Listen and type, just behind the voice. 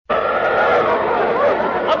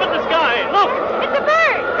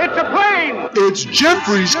It's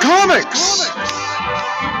Jeffrey's Comics!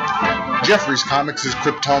 Jeffrey's Comics is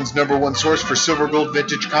Krypton's #1 source for silver gold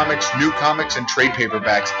vintage comics, new comics, and trade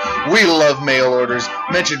paperbacks. We love mail orders.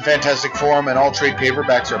 Mention Fantastic Forum and all trade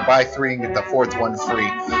paperbacks are buy 3 and get the 4th one free.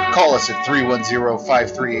 Call us at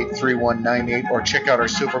 310-538-3198 or check out our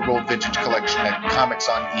silver gold vintage collection at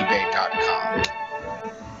comicsonebay.com.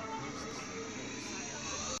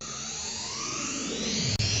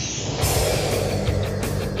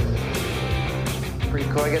 Pretty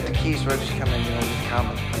cool. I got the keys, so I just come in and open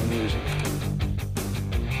comics and music.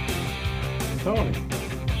 Tony.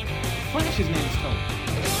 Flash's name is Tony.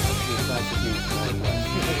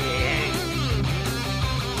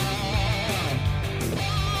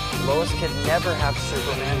 Lois can never have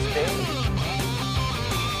Superman's baby.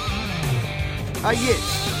 Ah yes,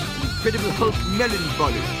 Incredible Hulk melon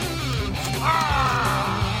butter.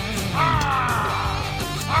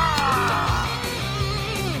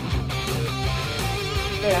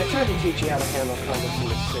 Hey, I tried to teach you how to handle comics in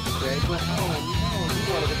the 6th grade, but oh no,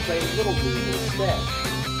 you wanted to play Little League instead.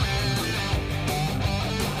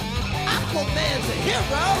 Aquaman's a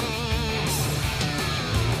hero!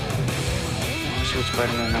 Wanna see what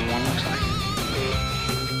Spider-Man #1 looks like?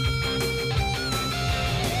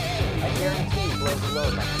 I guarantee you blows the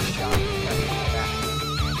load like a shot.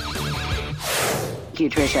 Thank you,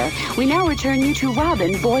 Trisha. We now return you to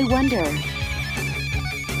Robin, Boy Wonder.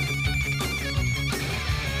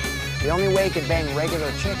 The only way he could bang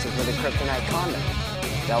regular chicks is with a kryptonite condom.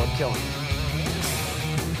 That would kill him.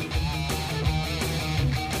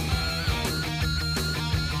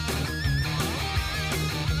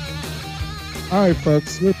 All right,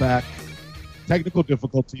 folks, we're back. Technical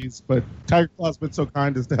difficulties, but Tiger Claw's been so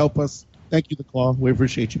kind as to help us. Thank you, The Claw. We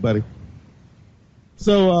appreciate you, buddy.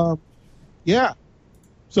 So, yeah.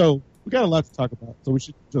 So, we got a lot to talk about, so we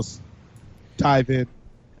should just dive in.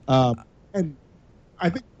 And I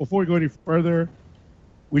think before we go any further,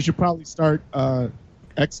 we should probably start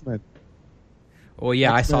X-Men. Oh,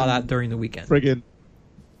 yeah, X-Men, I saw that during the weekend. Friggin'.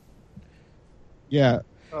 Yeah.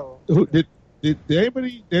 Oh. Did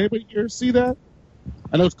anybody here see that?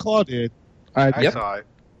 I know Claw did. I saw it.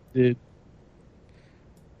 Did.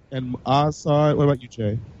 And Oz saw it. What about you,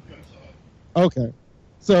 Jay? Okay.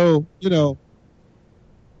 So, the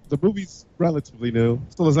movie's relatively new.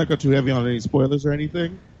 Still, let's not go too heavy on any spoilers or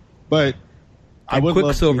anything. But I would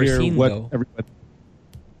love to hear scene, what though. everybody,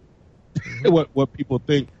 what people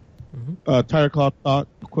think. Mm-hmm. Tiger Claw thought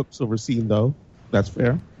Quicksilver scene, though. That's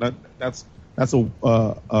fair. That's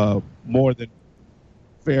a more than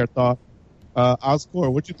fair thought. Oscar,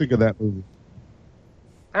 what you think of that movie?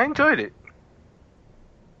 I enjoyed it.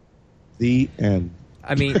 The end.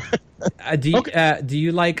 I mean, do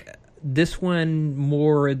you like this one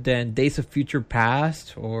more than Days of Future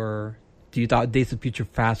Past, or do you thought Days of Future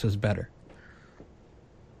Past was better?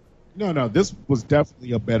 No, this was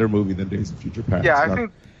definitely a better movie than Days of Future Past. Yeah, I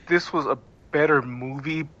think this was a better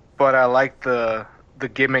movie, but I like the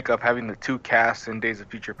gimmick of having the two casts in Days of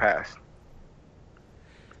Future Past.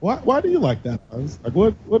 Why do you like that, Buzz? Like,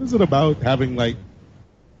 what is it about having like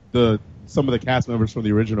some of the cast members from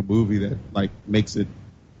the original movie that like makes it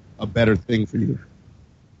a better thing for you?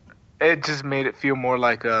 It just made it feel more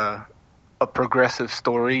like a progressive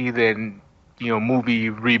story than movie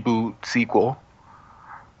reboot sequel.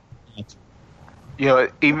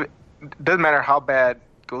 Even it doesn't matter how bad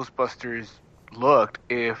Ghostbusters looked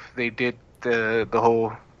if they did the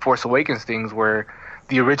whole Force Awakens things where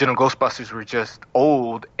the original Ghostbusters were just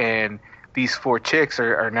old and these 4 chicks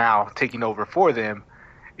are now taking over for them.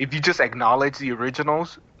 If you just acknowledge the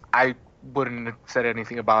originals, I wouldn't have said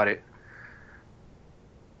anything about it.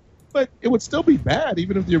 But it would still be bad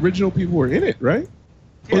even if the original people were in it, right?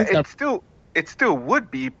 Yeah, it still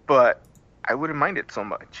would be, but I wouldn't mind it so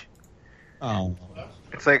much. Oh,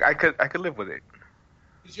 it's like I could live with it.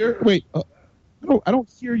 Wait, I don't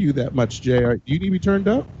hear you that much, Jay. Do you need to be turned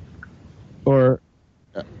up, or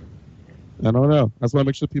I don't know. That's why I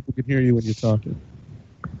make sure people can hear you when you're talking.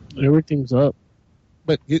 Everything's up,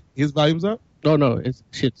 but his volume's up. No, it's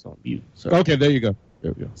shit's on mute. So. Okay, there you go.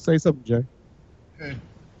 There we go. Say something, Jay. Hey, can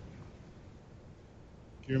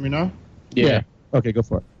you hear me now? Yeah. Okay, go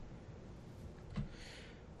for it.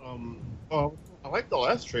 Well, I like the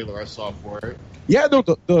last trailer I saw for it. Yeah, no,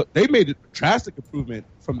 they made a drastic improvement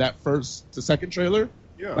from that first to second trailer.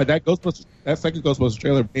 Yeah, like that second Ghostbusters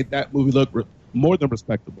trailer made that movie look more than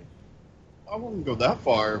respectable. I wouldn't go that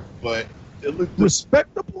far, but it looked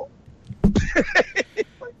respectable.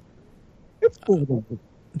 It's cool.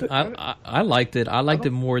 I liked it. I liked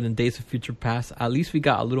it more than Days of Future Past. At least we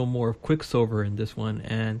got a little more of Quicksilver in this one,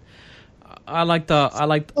 and I liked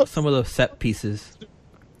some of the set pieces.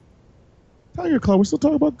 Tiger Claw, we're still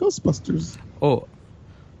talking about Ghostbusters. Oh,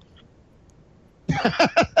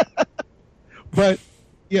 But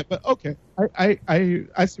okay.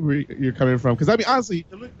 I see where you're coming from, because I mean, honestly,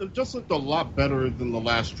 It just looked a lot better than the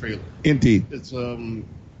last trailer. indeed. It's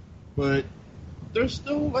but there's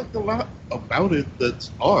still like a lot about it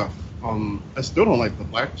that's off. I still don't like the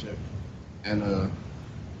black chick, and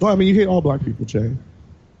Well, I mean, you hate all black people, Jay.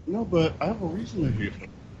 no, but I have a reason to hate her.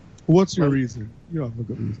 What's your reason? You don't have a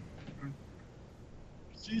good reason.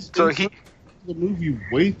 She's So in the movie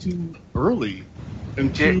way too early,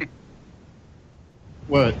 and Jay,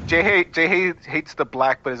 what? Jay hates the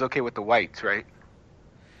black, but is okay with the whites, right?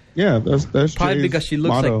 Yeah, that's probably Jay's because she looks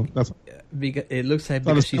motto. like. That's Because it looks like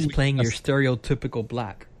not because a she's family- playing your that's- stereotypical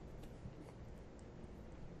black.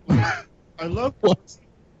 I love what?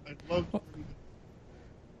 I love.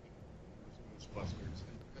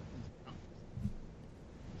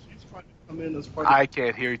 She's trying to come in as part of I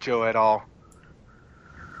can't hear Joe at all.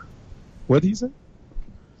 What did he say?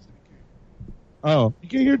 Oh, you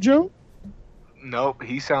can't hear Joe? Nope,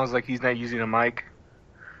 he sounds like he's not using a mic.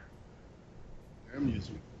 I'm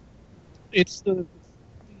using. It's the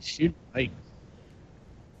shit like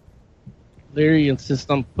Larry insists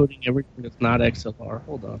on putting everything that's not XLR.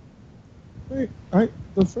 Hold on. Wait,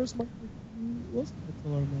 the first mic was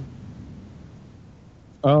XLR mic.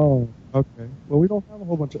 Oh, okay. Well, we don't have a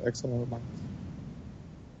whole bunch of XLR mics.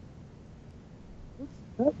 What's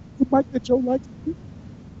that? The mic that Joe likes?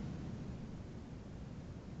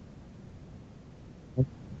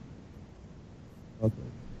 Okay.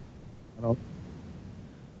 I don't.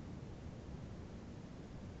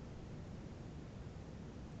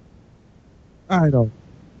 I don't.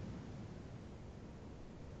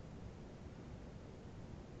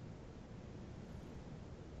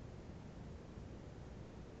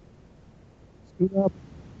 Scoot up.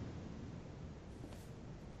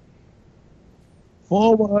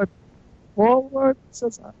 Forward. Forward,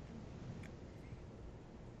 says I.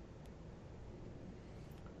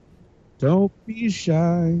 Don't be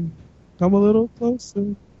shy. Come a little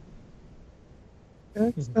closer.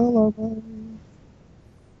 XLR.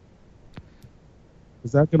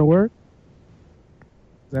 Is that going to work?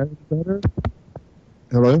 Is that any better?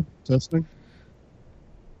 Hello, testing.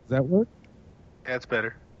 Does that work? That's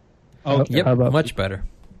better. Okay. Yep, How about- much better.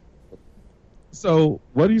 So,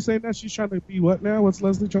 what are you saying now? She's trying to be what now? What's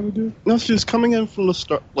Leslie trying to do? No, she's coming in from the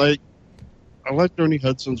start. Like, I like Ernie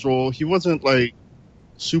Hudson's role. He wasn't like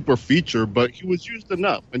super feature, but he was used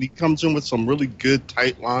enough, and he comes in with some really good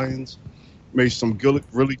tight lines, made some good,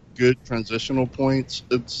 really good transitional points.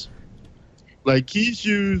 It's like he's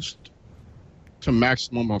used to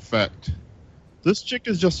maximum effect. This chick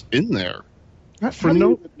is just in there. How For do no-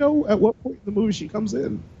 you even know at what point in the movie she comes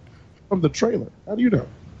in from the trailer? How do you know?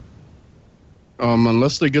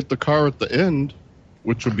 Unless they get the car at the end,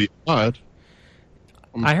 which would be odd.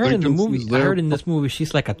 I heard in the thinking movie. she's I there- heard in this movie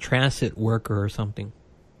she's like a transit worker or something.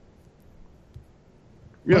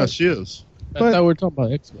 Yeah, she is. I But- thought we were talking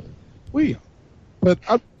about X-Men. But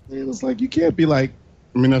it's like you can't be like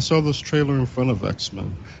I mean, I saw this trailer in front of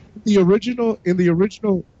X-Men. in the original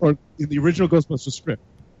Ghostbusters script.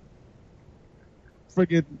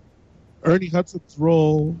 Friggin' Ernie Hudson's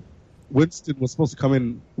role, Winston was supposed to come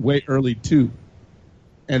in way early too,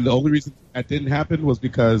 and the only reason that didn't happen was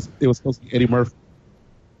because it was supposed to be Eddie Murphy,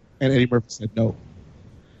 and Eddie Murphy said no.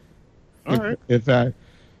 All right. In fact,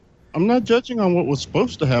 I'm not judging on what was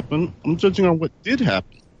supposed to happen. I'm judging on what did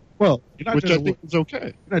happen, well, you're not which I judging think is okay.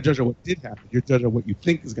 you're not judging what did happen. You're judging what you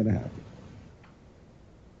think is going to happen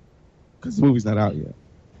because the movie's not out yet.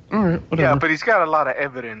 All right, whatever. Yeah, but he's got a lot of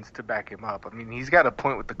evidence to back him up. I mean, he's got a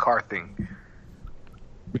point with the car thing.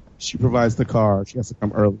 She provides the car. She has to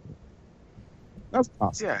come early. That's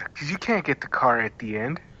possible. Yeah, because you can't get the car at the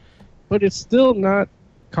end. But it's still not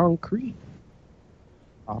concrete.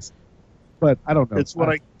 Possible. But I don't know. It's what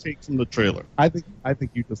I take from the trailer. I think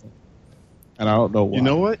you just, and I don't know why. You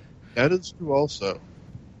know what? That is true also.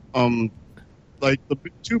 Like the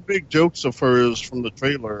two big jokes of hers from the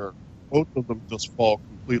trailer, both of them just fall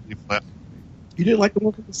completely flat. You didn't like the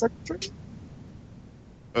one from the second trailer?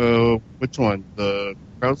 Which one? The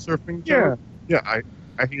crowd surfing joke? Yeah,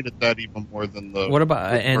 I hated that even more than the. What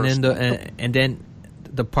about the and then first the one. and then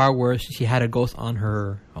the part where she had a ghost on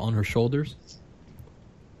her shoulders?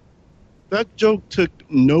 That joke took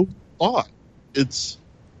no thought. It's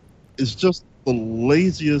just the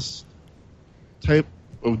laziest type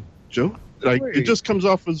of joke. Like Wait. it just comes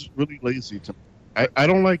off as really lazy to me. I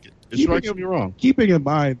don't like it. It Keeping strikes it- me wrong. Keeping in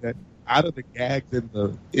mind that out of the gags in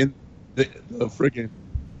the friggin'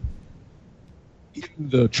 in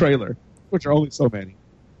the trailer, which are only so many,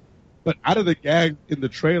 but out of the gags in the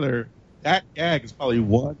trailer, that gag is probably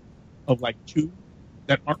one of like two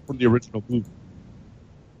that aren't from the original movie.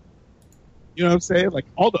 You know what I'm saying? Like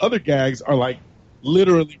all the other gags are like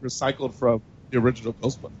literally recycled from the original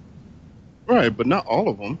Ghostbusters. Right, but not all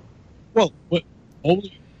of them. Well, but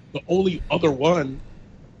the only other one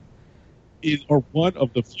is, or one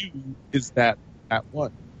of the few, is that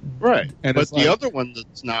one. Right, and but the like, other one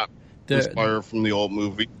that's not inspired from the old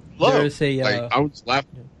movie. There's a I was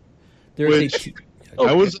laughing. There's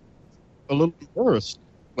I was a little embarrassed.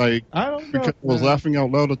 Like, I don't know, because I was laughing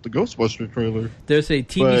out loud at the Ghostbuster trailer. There's a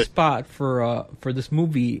TV spot for this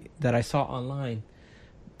movie that I saw online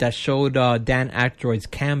that showed Dan Aykroyd's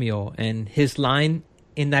cameo, and his line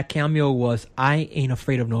in that cameo was, "I ain't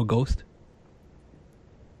afraid of no ghost."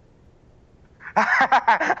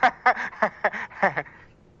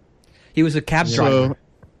 He was a cab driver.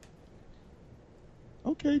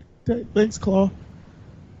 Okay, thanks, Claw.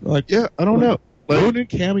 Like, yeah, I don't know. Loading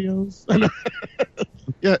cameos.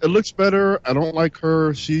 Yeah, it looks better. I don't like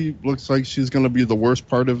her. She looks like she's going to be the worst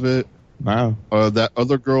part of it. Wow. That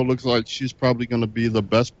other girl looks like she's probably going to be the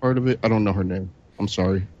best part of it. I don't know her name. I'm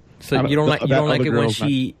sorry. So you don't like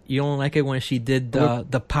it when she did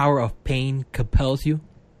the power of pain compels you?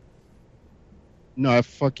 No, I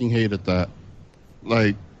fucking hated that.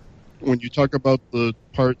 Like, when you talk about the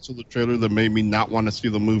parts of the trailer that made me not want to see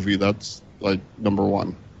the movie, that's like number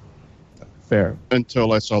one. Fair.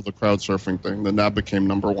 Until I saw the crowd surfing thing, then that became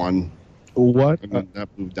number one. What? And then that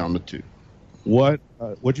moved down to 2. What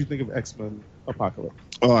do you think of X-Men Apocalypse?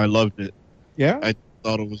 Oh, I loved it. Yeah? I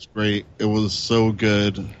thought it was great. It was so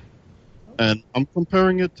good. And I'm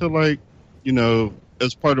comparing it to, like, you know,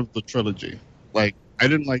 as part of the trilogy. Like, I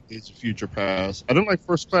didn't like Days of Future Past. I didn't like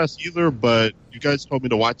First Class either, but you guys told me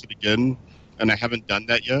to watch it again, and I haven't done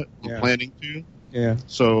that yet. I'm planning to. Yeah.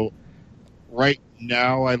 So right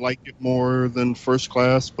now I like it more than First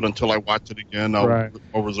Class, but until I watch it again, I'll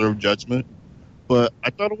reserve judgment. But I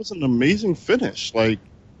thought it was an amazing finish. Like,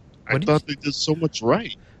 I thought they did so much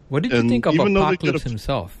right. What did you think of Apocalypse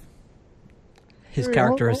himself? His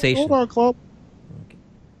characterization. Hold on, Claw. Okay.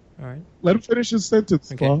 All right. Let him finish his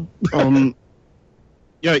sentence, Claw.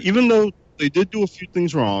 Yeah, even though they did do a few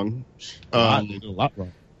things wrong. They did a lot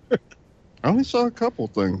wrong. I only saw a couple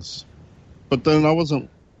things. But then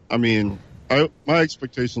my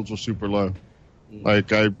expectations were super low.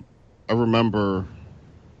 Like, I remember,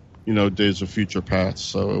 you know, Days of Future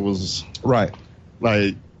Past, so it was... Right.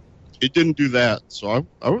 Like, it didn't do that, so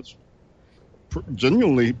I was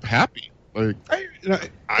genuinely happy. Like,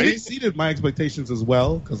 it exceeded my expectations as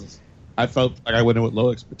well, because I felt like I went in with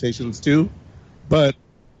low expectations too.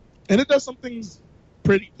 And it does some things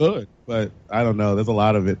pretty good, but I don't know. There's a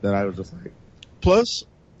lot of it that I was just like... Plus,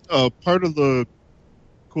 part of the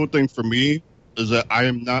cool thing for me is that I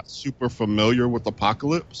am not super familiar with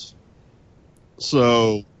Apocalypse.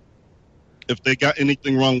 So if they got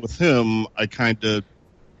anything wrong with him, I kind of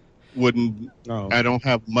wouldn't... I don't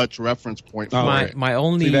have much reference point for it. My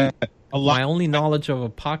only knowledge of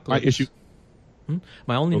Apocalypse...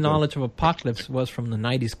 My only knowledge of Apocalypse was from the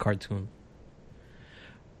 90s cartoon.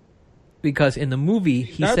 Because in the movie,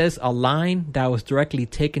 he says a line that was directly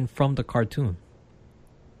taken from the cartoon.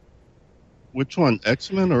 Which one,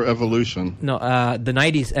 X-Men or Evolution? No, the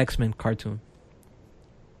 90s X-Men cartoon.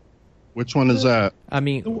 Which one is that? I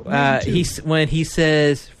mean, when he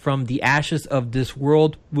says, "From the ashes of this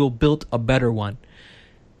world, we'll build a better one."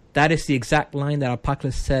 That is the exact line that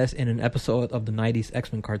Apocalypse says in an episode of the 90s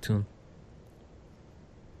X-Men cartoon.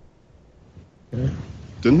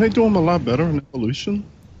 Didn't they do him a lot better in Evolution?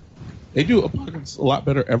 They do Apocalypse a lot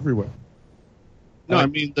better everywhere. No, I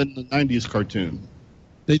mean than the 90s cartoon.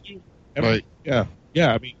 They do. Yeah.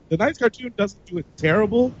 I mean, the 90s cartoon doesn't do it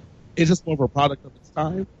terrible. It's just more of a product of its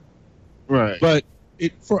time. Right. But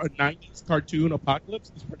for a 90s cartoon,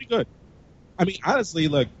 Apocalypse is pretty good. I mean, honestly,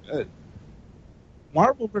 look,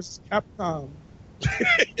 Marvel vs. Capcom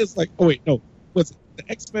is like, what's it? The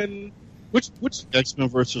X-Men? Which X-Men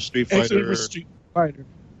versus Street Fighter? X-Men versus Street Fighter.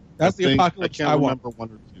 That's the Apocalypse I want. I can't remember one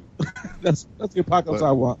or two. That's the Apocalypse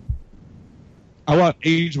I want. I want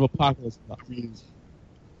Age of Apocalypse. I mean,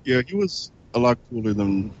 yeah, he was a lot cooler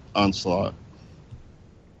than Onslaught.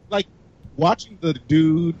 Like, watching the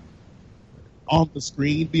dude on the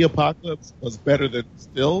screen be Apocalypse was better than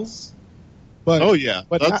stills. But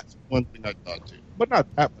that's one thing I thought too. But not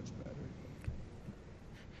that much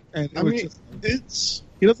better. And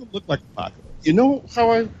he doesn't look like Apocalypse. You know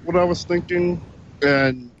what I was thinking,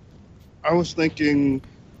 and I was thinking,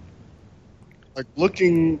 like,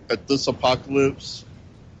 looking at this Apocalypse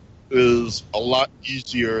is a lot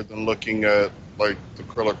easier than looking at, like, the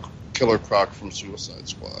Killer Croc from Suicide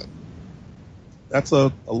Squad. That's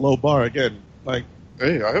a low bar again. Like,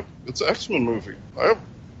 Hey, it's an X-Men movie. I have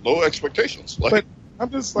low expectations. Like, but I'm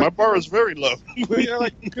just like my bar is very low. yeah,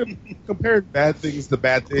 like comparing bad things to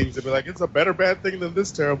bad things and be like, it's a better bad thing than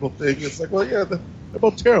this terrible thing. It's like, well, yeah, they're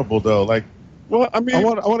both terrible though. Like, Well, I mean, I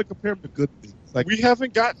want to compare them to good things. Like, we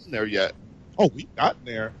haven't gotten there yet. oh, we've gotten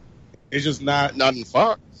there. It's just not. Not in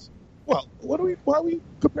Fox. Well, why are we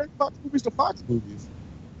comparing Fox movies to Fox movies?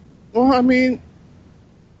 Well, I mean,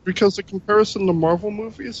 because the comparison to Marvel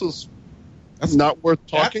movies is not worth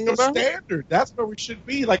talking That's the about. standard. That's where we should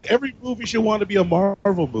be. Like, every movie should want to be a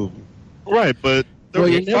Marvel movie. Right, but Well,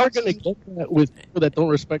 you're never Fox going to get that with people that don't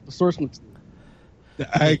respect the source material.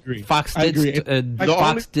 I agree. Fox I did. agree.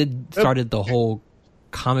 Fox did started the whole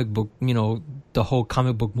comic book. The whole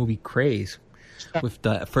comic book movie craze with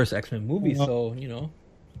the first X-Men movie. So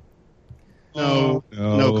No,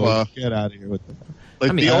 Claw. Get out of here with that.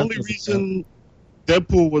 Like, I mean, the I only reason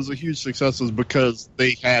Deadpool was a huge success is because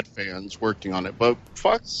they had fans working on it, but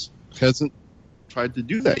Fox hasn't tried to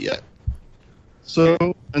do that yet. So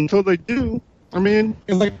until they do, I mean,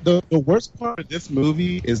 And like the worst part of this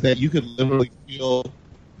movie is that you could literally feel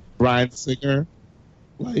Bryan Singer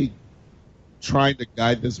like trying to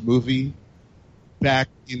guide this movie back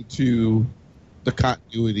into the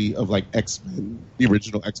continuity of like X-Men, the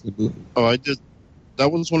original X-Men movie.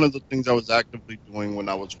 that was one of the things I was actively doing when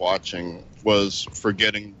I was watching, was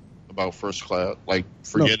forgetting about First Class, like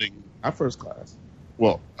forgetting. Not First Class.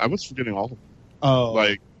 Well, I was forgetting all of them. Oh,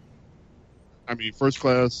 Like, I mean, First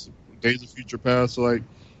Class, Days of Future Past. Like,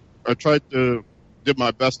 I did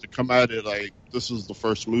my best to come at it like this is the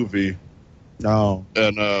first movie, no.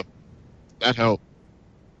 and that helped.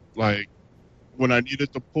 Like, when I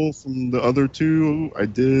needed to pull from the other two, I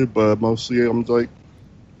did, but mostly I'm like,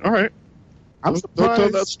 all right, I'm they'll tell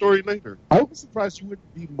surprised. that story later. I was surprised you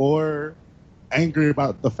wouldn't be more angry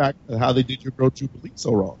about the fact that how they did your girl Jubilee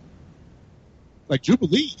so wrong. Like,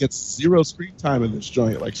 Jubilee gets zero screen time in this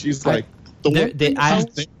joint. Like, she's like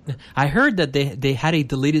I heard that they had a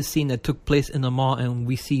deleted scene that took place in the mall, and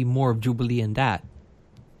we see more of Jubilee in that.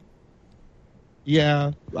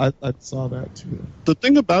 Yeah, I saw that too. The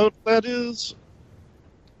thing about that is,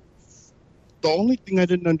 the only thing I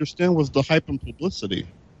didn't understand was the hype and publicity.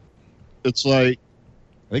 It's like,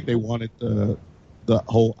 I think they wanted the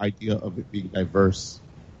whole idea of it being diverse.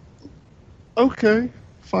 okay,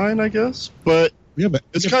 fine, I guess, but We have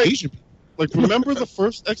it's we have kind of Asian people. like, remember the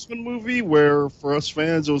first X-Men movie where, for us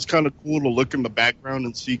fans, it was kind of cool to look in the background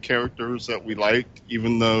and see characters that we liked,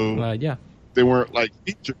 even though Yeah. they weren't like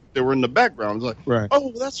featured; they were in the background. It's like, Right.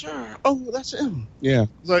 oh, that's her. Oh, that's him. Yeah.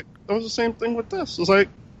 It's like that was the same thing with this. It's like,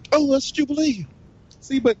 oh, that's Jubilee.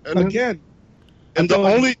 See, but And then- again, And the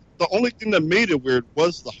only thing that made it weird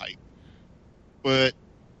was the hype. But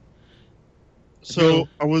so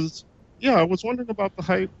I was wondering about the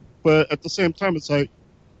hype, but at the same time, it's like,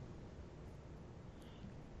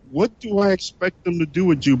 what do I expect them to do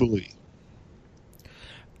with Jubilee?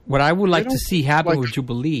 What I would like to don't- see happen like- with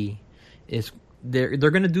Jubilee is they're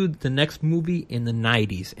going to do the next movie in the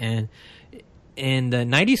 90s, and in the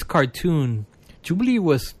 90s cartoon, Jubilee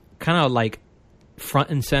was kind of like front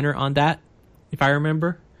and center on that, if I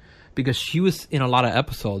remember, because she was in a lot of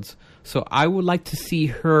episodes. So I would like to see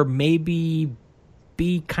her maybe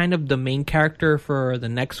be kind of the main character for the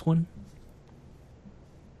next one.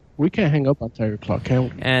 We can't hang up on Tiger Claw, can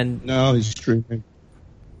we? And no, he's streaming.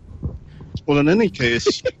 Well, in any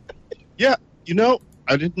case, yeah,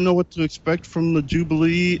 I didn't know what to expect from the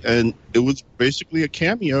Jubilee, and it was basically a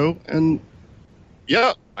cameo. And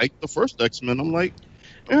yeah, like the first X-Men, I'm like,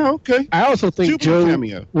 yeah, okay. I also think Jubilee Joe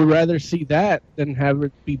cameo. would rather see that than have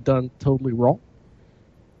it be done totally wrong.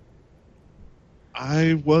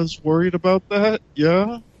 I was worried about that.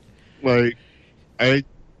 Yeah, like I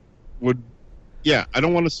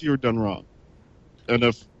don't want to see her done wrong. And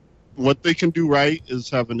if what they can do right is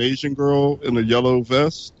have an Asian girl in a yellow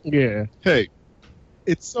vest, Yeah. hey,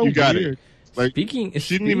 It's so you got weird. it. Like, speaking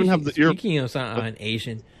she didn't even have the ear. Speaking of an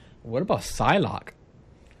Asian, what about Psylocke?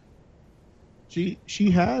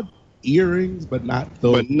 She had earrings, but not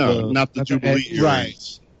the. But no, not the Jubilee earrings.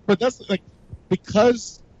 Right. But that's like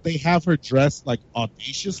because they have her dressed like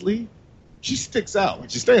audaciously, she sticks out. Like,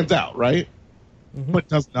 she stands out, right? Mm-hmm. But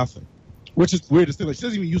does nothing, which is the weirdest thing. Like, she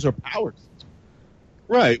doesn't even use her powers.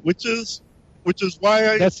 Right, which is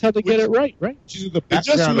why That's how they get it right? She's in the just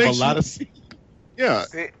background of a makes lot you- of scenes. yeah.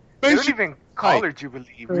 They don't Basic- even call her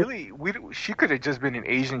Jubilee. Really, she could have just been an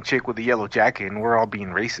Asian chick with a yellow jacket, and we're all being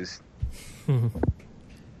racist.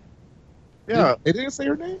 Yeah. They didn't say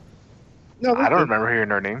her name. No, I don't remember hearing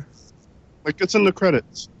her name. Like, it's in the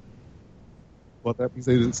credits. Well, that means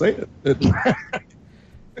they didn't say it.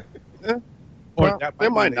 Yeah. Or that they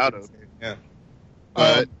might might not have. Yeah.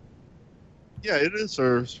 But yeah, it is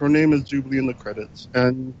her. Her name is Jubilee in the credits,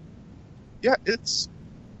 and yeah,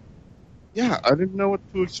 I didn't know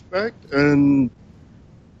what to expect, and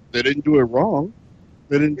they didn't do it wrong.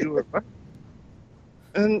 They didn't do it right.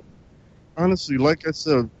 And honestly, like I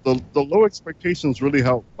said, the low expectations really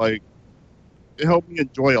helped. Like, it helped me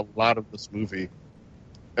enjoy a lot of this movie,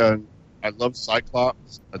 and I love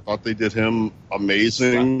Cyclops. I thought they did him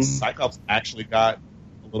amazing. Cyclops actually got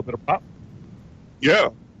a little bit of pop. Yeah,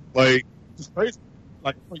 like It's crazy.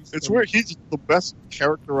 Like it's where he's the best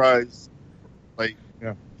characterized. Like,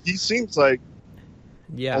 yeah, he seems like,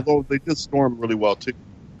 Yeah. although they did Storm really well too.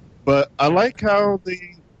 But I like how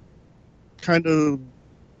they kind of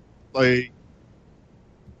like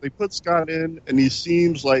they put Scott in, and he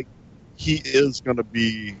seems like he is going to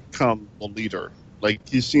become the leader. Like,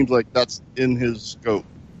 he seems like that's in his scope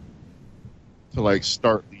to like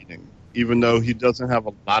start leading, even though he doesn't have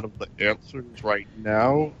a lot of the answers right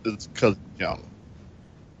now. It's because he's young.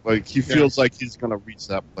 Like, he feels like he's going to reach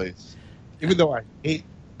that place. Even though I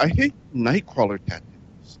hate Nightcrawler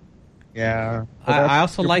tattoos. Yeah, I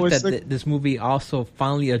also your like boy's that sick. this movie also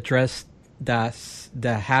finally addressed that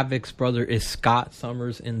Havoc's brother is Scott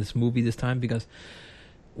Summers in this movie this time, because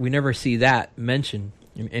we never see that mentioned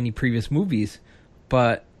in any previous movies.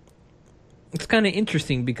 But it's kind of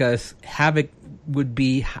interesting because Havoc would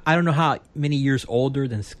be, I don't know how many years older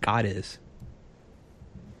than Scott is.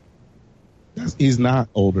 He's not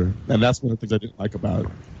older, and that's one of the things I didn't like about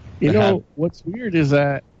it. You know, what's weird is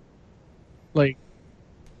that, like,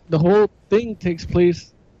 the whole thing takes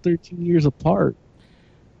place 13 years apart.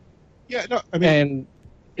 Yeah, no, I mean,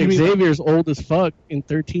 and Xavier's old as fuck in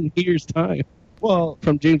 13 years' time. Well,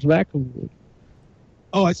 from James McAvoy.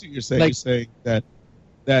 Oh, I see what you're saying. Like- You're saying that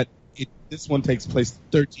this one takes place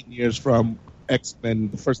 13 years from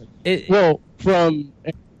X-Men, the first. From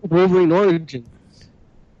Wolverine Origins.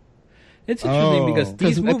 It's interesting because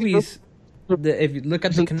these 'Cause I think movies, if you look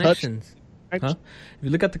at the doesn't touch- connections, if you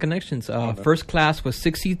look at the connections, First Class was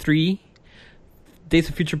 63, Days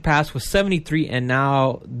of Future Past was 73, and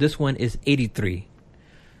now this one is 83.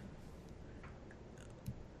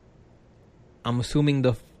 I'm assuming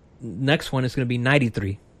the next one is going to be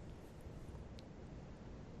 93.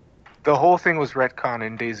 The whole thing was retcon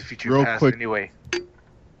in Days of Future Real Past quick. anyway.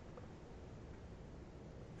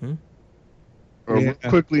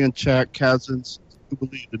 Quickly in chat, Kazans, you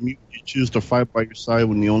believe the mutant you choose to fight by your side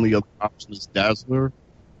when the only other option is Dazzler?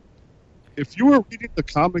 If you were reading the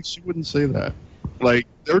comics, you wouldn't say that. Like,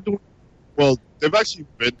 they've actually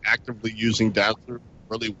been actively using Dazzler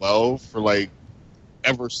really well for, like,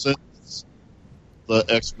 ever since the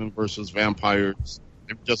X-Men versus Vampires.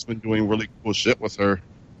 They've just been doing really cool shit with her.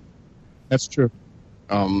 That's true.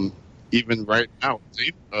 Even right now,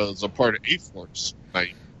 as a part of A-Force.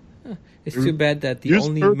 Like, It's too bad that the Here's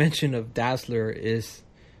only her- mention of Dazzler is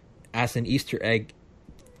as an Easter egg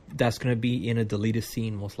that's going to be in a deleted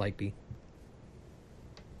scene, most likely.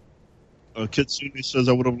 Kitsune says,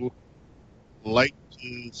 I would have liked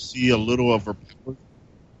to see a little of her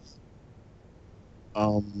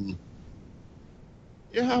power.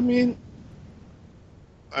 Yeah, I mean,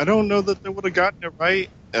 I don't know that they would have gotten it right,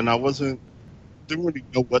 and I didn't really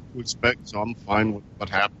know what to expect, so I'm fine with what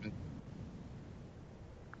happened.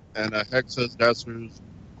 And Hex says Dazzler's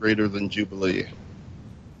greater than Jubilee.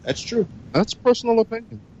 That's true. That's personal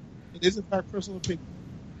opinion. It is in fact personal opinion,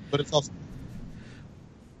 but it's also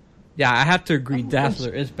Yeah, I have to agree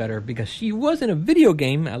Dazzler is better because she was in a video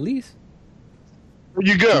game, at least. There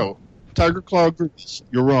you go. Tiger Claw agrees.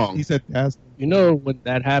 You're wrong. He said Dazzler. You know, when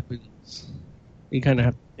that happens, you kind of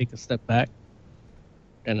have to take a step back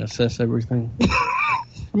and assess everything.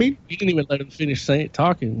 I mean, you didn't even let him finish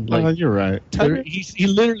talking. Like, you're right. he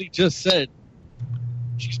literally just said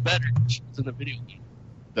she's better than she was in the video game.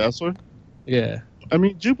 Dazzler? Yeah. I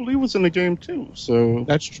mean, Jubilee was in the game too, so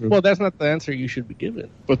that's true. Well, that's not the answer you should be given.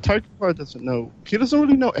 But Tiger Claw doesn't know. He doesn't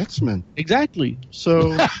really know X-Men. Exactly.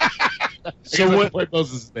 So,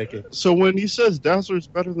 Moses is making. So when he says Dazzler is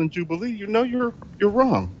better than Jubilee, you know you're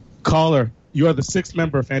wrong. Caller, you are the sixth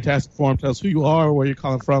member of Fantastic Forum. Tell us who you are, where you're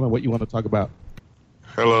calling from, and what you want to talk about.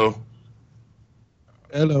 Hello.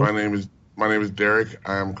 Hello. My name is Derek.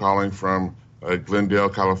 I am calling from Glendale,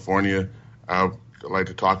 California. I'd like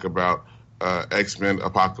to talk about X-Men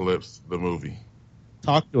Apocalypse, the movie.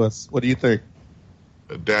 Talk to us. What do you think?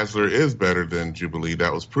 Dazzler is better than Jubilee.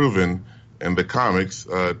 That was proven in the comics.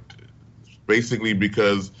 Basically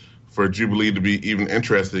because for Jubilee to be even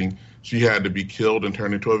interesting, she had to be killed and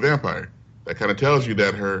turned into a vampire. That kind of tells you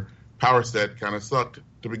that her power set kind of sucked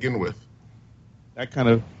to begin with. That kind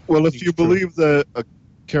of... Well, if you believe that a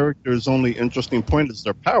character's only interesting point is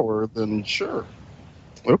their power, then sure.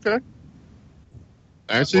 Okay.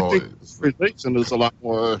 I actually think Jason is a lot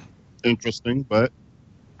more interesting, but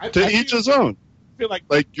to each his own. I feel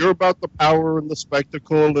like you're about the power and the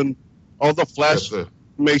spectacle and all the flash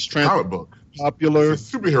makes comic book popular.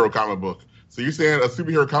 It's a superhero comic book. So you're saying a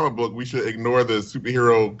superhero comic book, we should ignore the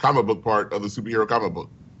superhero comic book part of the superhero comic book.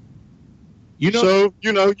 You do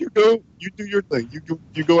your thing.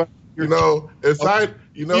 You go out.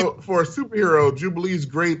 For a superhero, Jubilee's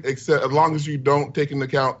great, except as long as you don't take into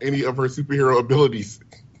account any of her superhero abilities.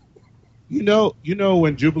 You know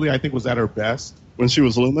when Jubilee, I think, was at her best? When she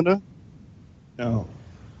was Lumina? No.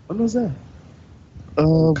 When was that?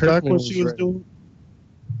 Back when she was doing...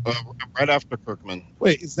 right after Kirkman.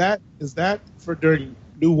 Wait, is that for during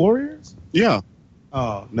New Warriors? Yeah.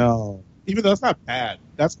 Oh, no. Even though it's not bad.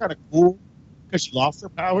 That's kind of cool, because she lost her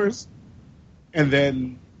powers, and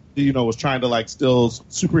then... was trying to still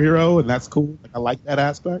superhero, and that's cool. I like that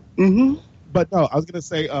aspect. Mm-hmm. But no, I was gonna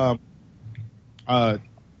say,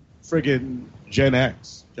 friggin'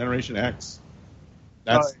 Generation X.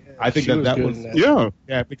 That's I think that was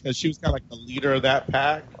because she was kind of like the leader of that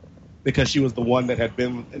pack because she was the one that had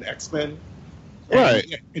been an X-Men, right?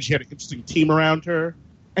 And she had an interesting team around her,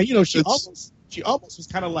 and she almost was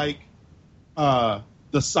kind of like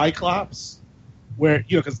the Cyclops, where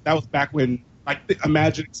because that was back when.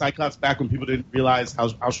 Imagine Cyclops back when people didn't realize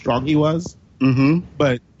how strong he was. Mm-hmm.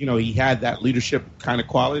 But, he had that leadership kind of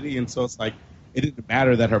quality. And so it's it didn't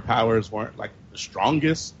matter that her powers weren't, the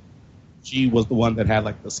strongest. She was the one that had,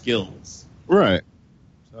 the skills. Right.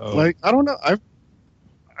 So, I don't know.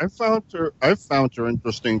 I found her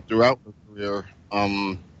interesting throughout her career.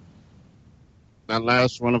 That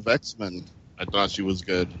last run of X-Men, I thought she was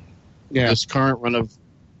good. Yeah. This current run of...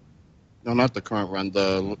 No, not the current run.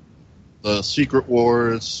 The Secret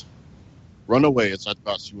Wars, Runaways, I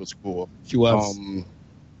thought she was cool. She was. I'm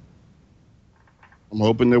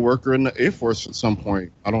hoping they work her in the A-Force at some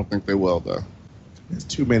point. I don't think they will, though. There's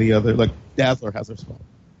too many other... Dazzler has her spot.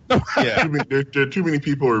 Yeah, there are too many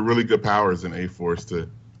people with really good powers in A-Force to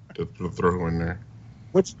throw in there.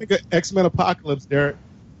 What you think of X-Men Apocalypse, Derek?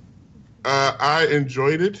 I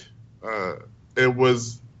enjoyed it. It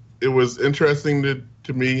was interesting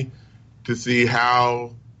to me to see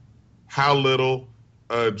how little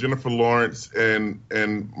Jennifer Lawrence and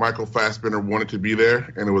Michael Fassbender wanted to be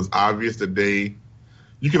there, and it was obvious that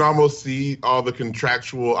you can almost see all the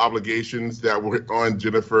contractual obligations that were on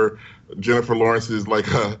Jennifer Lawrence's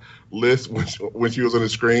list when she was on the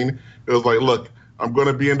screen. It was look, I'm going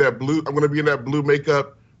to be in that blue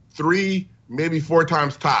makeup 3, maybe 4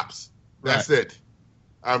 times tops. That's it.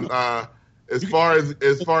 As far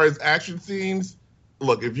as action scenes,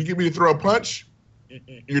 look, if you get me to throw a punch,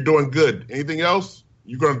 you're doing good. Anything else,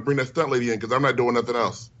 you're going to bring that stunt lady in because I'm not doing nothing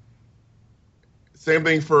else. Same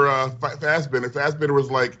thing for Fassbender. Fassbender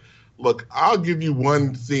was like, look, I'll give you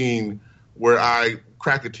one scene where I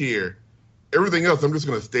crack a tear. Everything else, I'm just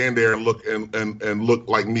going to stand there and look and look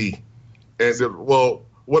like me. And said, well,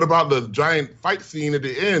 what about the giant fight scene at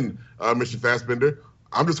the end, Mr. Fassbender?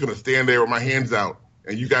 I'm just going to stand there with my hands out,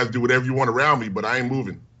 and you guys do whatever you want around me, but I ain't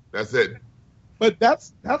moving. That's it. But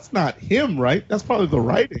that's not him, right? That's probably the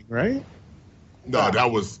writing, right? No,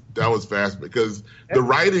 that was fast because the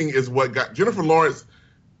writing is what got Jennifer Lawrence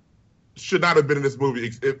should not have been in this movie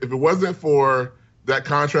if it wasn't for that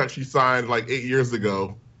contract she signed 8 years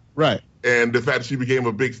ago, right? And the fact that she became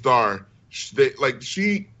a big star,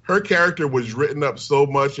 her character was written up so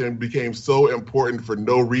much and became so important for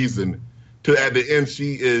no reason. To at the end,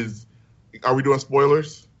 she is. Are we doing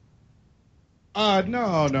spoilers?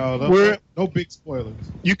 No, no big spoilers.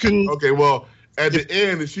 You can. Okay, well, at the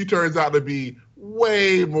end, she turns out to be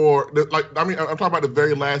way more. I'm talking about the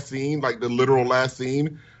very last scene, the literal last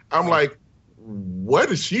scene. I'm like,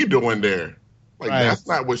 what is she doing there? Right. That's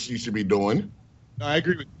not what she should be doing. No, I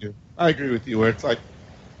agree with you. Where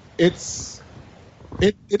it's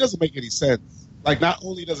it doesn't make any sense. Not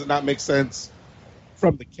only does it not make sense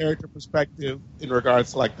from the character perspective in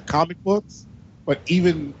regards to the comic books, but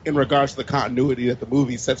even in regards to the continuity that the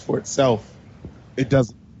movie sets for itself, it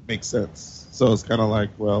doesn't make sense. So it's kind of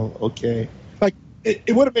well, okay.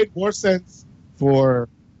 It would have made more sense for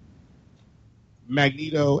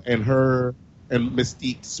Magneto and her and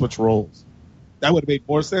Mystique to switch roles. That would have made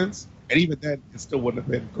more sense. And even then, it still wouldn't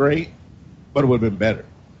have been great, but it would have been better.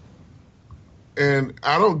 And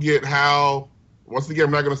I don't get how, once again,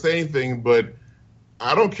 I'm not going to say anything, but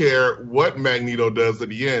I don't care what Magneto does at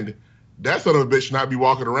the end. That son of a bitch should not be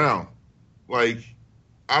walking around. I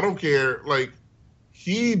don't care.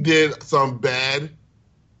 He did some bad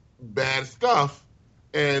stuff,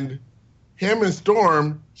 and him and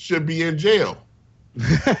Storm should be in jail.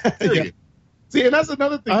 Yeah. See, and that's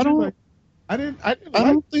another thing. I too, don't- like, I I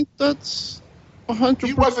don't think that's 100%.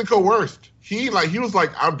 He wasn't coerced. He was like,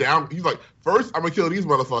 I'm down. He's like, first I'm gonna kill these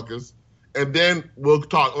motherfuckers, and then we'll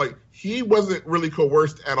talk. Like, he wasn't really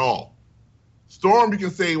coerced at all. Storm, you can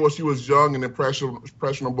say, well, she was young and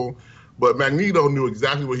impressionable, but Magneto knew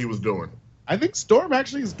exactly what he was doing. I think Storm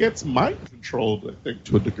actually gets mind controlled, I think,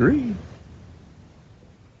 to a degree.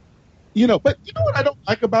 You know, but you know what I don't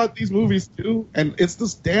like about these movies too? And it's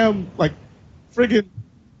this damn, like, friggin'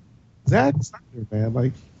 Zack Snyder, man.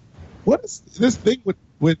 Like, what is this thing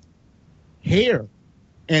with hair?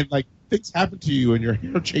 And, like, things happen to you and your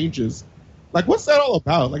hair changes. Like, what's that all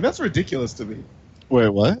about? Like, that's ridiculous to me. Wait,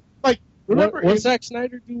 what? Like, remember What's Zack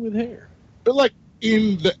Snyder do with hair? like,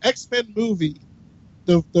 in the X-Men movie,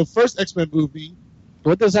 the first X-Men movie.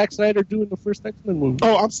 What does Zack Snyder do in the first X-Men movie?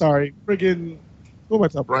 Oh, I'm sorry. Friggin', who am I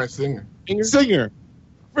talking about? Bryan Singer. Singer.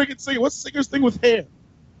 Friggin' Singer. What's Singer's thing with hair?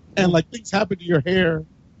 And, like, things happen to your hair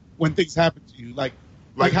when things happen to you. Like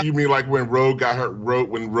how, you mean like when Rogue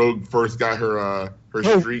first got her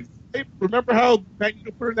streak? hey, remember how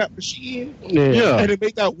Magneto put her in that machine? Yeah. And it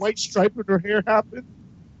made that white stripe in her hair happen?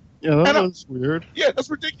 Yeah, that And was weird. Yeah, that's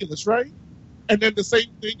ridiculous, right? And then the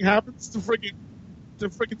same thing happens to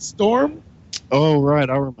friggin' Storm. Oh, right,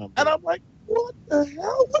 I remember. And I'm like, what the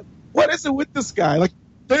hell? What is it with this guy? Like,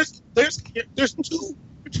 there's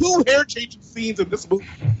two hair changing scenes in this movie.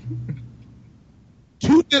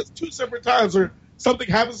 Two separate times where something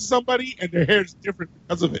happens to somebody and their hair is different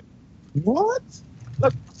because of it. What?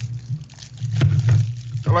 Look,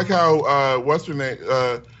 I like how what's her name?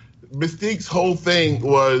 Mystique's whole thing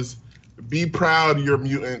was be proud you're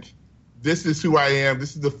mutant. This is who I am.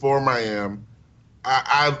 This is the form I am.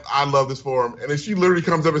 I love this form. And then she literally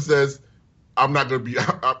comes up and says, I'm not gonna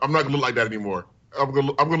look like that anymore. I'm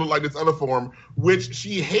gonna look like this other form, which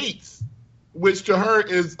she hates, which to her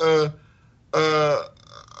is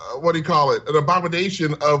what do you call it? An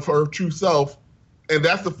abomination of her true self. And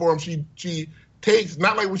that's the form she takes,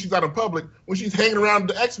 not like when she's out in public, when she's hanging around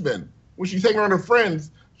the X-Men, when she's hanging around her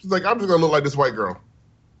friends, she's like, I'm just gonna look like this white girl.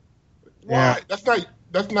 Yeah. Why?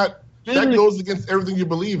 That goes against everything you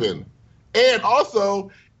believe in. And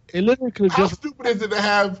also, It literally could how have just stupid is it to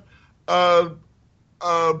have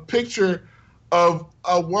a picture of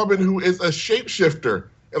a woman who is a shapeshifter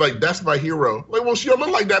and like that's my hero? Like, well, she don't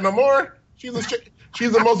look like that no more. She's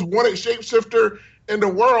the most wanted shapeshifter in the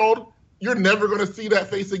world. You're never going to see that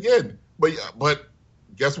face again. But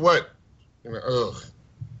guess what? Ugh.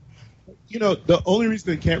 you know, the only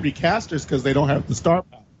reason they can't recast her is because they don't have the star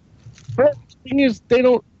power. But the thing is, they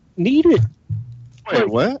don't need it. Wait,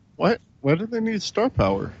 what? Why do they need star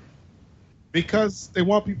power? Because they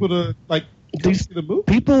want people to like These see the movie.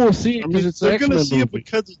 people will see it I because mean, it's they're an going to X-Men see it movie.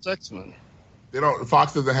 because it's X-Men. They don't.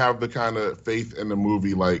 Fox doesn't have the kind of faith in the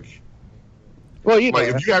movie like. Well, you know, Like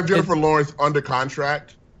if you have Jennifer Lawrence under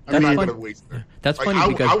contract, I'm not going to waste her. That's Like,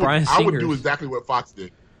 funny because Bryan I would do Singer's. exactly what Fox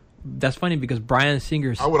did. That's funny because Bryan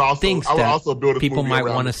Singer I would also- thinks I would that also build this people movie might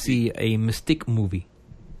around want to Mystique. see a Mystique movie.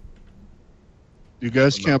 You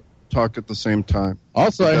guys can't talk at the same time.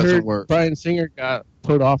 also, It I doesn't heard work. Bryan Singer got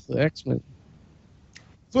put off the X-Men.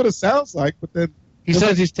 That's what it sounds like, but then He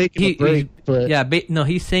says he's taking a break, but Yeah, no,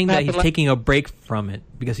 he's saying that he's Happened like- taking a break from it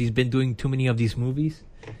because he's been doing too many of these movies.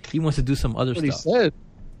 He wants to do some other that's what he stuff. said.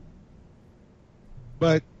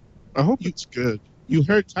 but I hope it's good. you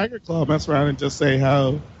heard Tiger Claw mess around and just say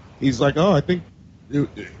how he's like, oh, I think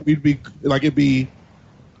it'd be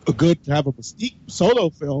good to have a Mystique solo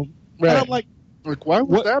film. Right. And I'm like, Like, why would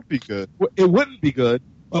What- that be good? it wouldn't be good.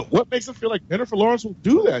 But what makes it feel like Jennifer Lawrence will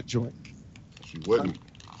do that joint? She wouldn't.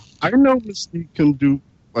 I know Mystique can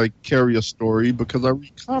carry a story because I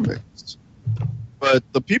read comics, but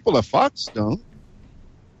the people at Fox don't.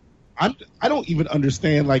 I don't even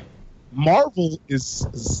understand. Like, Marvel is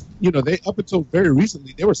they up until very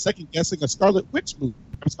recently they were second guessing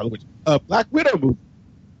a Black Widow movie,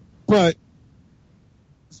 but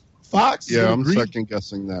Fox. Yeah, I'm agreed- second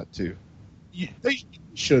guessing that too. They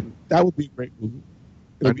shouldn't. That would be a great movie.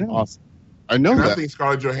 It would be I know. awesome. I know And that. I think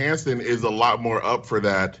Scarlett Johansson is a lot more up for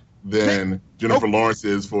that than Jennifer Lawrence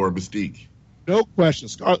is for Mystique. No question.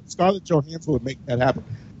 Scarlett Johansson would make that happen.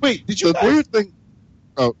 Wait, did you? The weird thing.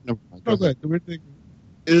 Oh, never mind. No, go ahead. The weird thing.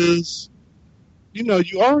 Is, you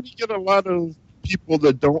already get a lot of people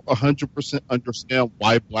that don't 100% understand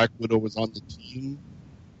why Black Widow is on the team.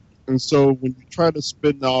 And so when you try to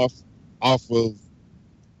spin off of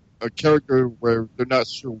a character where they're not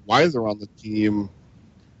sure why they're on the team,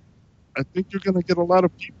 I think you're going to get a lot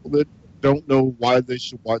of people that don't know why they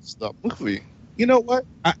should watch that movie. You know what?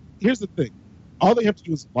 Here's the thing. all they have to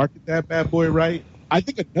do is market that bad boy right. I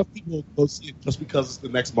think enough people will go see it just because it's the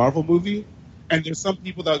next Marvel movie, and there's some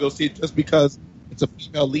people that'll go see it just because it's a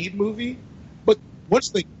female lead movie. But once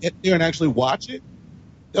they get there and actually watch it,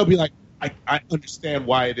 they'll be like, I understand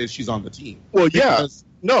why it is she's on the team. Well, Because-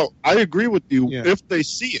 no, I agree with you. Yeah. If they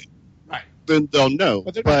see it, Right. then they'll know.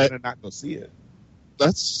 But they're not going to not go see it.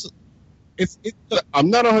 That's It's I'm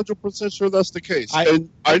not 100% sure that's the case. I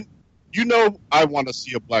want to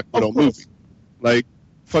see a Black Widow movie. Like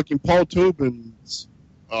fucking Paul Tobin's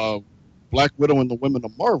Black Widow and the Women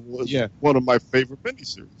of Marvel is one of my favorite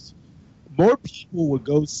miniseries. More people would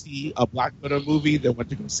go see a Black Widow movie than went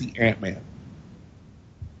to go see Ant-Man.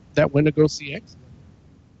 That went to go see X.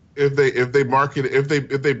 If they market it,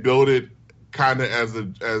 if they build it kind of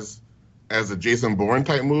as a Jason Bourne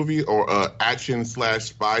type movie or a action /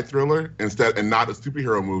 spy thriller instead, and not a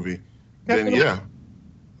superhero movie, then yeah.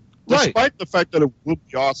 Despite the fact that it would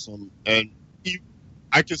be awesome, and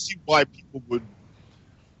I can see why people would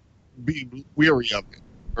be weary of it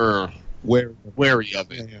or wary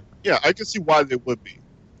of it. Yeah, I can see why they would be.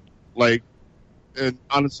 Like, and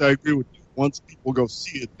honestly, I agree with you. Once people go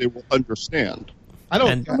see it, they will understand. I don't.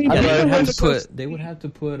 And they would have to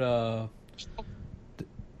put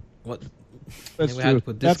what? That's they would have to true.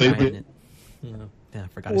 put this That's guy true. in it. Yeah, I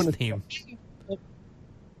forgot his name.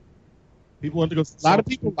 People want to go. A lot of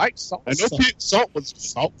people like Salt. I know Salt was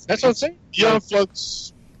Salt. That's what I'm saying. Young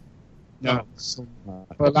Flux. No.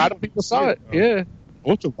 But a lot of people saw it. Yeah.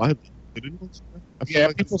 Ultraviolet. Did anyone see that? I feel Yeah,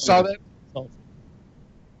 like people I saw that. All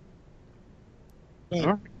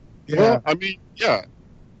right. Well, I mean, yeah.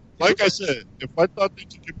 Like I said, if I thought they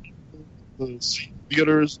could give people the seat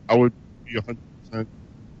theaters, I would be 100%.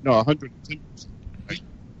 No, 110%. Did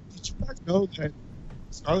you guys know that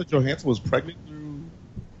Scarlett Johansson was pregnant through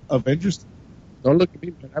Avengers? Don't look at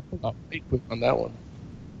me, man. I pulled out fake quick on that one.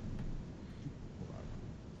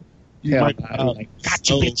 You Yeah, might I'm like,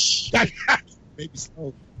 gotcha, bitch. Maybe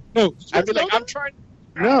so. No, I'd be like, I'm trying.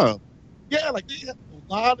 No. Yeah, like they have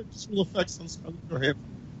a lot of visual effects on Scarlett Johansson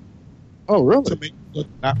Oh, really? to make it look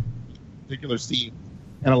not particular scene,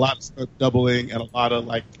 and a lot of stuff doubling, and a lot of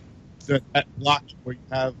like that blocking where you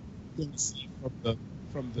have the scene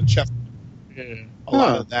from the chest. Yeah. A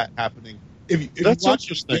lot of that happening. If you That's watch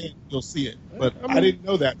interesting. it again, you'll see it. But I didn't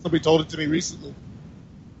know that. Somebody told it to me recently.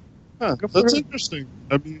 Huh, that's interesting.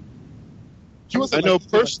 I mean, She was. I know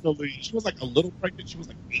personally. She was like a little pregnant. She was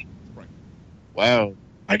like 8 months pregnant. Wow.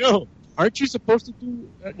 I know. Aren't you supposed to do,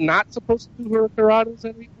 not supposed to do her karatas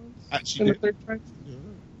at 8 months? She in the did. third trimester?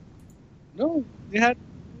 No, they had,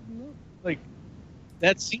 no, like,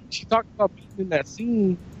 that scene, she talked about being in that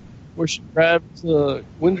scene where she grabbed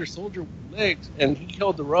Winter Soldier with legs and he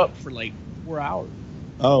held her up for like 4 hours.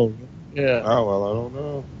 Oh. Yeah. Oh well, I don't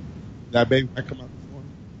know. That baby might come out before.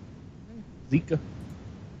 Zika.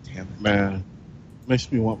 Damn it, Man, makes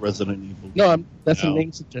me want Resident Evil. No, that's No. a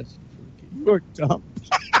name suggestion for the kid. You're dumb.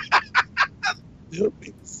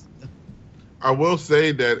 I will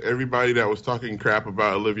say that everybody that was talking crap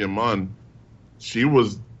about Olivia Munn,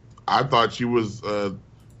 I thought she was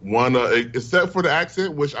one, except for the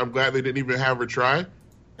accent, which I'm glad they didn't even have her try.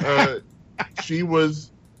 She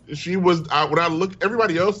was, when I looked,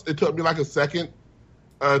 everybody else, it took me like a second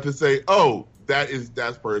to say, oh,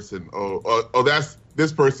 that's person. Oh, that's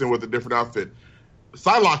this person with a different outfit.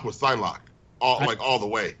 Psylocke was Psylocke, all the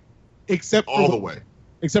way. Except all for the way.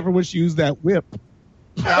 Except for when she used that whip.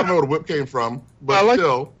 I don't know where the whip came from, but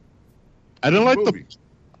still. I didn't like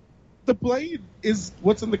the blade is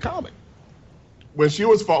what's in the comic. When she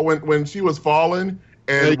was when she was falling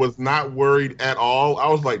and was not worried at all, I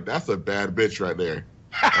was like, "That's a bad bitch right there."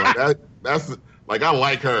 Like that's like I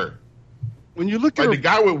like her. When you look at the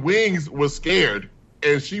guy with wings was scared,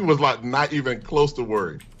 and she was like not even close to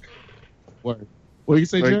worried. Word. What do you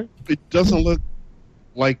say, Jerry? It doesn't look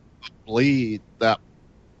like Blade that,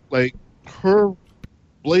 like, her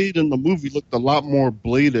Blade in the movie looked a lot more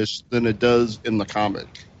Blade-ish than it does in the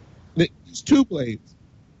comic. There's two blades.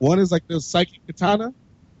 One is like the psychic katana,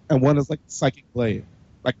 and one is like the psychic blade,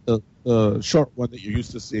 like the short one that you're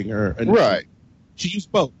used to seeing her. And Right. She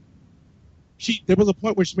used both. There was a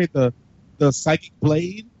point where she made the psychic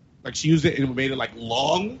blade, like she used it and made it like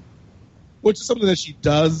long, which is something that she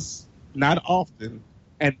does not often,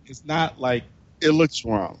 and it's not like it looks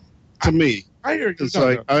wrong to me. I hear you. It's No,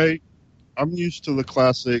 like no. I'm used to the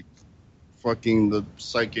classic, fucking the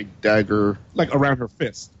psychic dagger, like around her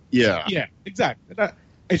fist. Yeah. Yeah, exactly.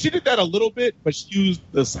 And she did that a little bit, but she used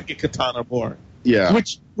the psychic katana more. Yeah.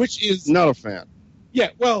 Which is not a fan. Yeah,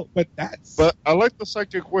 well, but that's. But I like the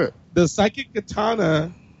psychic whip. The psychic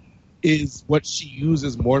katana is what she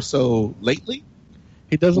uses more so lately.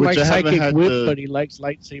 He doesn't Which like I haven't psychic had whip, the- but he likes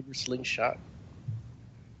lightsaber slingshot.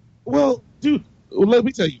 Well, dude, let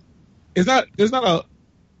me tell you,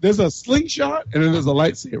 there's a slingshot and then there's a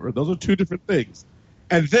lightsaber. Those are two different things.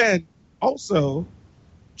 And then also,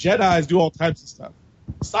 Jedis do all types of stuff.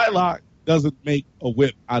 Psylocke doesn't make a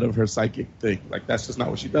whip out of her psychic thing. Like that's just not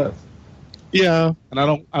what she does. Yeah, And I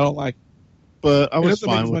don't like. but I It was doesn't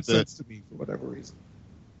make fine as much with it. sense to me for whatever reason.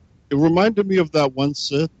 It reminded me of that one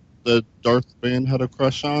Sith that Darth Bane had a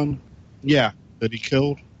crush on Yeah. that he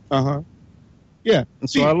killed, Yeah. and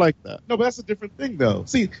so See, I like that. no, but that's a different thing, though.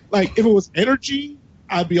 See, like if it was energy,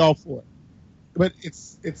 I'd be all for it. But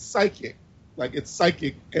it's psychic, like it's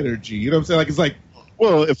psychic energy. You know what I'm saying? Like it's like,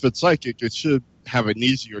 Well, if it's psychic, it should have an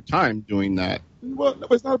easier time doing that. well, no,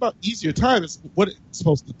 it's not about easier time. It's what it's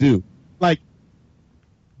supposed to do. Like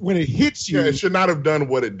when it hits you, Yeah, it should not have done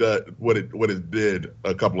what it did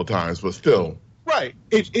a couple of times, but still. right?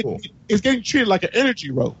 Cool. It's getting treated like an energy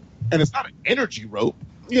rope, and it's not an energy rope.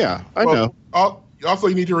 Yeah, I know. Also,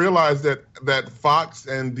 you need to realize that Fox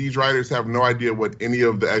and these writers have no idea what any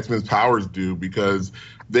of the X-Men's powers do because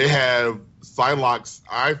they have Psylocke's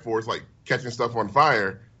eye force, like catching stuff on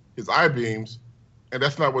fire, his eye beams, and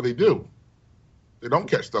that's not what they do. They don't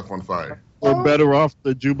catch stuff on fire. We're better off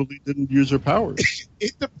that Jubilee didn't use her powers.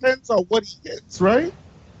 It depends on what he hits, right?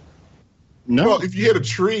 No, Well, if you hit a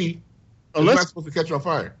tree, it's Unless- not supposed to catch on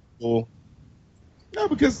fire. well, No,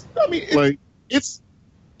 because I mean, like it's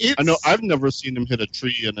I know I've never seen him hit a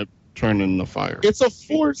tree and it turn into fire. it's a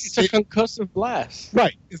force. It's a concussive blast.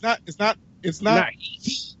 Right. It's not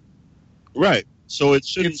Nice. Right, so it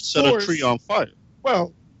shouldn't It's set force. a tree on fire.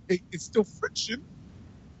 well, it's still friction.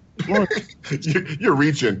 You're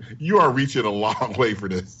reaching. You are reaching a long way for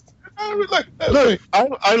this. I mean, look, Look,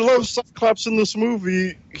 I love Cyclops in this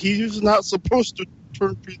movie. He's not supposed to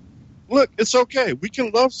turn people. Look, it's okay. We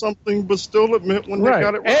can love something, but still admit when they Right.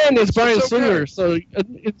 got it wrong. And it's Brian okay. Singer, so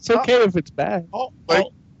it's okay if it's bad. Like,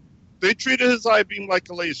 they treated his eye beam like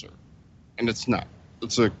a laser, and it's not.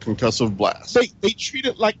 It's a concussive blast. they treat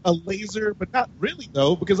it like a laser, but not really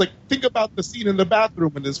though, because like think about the scene in the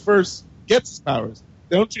bathroom when his first gets his powers.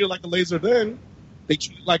 They don't treat it like a laser then. They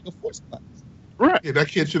treat it like a force blast. Right. Yeah, that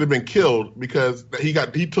kid should have been killed because he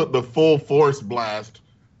took the full force blast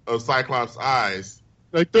of Cyclops' eyes.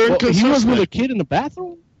 Like they're Well, he was inconsistent. with a kid in the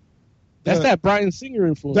bathroom? That's Yeah. that Brian Singer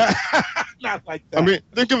influence. Not like that. I mean,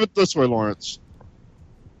 think of it this way, Lawrence.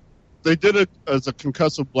 They did it as a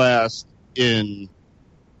concussive blast in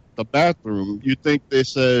the bathroom. You think they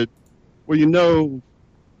said, well,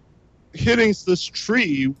 hitting this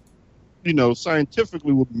tree,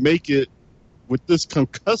 scientifically would make it, with this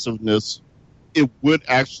concussiveness, it would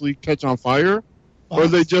actually catch on fire? Or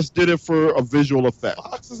they just did it for a visual effect?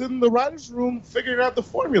 Fox is in the writers' room figuring out the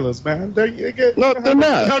formulas, man. No, they're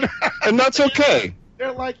not. And that's okay.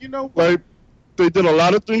 They're like, you know, Like, they did a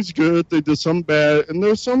lot of things good, they did some bad, and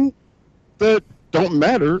there's some that don't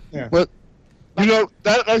matter. Yeah. But,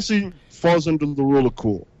 that actually falls under the rule of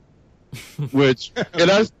cool. Which,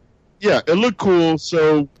 it looked cool,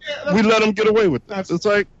 so we let them get away with it. It's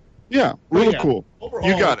like, rule of cool. Overall,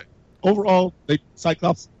 You got it. Overall,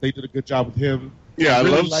 Cyclops, they did a good job with him. Yeah, I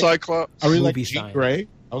really love like- Cyclops. I really like Movie Jean style. Grey.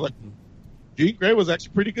 I was like, Jean Grey was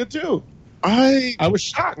actually pretty good too. I I was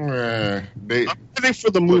shocked. They I'm ready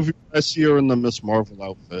for the movie. I see her in the Miss Marvel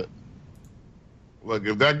outfit. look,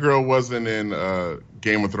 if that girl wasn't in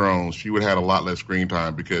Game of Thrones, she would have had a lot less screen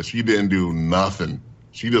time because she didn't do nothing.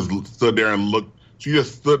 She just stood there and looked. She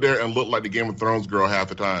just stood there and looked like the Game of Thrones girl half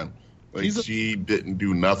the time. Like she didn't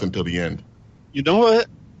do nothing till the end. You know what?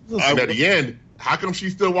 And at the end, how come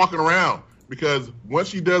she's still walking around? Because once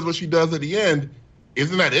she does what she does at the end,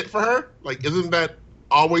 isn't that it for her? Like, isn't that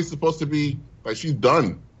always supposed to be like she's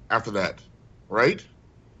done after that, right?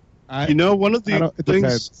 One of the it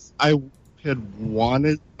things depends. I had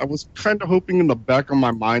wanted, I was kind of hoping in the back of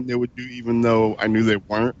my mind they would do, even though I knew they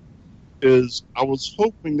weren't, is I was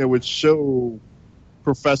hoping they would show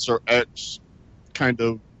Professor X kind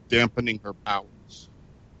of dampening her powers.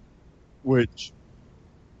 Which,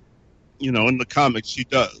 in the comics she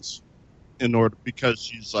does. Because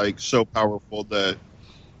she's like so powerful that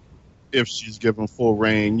if she's given full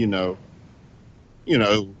reign,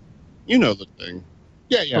 the thing.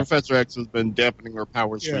 Yeah. Professor X has been dampening her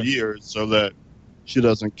powers for Yeah. years so that she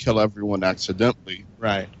doesn't kill everyone accidentally.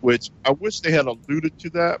 Right. Which I wish they had alluded to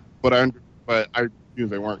that, but I knew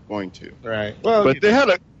they weren't going to. Right. Well, But they had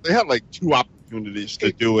like two opportunities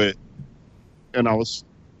to do it, and I was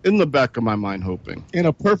in the back of my mind hoping. in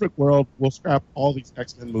a perfect world, we'll scrap all these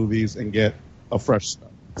X-Men movies and get a fresh stuff.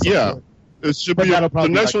 Yeah. It should But be that'll the probably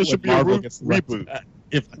next be one like should be when a Marvel gets the rights to reboot. that,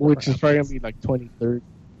 if that Which ever is probably happens. going to be like 2030.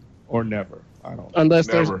 or never. I don't. Unless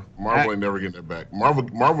there's Never. Marvel ain't never getting it back.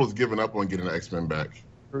 Marvel's given up on getting the X-Men back.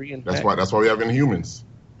 Korean. That's why we have Inhumans.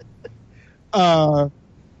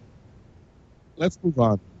 Let's move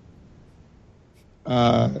on.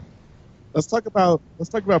 Let's talk about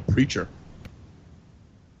Preacher.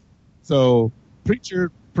 So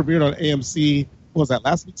Preacher premiered on AMC. What was that,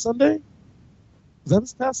 last week Sunday? Was that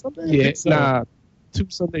this past Sunday? Yeah, 2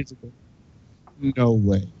 Sundays ago. No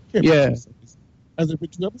way. Can't be Yeah. 2 Sundays. Has there been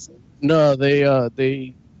 2 episodes? No, they.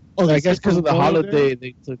 Oh, I guess because of the holiday,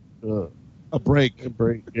 they took a break.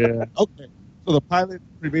 Yeah. Okay. So the pilot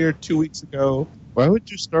premiered 2 weeks ago. Why would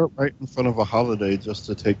you start right in front of a holiday just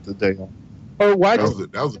to take the day off? Or why?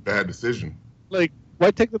 That was a bad decision. Like,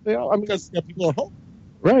 why take the day off? I mean, Because people are home.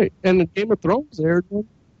 right. And the Game of Thrones aired one.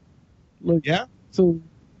 Like, Yeah. So,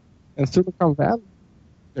 and Silicon Valley.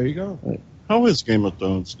 There you go. How is Game of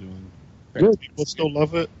Thrones doing? Good. People still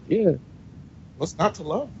love it? Yeah. What's not to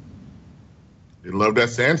love? They love that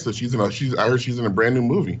Sansa. I heard she's in a brand new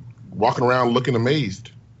movie, walking around looking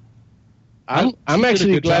amazed. I'm She did a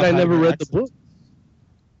actually good glad job I never hiding her read the accent. book.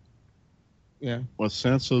 Yeah. Was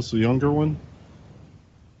Sansa's the younger one?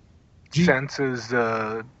 Sansa's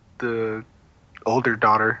the older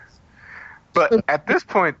daughter. But at this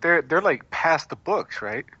point, they're like past the books,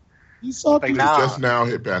 right? You saw Like now,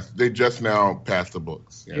 They just now passed the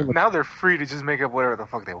books. Yeah. now they're free to just make up whatever the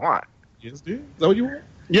fuck they want. Yes, dude. Is that what you want?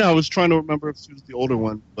 Yeah, I was trying to remember if she was the older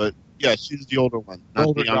one, but yeah, she's the older one, not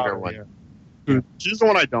Older the younger daughter, one. yeah. She's the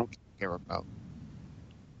one I don't care about.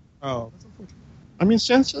 Oh, that's unfortunate. I mean,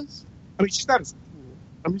 Sansa's. I mean, she's not as cool.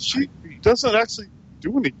 I mean, she doesn't actually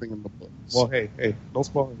do anything in the books. Well, hey, don't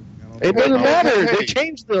spoil anything. It doesn't Hey, matter. hey. They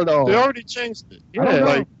changed it all. They already changed it. Yeah.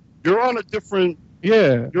 Like you're on a different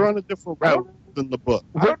Yeah. route than the book.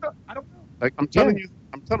 I don't know. Like I'm telling you,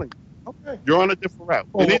 Okay. you're on a different route.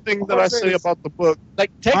 Well, Anything what that I'm I saying say is- about the book, Like,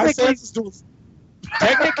 My technically, sense is doing.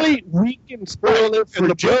 technically, we can spoil it for In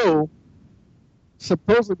the Joe.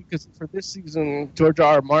 Supposedly, because for this season, George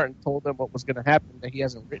R. Martin told them what was going to happen that he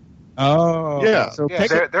hasn't written. Oh. yeah. So Yeah,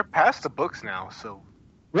 technically, they're past the books now, so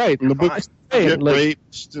right. In the book, fine. she Hey, get like-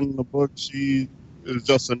 raped. In the book, she is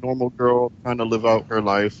just a normal girl trying to live out her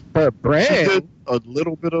life. But She Bran, did a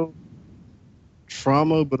little bit of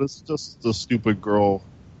trauma, but it's just the stupid girl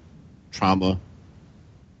trauma.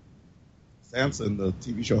 Sansa in the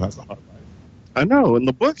TV show has a hard life. I know. In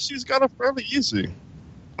the book, she's got it fairly easy.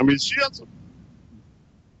 I mean, she has a...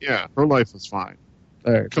 Yeah, her life is fine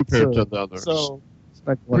compared to the others. So,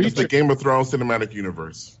 It's the Game of Thrones cinematic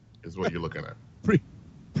universe is what you're looking at.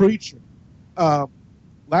 Preacher.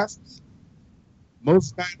 Last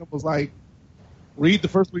Moses Magnum was like, read the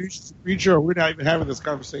first one, you should see Preacher, or we're not even having this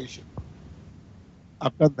conversation.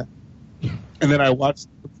 I've done that. And then I watched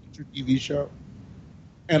the Preacher TV show.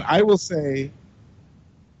 And I will say,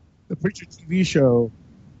 the Preacher TV show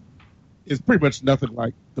is pretty much nothing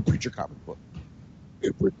like the Preacher comic book.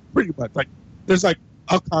 Pretty much. Like, there's like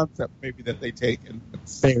a concept maybe that they take and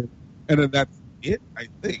and then that's it, I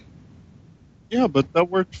think. Yeah, but that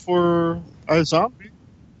worked for iZombie.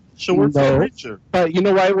 Should work No. for Preacher. But you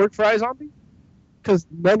know why it worked for iZombie? Because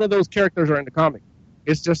none of those characters are in the comic.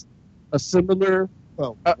 It's just a similar.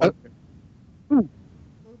 Well, Who?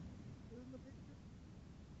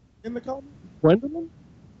 In the comic? Gwendolyn?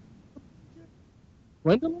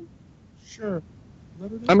 Gwendolyn? Sure.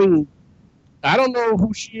 I mean, I don't know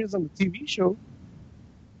who she is on the TV show.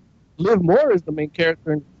 Liv Moore is the main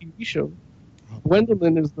character in the TV show.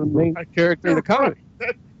 Gwendolyn is the main character in the comic. They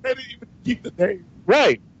didn't even keep the name.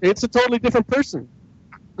 Right. It's a totally different person.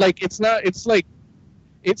 Like, it's not, it's like,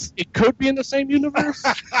 it could be in the same universe.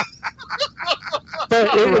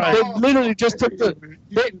 But they literally just took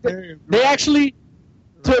they actually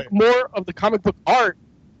took more of the comic book art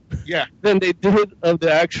than they did of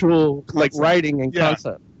the actual like writing and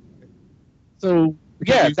concept. So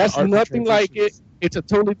yeah, use the that's art for nothing like it. transitions. It's a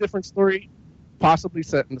totally different story, possibly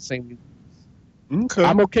set in the same universe. Okay.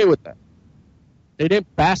 I'm okay with that. They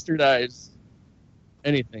didn't bastardize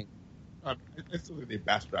anything. I still think they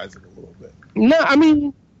bastardize it a little bit. No, I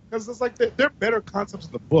mean, because it's like they're better concepts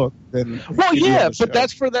in the book than. well, any yeah, other but show.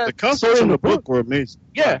 that's for that The concepts story in in the the book were amazing.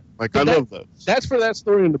 Yeah, Like, but I that- love those. That's for that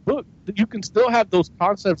story in the book. You can still have those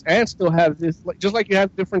concepts and still have this, like, just like you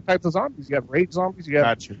have different types of zombies. You have raid zombies. You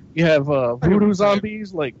have you have voodoo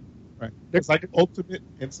zombies. Like, right. It's like an ultimate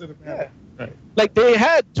incident. Yeah. Right. like they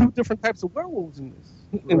had 2 different types of werewolves in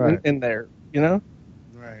this Right. in there. You know.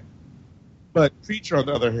 Right. But Preacher, on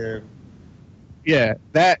the other hand, Yeah,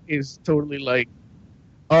 that is totally like,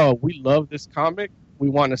 oh, we love this comic. We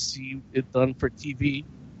want to see it done for TV.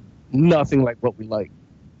 Nothing like what we like.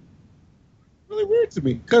 really weird to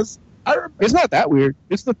me because It's not that weird.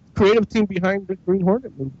 It's the creative team behind the Green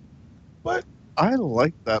Hornet movie. But I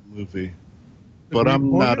like that movie, The but Green I'm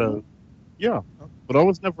Hornet not movie? but I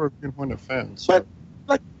was never a Green Hornet fan. So. But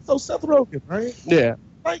like, so Seth Rogen, right? Yeah.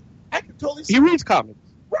 Like, I can totally see He reads comics.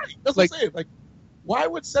 Right. That's Like- what I'm saying. Like, why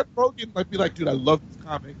would Seth Rogen like be like, dude, I love this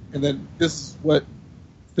comic, and then this is what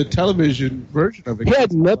the television version of it. He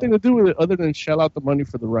had nothing to do with it other than shell out the money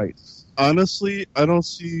for the rights. Honestly, I don't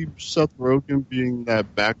see Seth Rogen being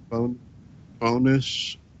that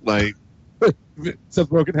backbone-ish. Like, Seth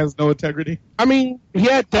Rogen has no integrity. I mean, he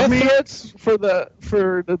had death threats for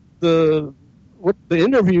the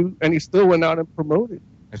interview, and he still went out and promoted.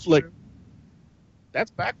 That's like true.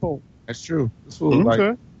 that's backbone. That's true. This fool,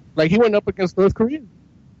 okay. Like he went up against North Korea.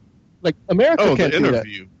 Like America Oh, can't the do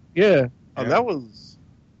interview. that. Yeah. Oh, that was.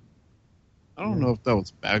 I don't know if that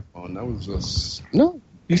was backbone. That was just. No.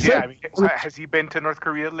 He Yeah, said I mean, has he been to North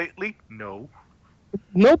Korea lately? No.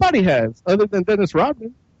 nobody has, other than Dennis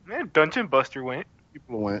Rodman. Man, Dungeon Buster went.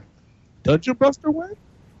 People went. Dungeon Buster went?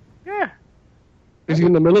 Yeah. Is he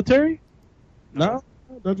in the military? No.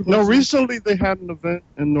 Dungeon No, Buster. recently they had an event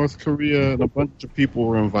in North Korea and a bunch of people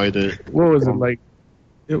were invited. What was it like?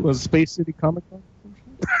 It was Space City Comic Con?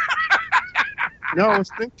 No, I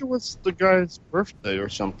think it was the guy's birthday or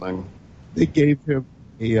something. They gave him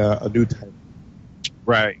a new title.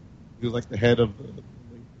 Right. He was like the head of the.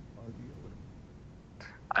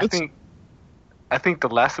 I think the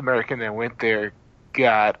last American that went there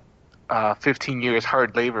got 15 years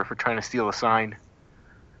hard labor for trying to steal a sign.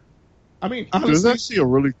 I mean, There's honestly, actually a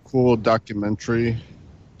really cool documentary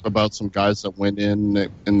about some guys that went in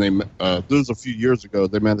and they this was a few years ago.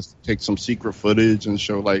 They managed to take some secret footage and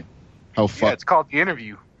show like how Yeah, fucked it's called The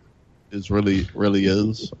Interview. it really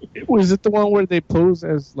is. Was it the one where they pose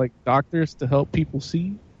as like doctors to help people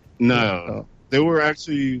see? No, they were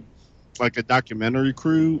actually like a documentary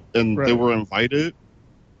crew, and they Right. were invited.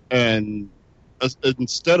 And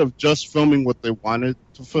instead of just filming what they wanted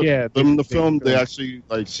to film, Yeah, them to they film, they filmed. actually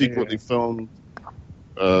like secretly filmed.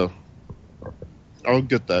 I'll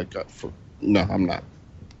get that guy for. No, I'm not,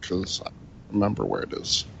 because I remember where it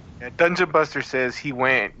is. Yeah, Dungeon Buster says he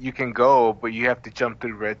went. You can go, but you have to jump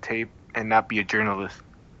through red tape and not be a journalist.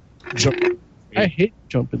 I hate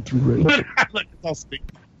jumping through red tape. Look, it's all sticky.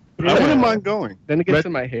 I wouldn't mind going. Then it gets Red-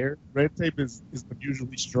 in my hair. Red tape is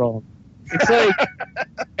unusually strong. It's like,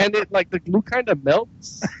 and it like the glue kind of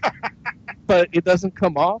melts, but it doesn't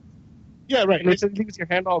come off. Yeah, right. And it just leaves your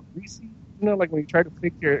hand all greasy. You know, like when you try to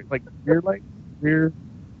fix your like rear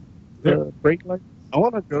brake light. I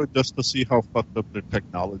want to go just to see how fucked up their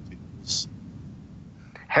technology is.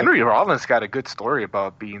 Henry Rollins got a good story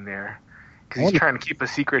about being there because he's trying to keep a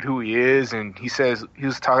secret who he is, and he says he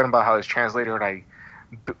was talking about how his translator like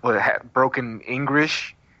had broken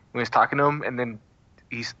English when he was talking to him, and then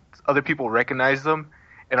other people recognized them,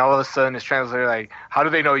 and all of a sudden his translator like, how do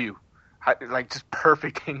they know you? Like just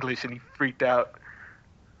perfect English, and he freaked out.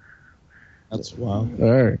 That's wild.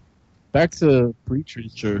 All right, back to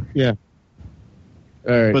Preacher. Yeah.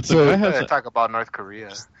 All right, But the so guy has Let's talk about North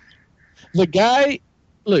Korea. the guy,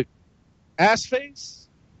 look, ass face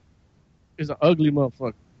is an ugly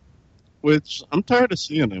motherfucker. which I'm tired of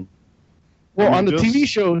seeing him. Well, I mean, on the just- TV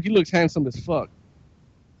show, he looks handsome as fuck.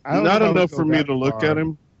 I don't Not know if enough it's for me that to look far. at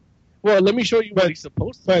him. Well, let me show you what he's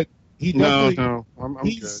supposed to. But he No, definitely, no, I'm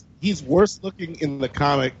good. he's worse looking in the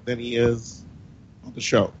comic than he is on the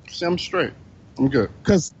show. See, I'm straight. I'm good.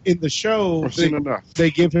 Because in the show, I've seen enough. they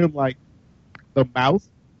give him like the mouth,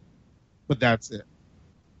 but that's it.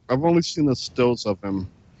 I've only seen the stills of him.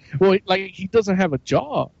 Well, like he doesn't have a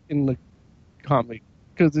jaw in the comic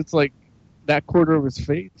because it's like that quarter of his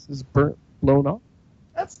face is blown off.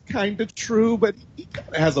 That's kind of true, but he kind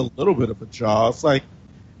of has a little bit of a jaw. It's like,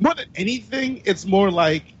 more than anything, it's more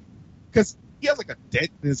like, because he has like a dent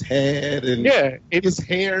in his head, and Yeah, his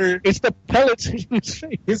hair, it's the pellets in his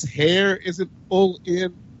face. his hair isn't full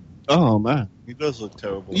in. Oh man, he does look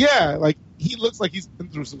terrible. Yeah, like he looks like he's been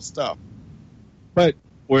through some stuff. But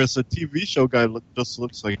Whereas the TV show guy just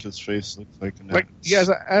looks like his face looks like an Like he has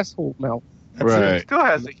an asshole mouth. Right.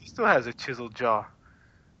 He still has a chiseled jaw.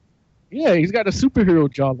 Yeah, he's got a superhero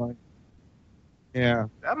jawline. yeah,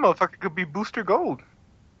 That motherfucker could be Booster Gold.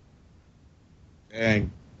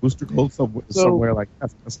 dang, Booster Gold So- somewhere like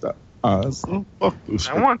that's messed up. Oh, fuck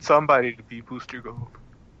Booster. I want somebody to be Booster Gold.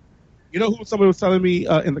 You know who somebody was telling me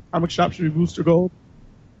in the comic shop should be Booster Gold?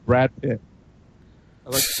 Brad Pitt. I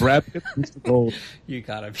like Brad Pitt, Booster Gold. You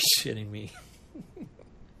gotta be shitting me.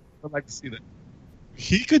 I'd like to see that.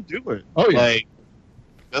 He could do it. Oh, yeah. Like,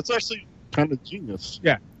 that's actually kind of genius.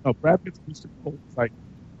 Yeah, no, Brad Pitt's Booster Gold is like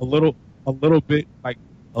a little bit like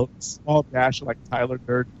a small dash of like Tyler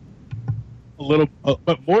Durden. a little,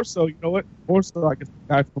 but more so, you know what? More so, I guess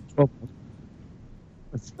the guy from 12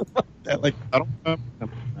 Monkeys. That, like, I don't know.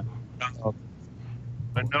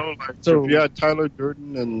 I know, like, so if you had Tyler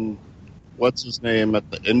Durden and what's his name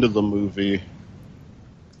at the end of the movie,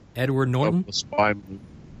 Edward Norton, the spy movie,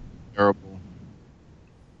 terrible.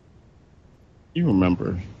 You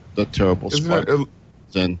remember the terrible spy?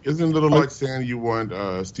 Isn't it a little like saying you want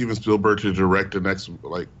Steven Spielberg to direct the next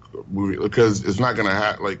like movie, because it's not gonna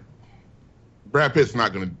have like Brad Pitt's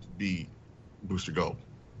not gonna be Booster Gold.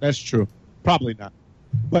 That's true. Probably not.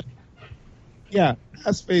 But yeah,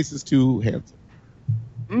 that face is too handsome.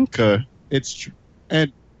 Okay, it's true,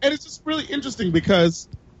 and it's just really interesting because,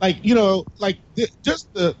 like, you know, like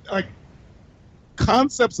just the like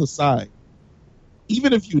concepts aside,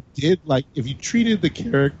 even if you did like if you treated the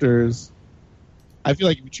characters, I feel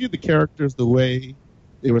like if you treated the characters the way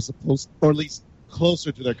they were supposed, or at least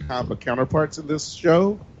closer to their comic counterparts in this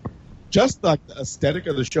show, just like the aesthetic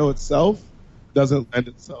of the show itself doesn't lend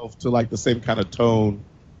itself to like the same kind of tone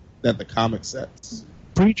that the comic sets.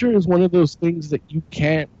 Preacher is one of those things that you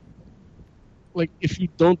can't, like, if you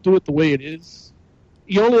don't do it the way it is,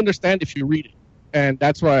 you only understand if you read it. And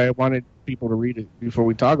that's why I wanted people to read it before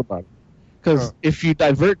we talk about it. Because if you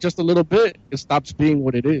divert just a little bit, it stops being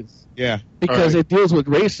what it is. Yeah. Because it deals with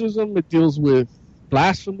racism, it deals with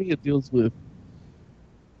blasphemy, it deals with,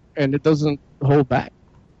 and it doesn't hold back.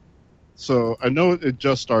 So I know it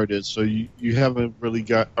just started, so you haven't really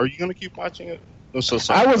got. Are you going to keep watching it?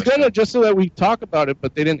 I was gonna, just so that we talk about it,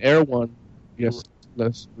 but they didn't air one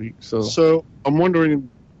last week. So I'm wondering,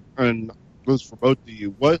 and this is for both of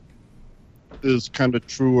you, what is kind of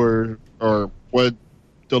truer, or what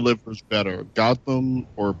delivers better, Gotham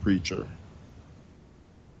or Preacher?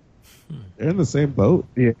 They're in the same boat.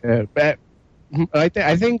 Yeah, I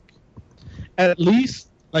think at least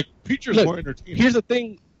like Preacher's more entertaining. Here's the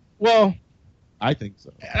thing. Well, I think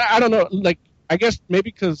so. I don't know. Like, I guess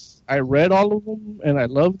maybe because I read all of them and I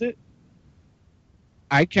loved it,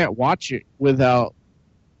 I can't watch it without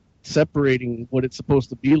separating what it's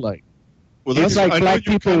supposed to be like. Well, it's like black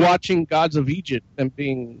people watching Gods of Egypt and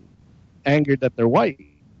being angered that they're white.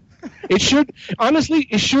 It should, honestly,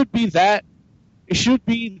 it should be that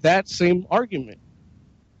same argument.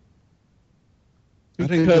 I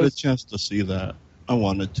didn't get a chance to see that. I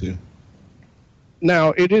wanted to. Now,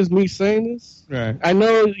 it is me saying this. Right. I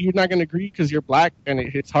know you're not going to agree because you're black and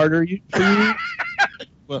it hits harder for you.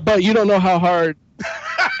 But you don't know how hard.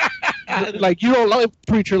 Like, you don't love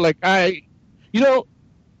Preacher like I. You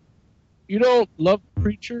don't love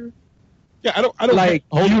Preacher. Yeah, I don't like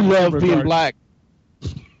you love being black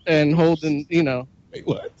and holding. You know. Wait,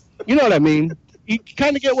 what? You know what I mean? You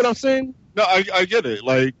kind of get what I'm saying. No, I get it.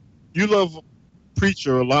 Like, you love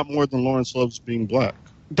Preacher a lot more than Lawrence loves being black.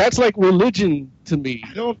 That's like religion to me.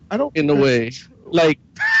 I don't. In a way, like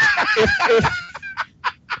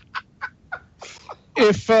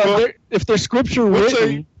if there's scripture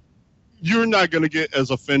written, you're not going to get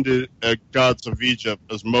as offended at Gods of Egypt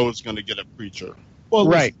as Mo's going to get at Preacher. Well,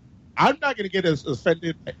 right. I'm not going to get as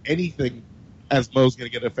offended at anything as Mo's going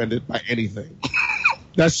to get offended by anything.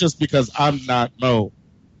 That's just because I'm not Mo,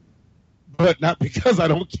 but not because I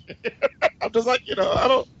don't care. I'm just like, I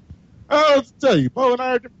don't tell you, Mo and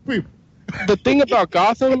I are different people. The thing about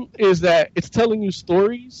Gotham is that it's telling you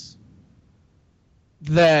stories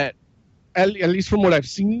that, at least from what I've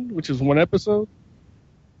seen, which is one episode,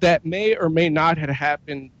 that may or may not have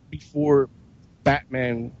happened before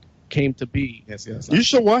Batman came to be. Yes. You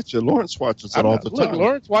should watch it. Lawrence watches it all the time.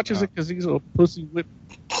 Lawrence watches it because he's a pussy whip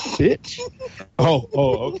bitch. Oh,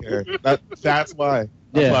 okay. That's why.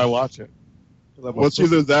 That's why I watch it. Well, it's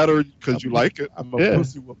either that or because you like it. I'm a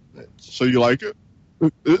pussy whip bitch. So you like it?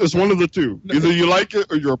 It's one of the two. Either you like it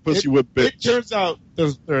or you're a pussy whip bitch. It turns out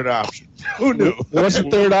there's a third option. Who knew? What's the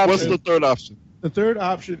third option? What's the third option? The third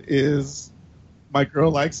option is my girl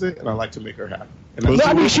likes it and I like to make her happy.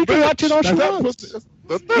 And she can watch it on she wants.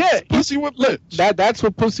 That's pussy whip bitch. That's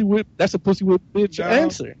what pussy whip. That's a pussy whip bitch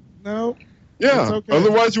answer. No. Yeah. Okay.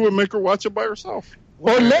 Otherwise, you would make her watch it by herself.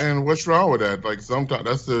 And what's wrong with that? Like, sometimes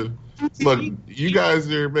that's the look. You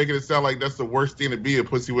guys are making it sound like that's the worst thing to be, a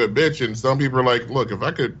pussy whip bitch, and some people are like, "Look, if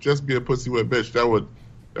I could just be a pussy whip bitch, that would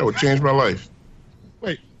change my life."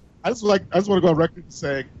 Wait, I just want to go on record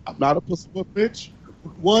saying I'm not a pussy whip bitch.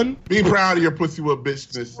 One, be proud of your pussy whip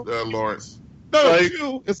bitchness, Lawrence. No,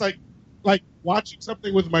 two, it's like watching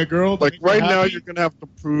something with my girl. Like right now, you're gonna have to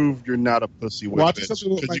prove you're not a pussy whip watching bitch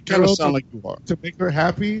something with my you kind of girl sound like you are. To make her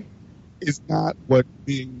happy is not what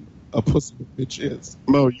being a pussy whip bitch is.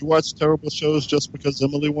 Mo, you watch terrible shows just because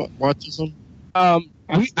Emily watches them? I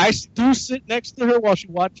do sit next to her while she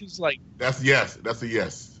watches. Like that's a yes. That's a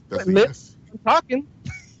yes. I'm talking.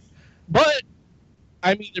 But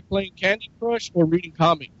I'm either playing Candy Crush or reading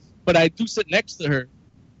comics. But I do sit next to her.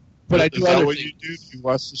 But I do Is that other what things. you do? You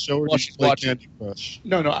watch the show or While do you she's play watching. Candy Crush?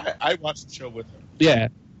 No, I watched the show with her. Yeah.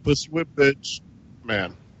 Pussy whip bitch,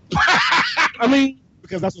 man. I mean,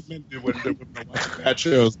 because that's what men do when they're watching bad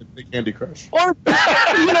shows. They play Candy Crush. Or,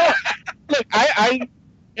 look, I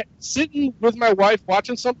sitting with my wife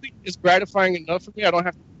watching something is gratifying enough for me. I don't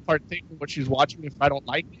have to partake in what she's watching if I don't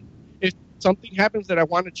like it. If something happens that I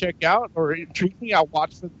want to check out or intrigues me, I'll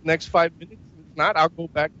watch for the next 5 minutes. If not, I'll go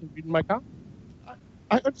back to reading my comic.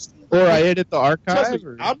 I understand. Or I edit the archive. Trust me,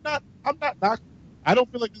 Or... I'm not knocking. I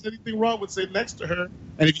don't feel like there's anything wrong with sitting next to her.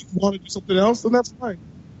 And if you want to do something else, then that's fine.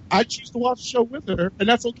 I choose to watch the show with her, and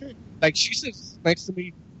that's okay. Like, she sits next to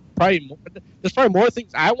me. There's probably more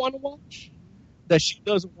things I want to watch that she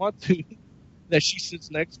doesn't want to, that she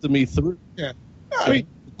sits next to me through. Yeah. I mean,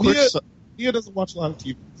 Nia doesn't watch a lot of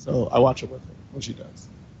TV, so I watch it with her when she does.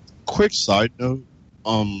 Quick side note.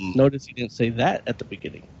 Notice he didn't say that at the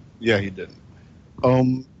beginning. Yeah, he didn't.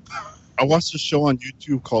 I watched a show on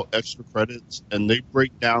YouTube called Extra Credits, and they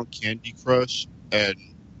break down Candy Crush, and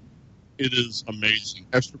it is amazing.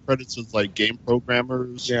 Extra Credits is like game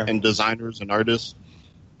programmers and designers and artists,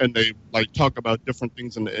 and they like talk about different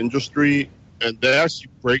things in the industry, and they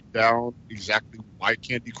actually break down exactly why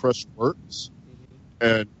Candy Crush works,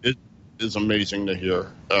 and it is amazing to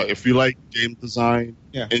hear. If you like game design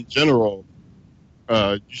in general,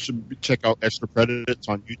 you should check out Extra Credits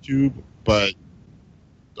on YouTube, but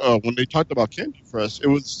when they talked about Candy Crush, it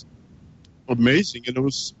was amazing, and it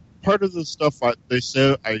was part of the stuff they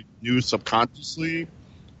said I knew subconsciously,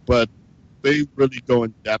 but they really go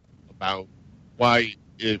in depth about why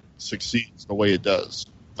it succeeds the way it does.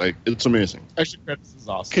 Like, it's amazing. Extra Credits is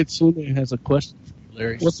awesome. Kitsune has a question for you,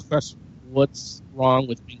 Larry. What's the question? What's wrong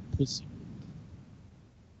with being pussy?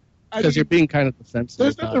 Because you're being kind of defensive.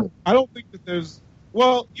 There's about nothing. it. I don't think that there's.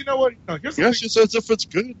 Well, you know what? No, here's the thing. She says if it's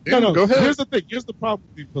good. No, go ahead. Here's the thing. Here's the problem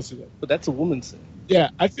with being pussy whipped. But that's a woman's thing.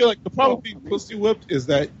 Yeah, I feel like the problem with being pussy whipped is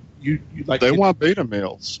that you like. They want beta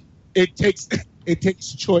males. It takes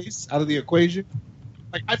choice out of the equation.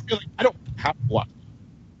 Like, I feel like I don't have to watch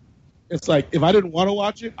it. It's like if I didn't want to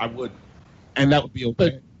watch it, I would, and that would be okay.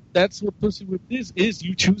 But that's what pussy whipped is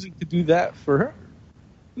you choosing to do that for her.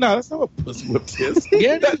 No, that's not what pussy whipped is.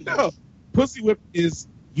 Yeah, no. Pussy whipped is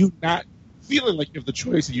you not feeling like you have the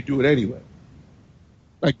choice and you do it anyway.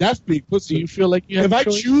 Like, that's being pussy. Do you feel like you have if a I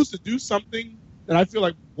choice? choose to do something that I feel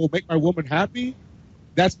like will make my woman happy,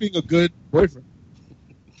 that's being a good boyfriend.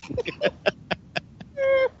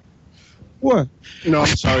 What? No,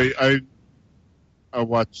 I'm sorry. I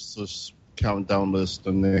watched this countdown list,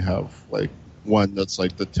 and they have like one that's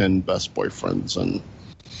like the 10 best boyfriends, and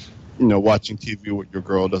watching TV with your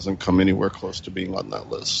girl doesn't come anywhere close to being on that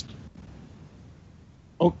list.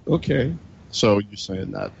 Oh, okay. So you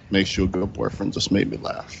saying that makes you a good boyfriend just made me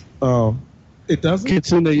laugh. Oh, it doesn't?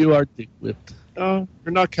 Kitsune, you are dick whipped. You're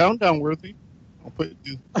not countdown worthy. I'll put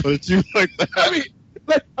you like that. I mean,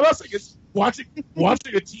 like, I'm not saying it's watching a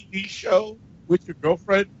TV show with your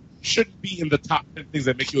girlfriend shouldn't be in the top 10 things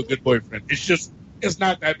that make you a good boyfriend. It's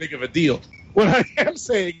not that big of a deal. What I am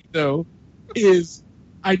saying, though, is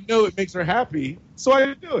I know it makes her happy, so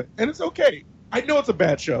I do it. And it's okay. I know it's a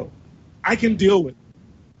bad show. I can deal with it.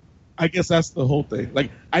 I guess that's the whole thing. Like,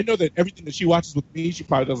 I know that everything that she watches with me, she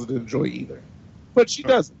probably doesn't enjoy either. But she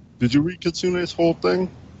doesn't. Did you read Kitsune's whole thing?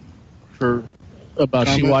 Her About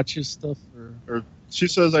comment? she watches stuff? Or she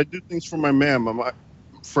says, I do things for my man.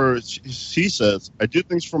 She says, I do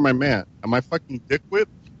things for my man. Am I fucking dick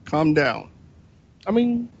whipped? Calm down. I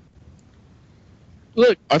mean,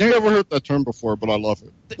 look. I've never heard that term before, but I love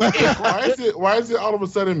it. Why is it all of a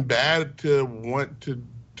sudden bad to want to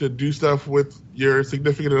do stuff with your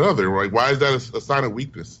significant other? Like, why is that a sign of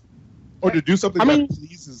weakness? Or to do something that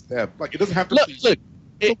pleases them. Like, it doesn't have to please you.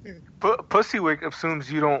 Pussy whip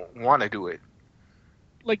assumes you don't want to do it.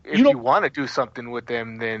 Like, if you want to do something with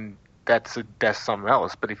them, then that's something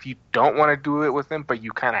else. But if you don't want to do it with them, but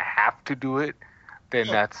you kind of have to do it, then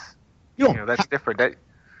that's different. That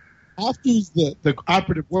have to is the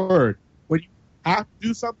operative word. When you have to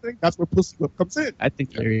do something, that's where pussy whip comes in. I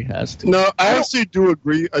think Larry has to. No, I actually do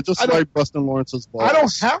agree. I just like busting Lawrence's balls. I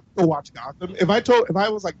don't have to watch Gotham. If I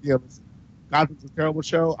was like, yeah, listen, Gotham's a terrible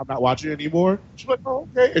show, I'm not watching it anymore, she's like, oh,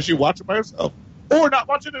 okay. And she watch it by herself. Or not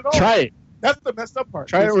watch it at all. Try it. That's the messed up part.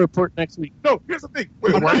 Try to report next week. No, here's the thing.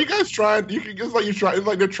 Wait, why are you guys trying? It's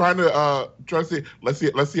like they're trying to say,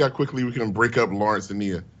 let's see how quickly we can break up Lawrence and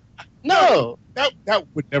Nia. No, that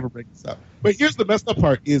would never break us up. But here's the messed up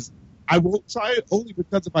part: is I won't try it only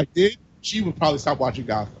because if I did, she would probably stop watching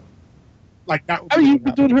Gotham. Like that. You'd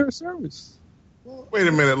be doing her a service. Wait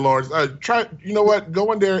a minute, Lawrence. Try. You know what?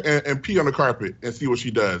 Go in there and pee on the carpet and see what she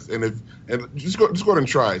does. And just go ahead and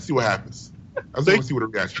try. See what happens. I just want to see what her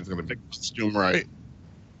reaction is going to be. Costume right.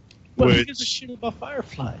 But who Which- gives a shit about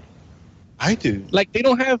Firefly? I do. Like they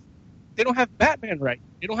don't have Batman right.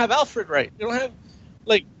 They don't have Alfred right. They don't have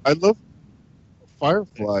like. I love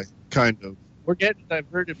Firefly, kind of. We're getting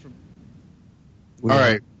diverted from All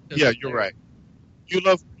right. Yeah, you're right. You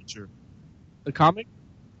love Preacher, the comic.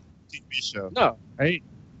 TV show. No, right?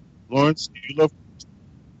 Lawrence, do you love?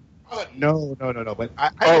 No. But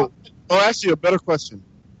I Oh, actually, a better question.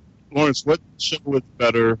 Lawrence, what show is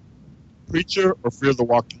better, Preacher or Fear the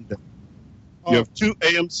Walking Dead? You have two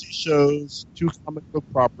AMC shows, two comic book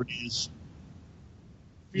properties.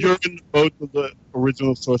 You're in both of the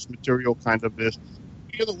original source material kind of ish.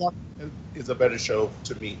 Fear the Walking Dead is a better show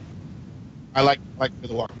to me. I like Fear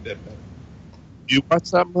the Walking Dead better. You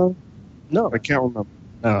watch that, Mo? No, I can't remember.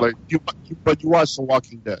 no, Like but you watch The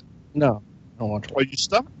Walking Dead. no. I don't want to. Oh, you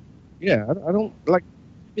stopped? Yeah, I don't like.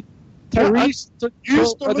 It, Yeah, Tyrese took. You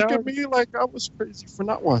used to an look hour- at me like I was crazy for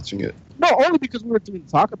not watching it. No, only because we were doing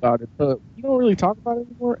talk about it, but we don't really talk about it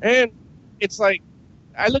anymore. And it's like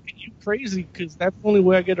I look at you crazy because that's the only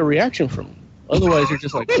way I get a reaction from you. Otherwise, you're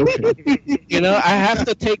just like, okay. You know, I have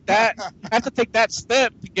to take that. I have to take that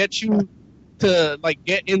step to get you to like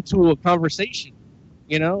get into a conversation.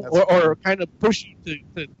 You know, or kind of push you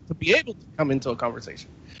to be able to come into a conversation.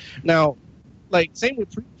 Now, like same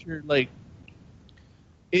with Preacher, like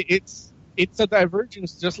it's a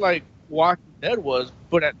divergence, just like Walking Dead was,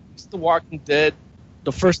 but at least The Walking Dead,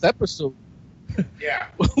 the first episode, Yeah.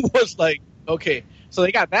 was like, okay, so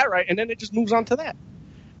they got that right, and then it just moves on to that.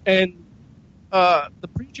 And the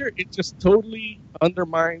Preacher, it just totally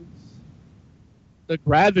undermines the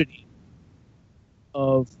gravity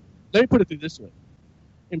of. Let me put it through this way: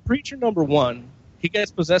 in Preacher #1, he gets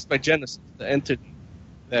possessed by Genesis, the entity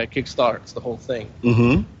that kickstarts the whole thing,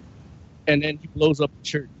 Mm-hmm. and then he blows up the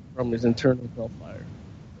church from his internal hellfire.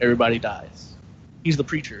 Everybody dies. He's the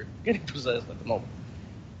Preacher getting possessed at the moment.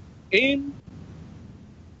 In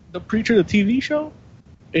the Preacher, the TV show,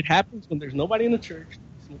 it happens when there's nobody in the church,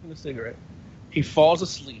 smoking a cigarette. He falls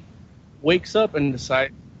asleep, wakes up, and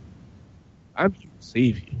decides, I'm here to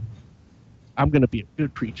save you. I'm going to be a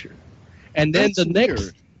good preacher. And then That's the next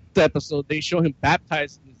weird. episode, they show him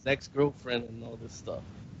baptizing his ex-girlfriend and all this stuff.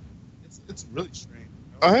 It's really strange.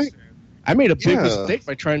 I made a big Yeah. mistake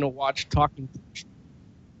by trying to watch Talking Preacher.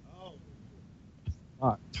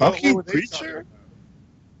 Talking What were they Preacher?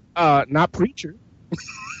 Not Preacher.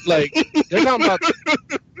 Like, they're talking about...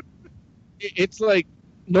 It's like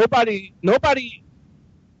nobody...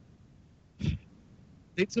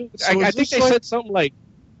 They took... So I is think this they like- said something like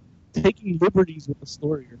taking liberties with the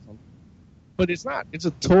story or something. But it's not. It's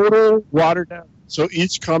a total watered down. So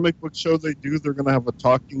each comic book show they do, they're going to have a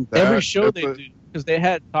talking dad. Every show they epi- do. Because they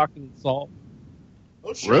had Talking Saul.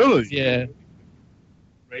 Oh, shit. Really? Yeah.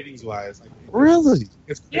 Ratings wise, like, Really?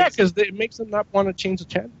 it's crazy. Yeah, because it makes them not want to change the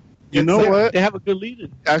channel. You know They- what? They have a good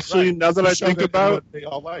lead-in. Actually, Right. now that It's I a show think that about it, they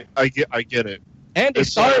all like. I get it. And they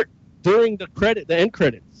It's start during the end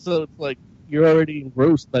credits. So it's like you're already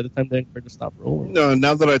engrossed by the time the end credits stop rolling. No,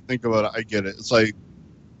 now that I think about it, I get it. It's like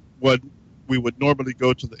what we would normally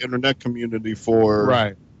go to the internet community for.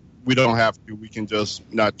 Right. We don't have to. We can just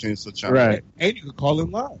not change the channel. Right. And you can call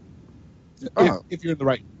in live. Oh. If you're in the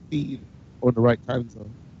right feed or the right time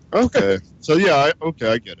zone. Okay. So yeah,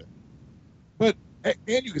 I get it.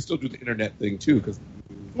 And you can still do the internet thing too, because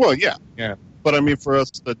Well, yeah. Yeah. But I mean, for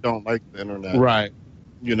us that don't like the internet, right,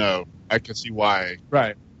 you know, I can see why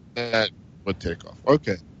right. that would take off.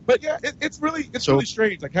 Okay. But yeah, it's really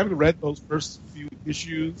strange. Like having read those first few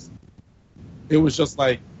issues, it was just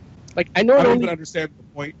like I know I it don't only even understand the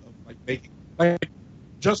point of like making like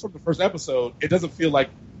just from the first episode, it doesn't feel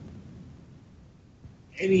like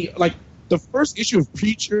any like the first issue of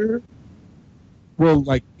Preacher will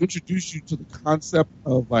like introduce you to the concept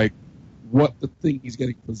of like what the thing he's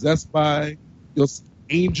getting possessed by. You'll see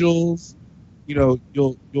angels, you know,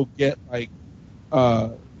 you'll get like get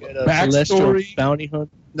a celestial backstory. bounty hunt.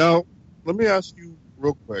 Now, let me ask you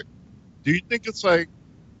real quick. Do you think it's like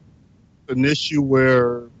an issue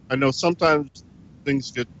where I know sometimes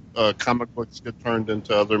things get comic books get turned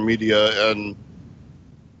into other media and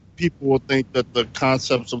people will think that the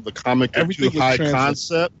concepts of the comic are Everything too is high translated.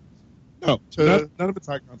 concept? No, none of it's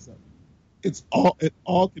high concept. It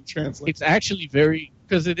all can translate. It's actually very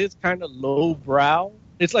because it is kind of low brow.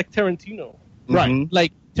 It's like Tarantino, Right. Mhm.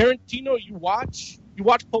 like Tarantino. You watch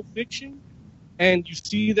Pulp Fiction, and you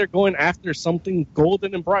see they're going after something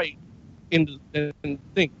golden and bright in the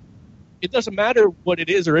thing. It doesn't matter what it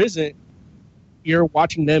is or isn't. You're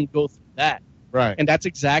watching them go through that. Right. And that's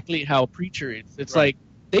exactly how Preacher is. It's Right. like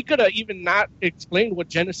they could have even not explained what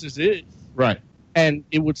Genesis is, Right. and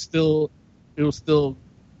it would still,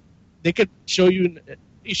 they could show you in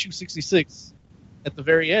issue 66 at the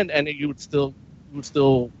very end, and you would still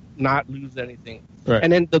not lose anything. Right.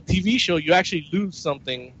 And then the TV show, you actually lose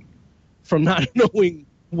something from not knowing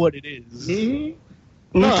what it is.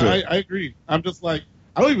 Mm-hmm. No, I agree. I'm just like,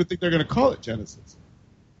 I don't even think they're going to call it Genesis.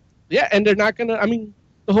 Yeah, and they're not gonna. I mean,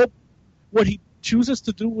 what he chooses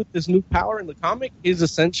to do with this new power in the comic is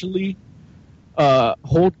essentially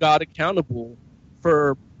hold God accountable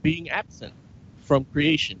for being absent from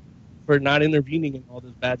creation, for not intervening in all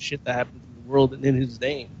this bad shit that happens in the world and in his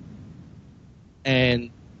name.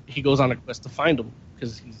 And he goes on a quest to find him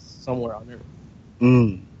because he's somewhere on Earth.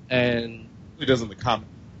 Mm. And He does in the comic.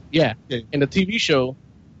 yeah, in the TV show,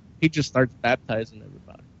 he just starts baptizing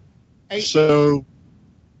everybody. So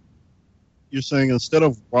you're saying instead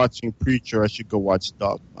of watching Preacher, I should go watch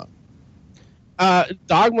Dogma?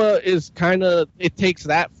 Dogma is kind of, it takes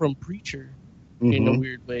that from Preacher in a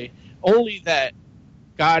weird way. Only that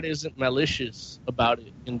God isn't malicious about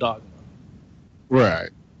it in Dogma. Right.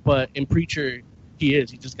 But in Preacher, he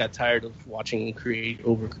is. He just got tired of watching create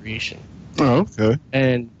over creation. Oh, okay.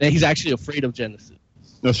 And he's actually afraid of Genesis.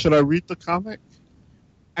 Now, should I read the comic?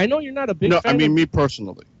 I know you're not a big No, fan I mean of, me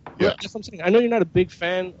personally. Yeah. That's what I'm saying. I know you're not a big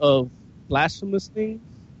fan of blasphemous things.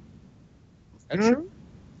 Is that true?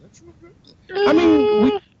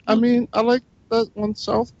 I mean, I like that one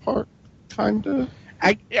South Park, kind of.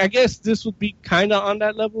 I guess this would be kind of on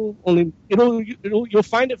that level. Only you'll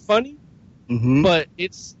find it funny, but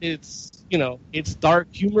it's it's dark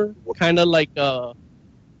humor, kind of like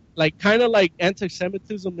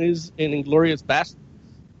anti-Semitism is in Inglourious Basterds.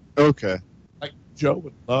 Okay. Like Joe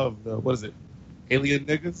would love the, what is it, alien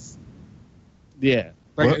niggas? Yeah.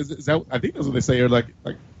 Like, is that? I think that's what they say. Or like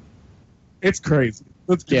it's crazy.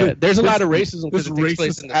 There's a lot of racism because This it takes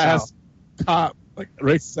place in the ass South. cop, like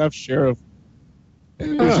racist ass sheriff.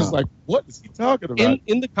 And it was just like, what is he talking about?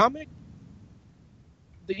 In the comic,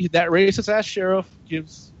 that racist ass sheriff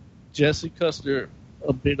gives Jesse Custer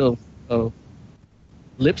a bit of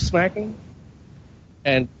lip smacking,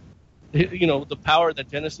 and the power that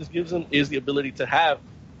Genesis gives him is the ability to have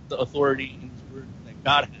the authority in his word that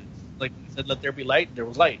God has. Like he said, "Let there be light," there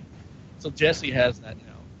was light. So Jesse has that now.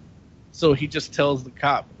 So he just tells the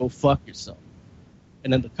cop, "Go fuck yourself,"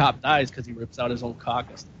 and then the cop dies because he rips out his own cock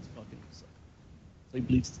and starts fucking himself. So he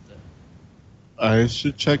bleeds to death. I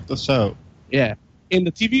should check this out. Yeah. In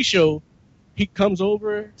the TV show, he comes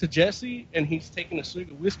over to Jesse and he's taking a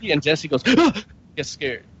swig of whiskey, and Jesse goes, "Ah!" Gets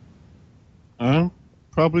scared.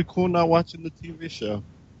 Probably cool not watching the TV show.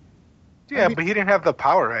 Yeah, but he didn't have the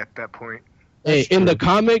power at that point. Hey, in the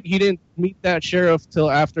comic, he didn't meet that sheriff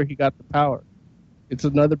till after he got the power. It's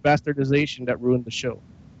another bastardization that ruined the show.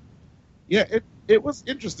 Yeah, it was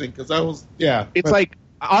interesting because It's like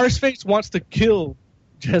Arseface wants to kill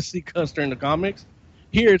Jesse Custer in the comics.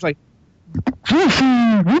 Here it's like,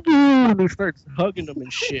 and he starts hugging him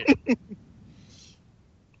and shit.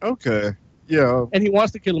 Okay, yeah. And he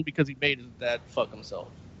wants to kill him because he made his dad fuck himself.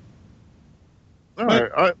 All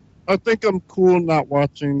right, I think I'm cool not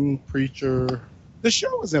watching Preacher. The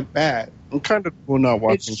show isn't bad. I'm kind of cool not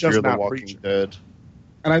watching just Fear the not Walking Preacher. Dead.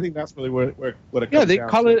 And I think that's really what it comes Yeah, they down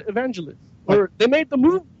call to. it Evangelist. Or they made the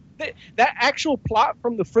movie. That actual plot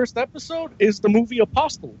from the first episode is the movie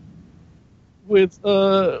Apostle with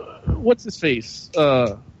what's his face,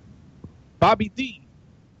 Bobby D.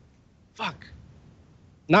 Fuck,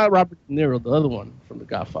 not Robert De Niro, the other one from The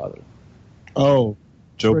Godfather. Oh,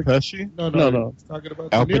 Joe Pesci? No. He's talking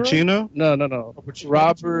about Al De Niro? Pacino? No.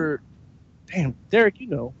 Robert. Damn, Derek, you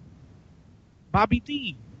know. Bobby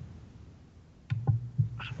D.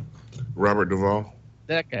 Robert Duvall.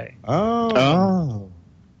 That guy. Oh.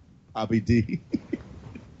 Bobby D.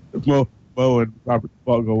 Mo and Robert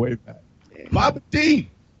Duvall go way back. Bobby D.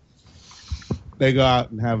 They go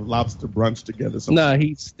out and have lobster brunch together. Nah,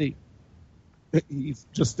 he's steak. He's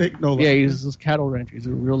just steak, no. Yeah, he's a cattle rancher. He's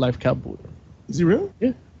a real life cowboy. Is he really?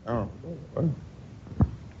 Yeah. Oh.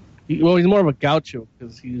 He's more of a gaucho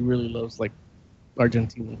because he really loves like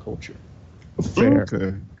Argentinian culture. Fair.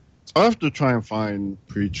 Okay. I'll have to try and find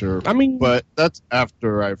Preacher. I mean, but that's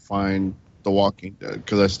after I find The Walking Dead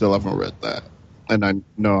because I still haven't read that, and I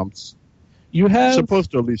know I'm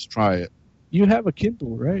supposed to at least try it. You have a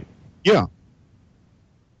Kindle, right? Yeah.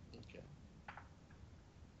 Okay.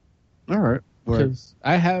 All right. Because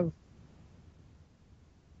I have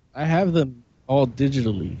them all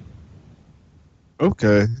digitally.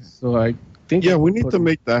 Okay. So I think we need to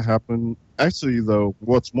make that happen. Actually, though,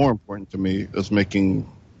 what's more important to me is making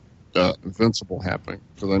Invincible happening,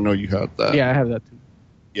 because I know you have that. Yeah, I have that too.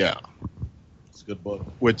 Yeah. It's a good book.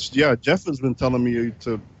 Which, yeah, Jeff has been telling me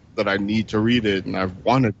that I need to read it, and I've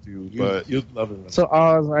wanted to, but you'd love it. So,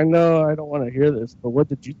 Oz, I know I don't want to hear this, but what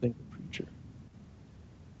did you think of Preacher?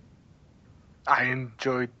 I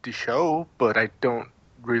enjoyed the show, but I don't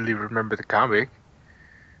really remember the comic.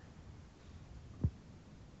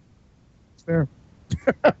 Fair.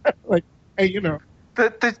 Like, hey, you know.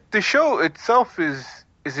 The show itself is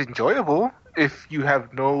enjoyable if you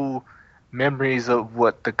have no memories of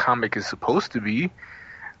what the comic is supposed to be.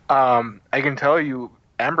 I can tell you,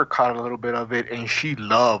 Amber caught a little bit of it, and she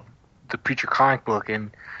loved the Preacher comic book,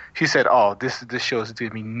 and she said, "Oh, this show is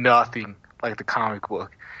gonna be nothing like the comic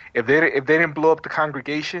book. If they didn't blow up the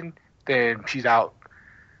congregation, then she's out."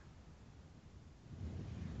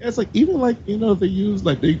 Yeah, it's like, even like, you know, they use,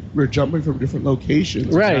 like, they were jumping from different locations.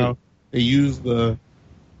 Right. Now they use they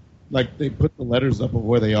put the letters up of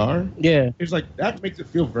where they are. Yeah. It's like, that makes it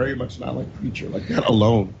feel very much not like Preacher, like that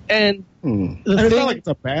alone. And And it's not like it's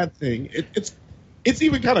a bad thing. It's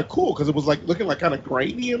even kind of cool because it was like looking like kind of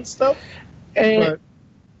grainy and stuff. And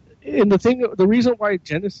the reason why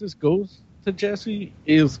Genesis goes to Jesse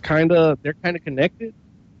is they're kind of connected,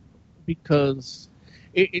 because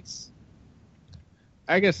it's.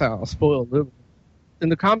 I guess I'll spoil a little. In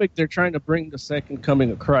the comic, they're trying to bring the second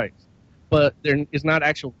coming of Christ, but there is not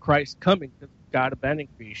actual Christ coming because God abandoned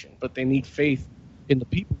creation. But they need faith in the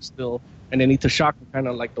people still, and they need to shock them, kind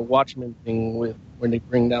of like the Watchmen thing with when they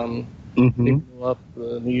bring down, they blow up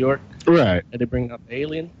New York, right, and they bring out the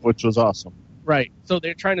alien, which was awesome. Right. So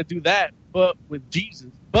they're trying to do that, but with Jesus.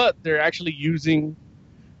 But they're actually using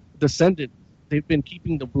descendants. They've been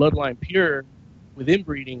keeping the bloodline pure with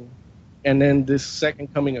inbreeding. And then this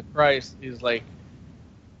second coming of Christ is like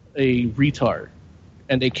a retard.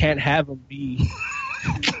 And they can't have him be...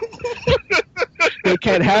 they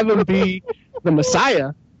can't have him be the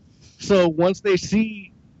Messiah. So once they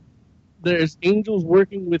see there's angels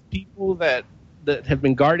working with people that have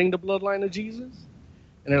been guarding the bloodline of Jesus,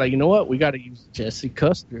 and they're like, you know what? We got to use Jesse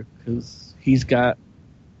Custer because he's got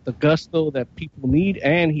the gusto that people need,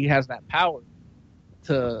 and he has that power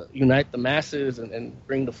to unite the masses and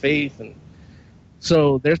bring the faith. And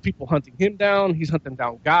so there's people hunting him down. He's hunting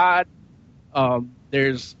down God.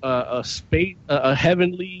 There's a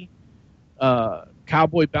heavenly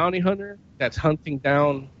cowboy bounty hunter that's hunting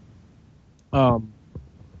down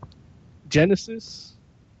Genesis,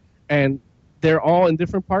 and they're all in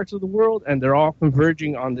different parts of the world, and they're all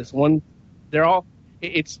converging on this one.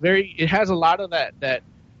 It has a lot of that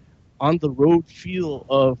on the road feel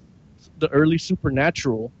of the early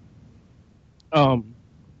Supernatural.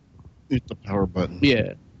 Hit the power button.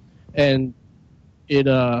 Yeah, and it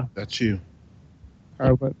that's you.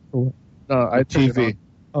 Power button for what? No, I turned TV. it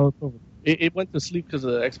on. Oh, it's over. It went to sleep because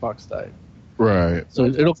the Xbox died. Right. So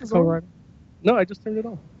it'll come right. No, I just turned it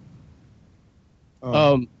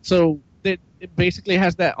on. So it basically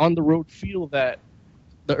has that on the road feel that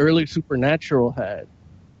the early Supernatural had.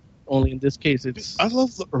 Only in this case, I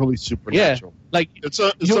love the early Supernatural. Yeah, like it's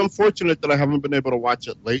unfortunate that I haven't been able to watch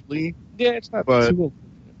it lately. Yeah, it's not too unfortunate,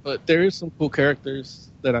 but there is some cool characters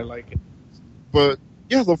that I like. But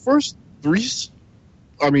yeah, the first three,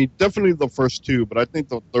 I mean, definitely the first two, but I think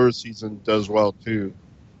the third season does well too.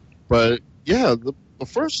 But yeah, the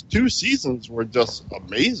first two seasons were just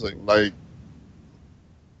amazing. Like,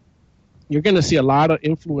 you're going to see a lot of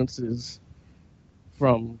influences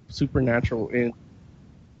from Supernatural in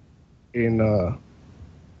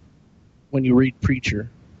when you read Preacher.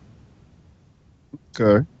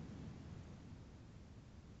 Okay.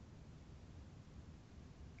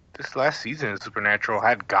 This last season of Supernatural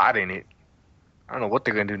had God in it. I don't know what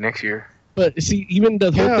they're gonna do next year. But see, even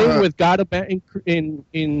the whole thing with God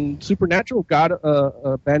in Supernatural, God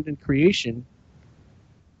abandoned creation,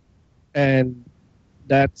 and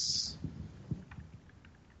that's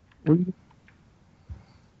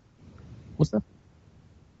what's that?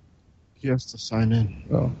 He has to sign in.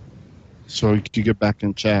 Oh, so he can get back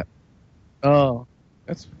in chat. Oh,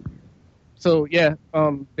 that's so. Yeah,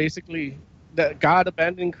 basically, that God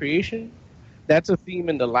abandoning creation. That's a theme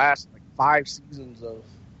in the last 5 seasons of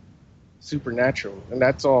Supernatural, and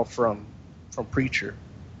that's all from Preacher.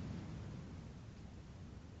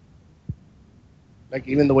 Like,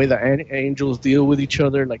 even the way the angels deal with each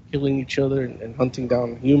other, like killing each other and hunting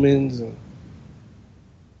down humans, and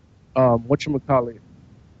whatchamacallit,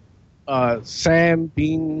 Sam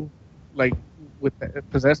being like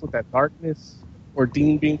possessed with that darkness, or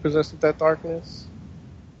Dean being possessed with that darkness,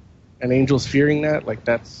 and angels fearing that. Like,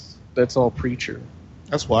 that's all Preacher.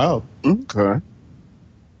 That's wild. Okay.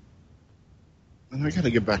 And I gotta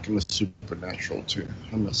get back into Supernatural too.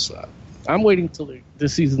 I miss that. I'm waiting till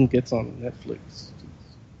this season gets on Netflix.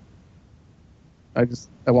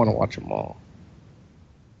 I want to watch them all.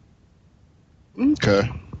 Okay.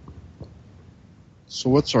 So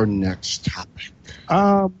what's our next topic?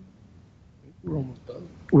 We're almost done.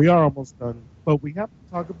 We are almost done, but we have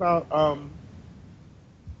to talk about.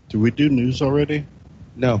 Did we do news already?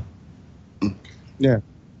 No. Yeah.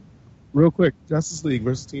 Real quick, Justice League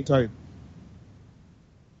versus Teen Titans.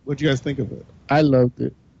 What do you guys think of it? I loved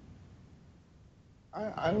it.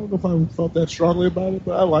 I don't know if I felt that strongly about it,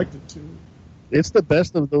 but I liked it too. It's the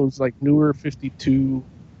best of those like newer 52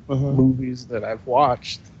 movies that I've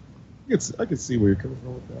watched. I can see where you're coming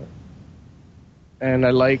from with that. And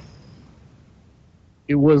I like.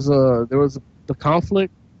 It was there was the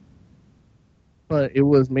conflict, but it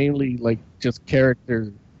was mainly like just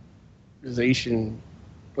characterization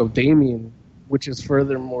of Damian, which is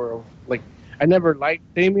furthermore of like I never liked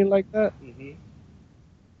Damian like that. Mm-hmm.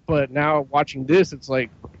 But now watching this, it's like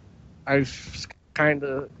I've kind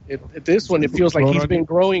of at this one it feels like he's been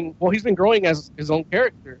growing. Well, he's been growing as his own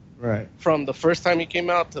character, right? From the first time he came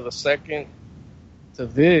out to the second to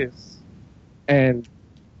this, and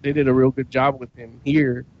they did a real good job with him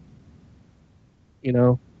here. You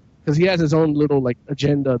know, because he has his own little like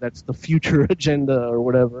agenda that's the future agenda or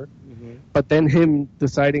whatever. Mm-hmm. But then him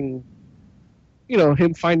deciding, you know,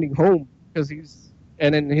 him finding home because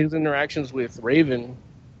and then his interactions with Raven,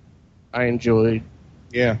 I enjoyed.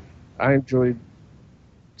 Yeah, I enjoyed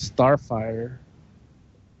Starfire.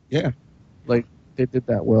 Yeah, like they did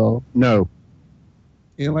that well. No,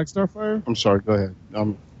 you didn't like Starfire? I'm sorry. Go ahead.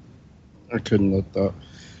 I couldn't let that.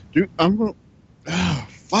 Dude,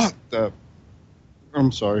 fuck that.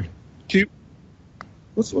 I'm sorry.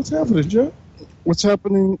 What's happening, Joe? What's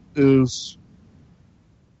happening is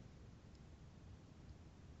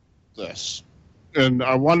this. And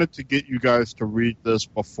I wanted to get you guys to read this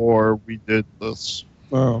before we did this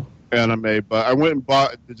anime, but I went and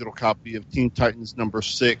bought a digital copy of Teen Titans number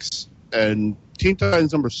 6, and Teen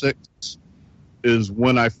Titans number 6 is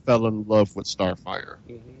when I fell in love with Starfire.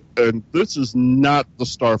 Mm-hmm. And this is not the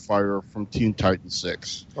Starfire from Teen Titans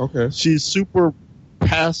 6. Okay. She's super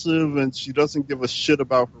passive, and she doesn't give a shit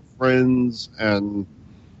about her friends, and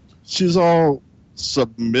she's all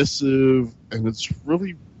submissive, and it's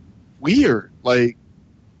really weird. Like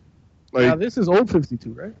now this is old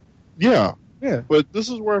 52, right? Yeah. Yeah. But this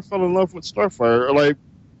is where I fell in love with Starfire. Like,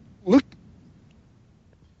 look.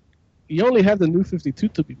 You only have the new 52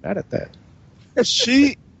 to be mad at that.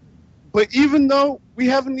 But even though we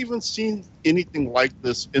haven't even seen anything like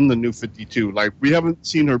this in the new 52, like we haven't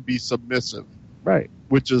seen her be submissive. Right.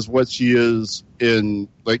 Which is what she is in,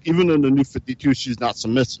 like, even in the new 52, she's not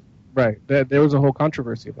submissive. Right. There was a whole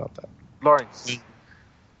controversy about that. Lawrence.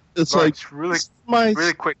 It's Lawrence, like,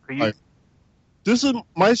 really quick. This is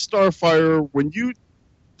my Starfire. When you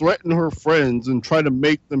threaten her friends and try to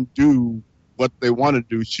make them do what they want to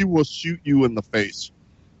do, she will shoot you in the face.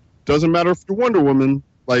 Doesn't matter if you're Wonder Woman,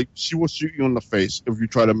 like, she will shoot you in the face if you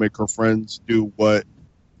try to make her friends do what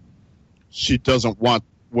she doesn't want,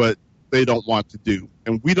 what they don't want to do.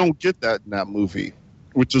 And we don't get that in that movie,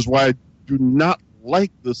 which is why I do not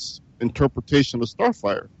like this interpretation of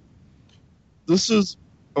Starfire. This is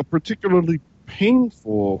a particularly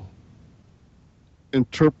painful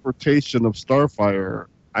interpretation of Starfire.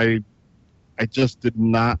 I just did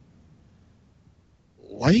not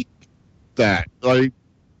like that. Like,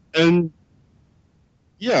 and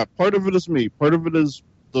yeah, part of it is me. Part of it is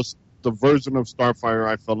the version of Starfire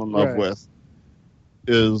I fell in love with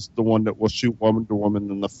is the one that will shoot Wonder Woman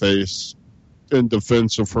in the face in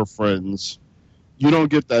defense of her friends. You don't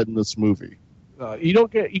get that in this movie. You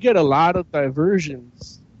get a lot of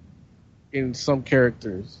diversions in some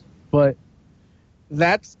characters, but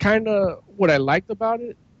that's kind of what I liked about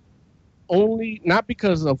it. Only not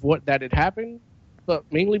because of that had happened, but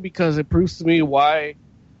mainly because it proves to me why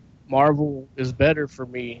Marvel is better for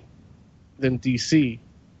me than DC.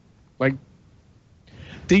 Like,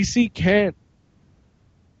 DC can't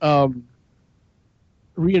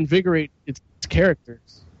reinvigorate its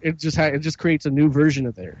characters. It just creates a new version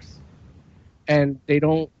of theirs, and they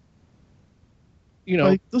don't. You know,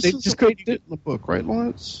 like, this they is just create in the book, right,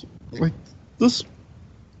 Lawrence? Like this,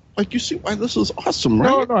 like, you see why this is awesome,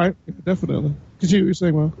 right? No, definitely. Continue what you're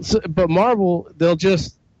saying, man. So, but Marvel,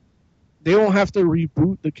 they won't have to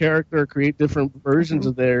reboot the character or create different versions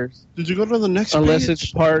of theirs. Did you go to the next unless page?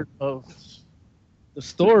 It's part of the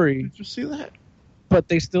story. Did you see that? But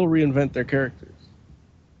they still reinvent their characters.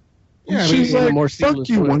 Yeah, she's like, more fuck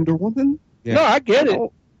you, way. Wonder Woman. Yeah. No, I get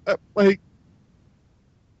it. Like,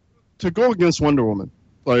 to go against Wonder Woman,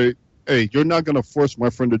 like, hey, you're not going to force my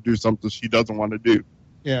friend to do something she doesn't want to do.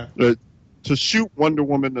 Yeah. To shoot Wonder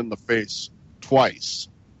Woman in the face twice,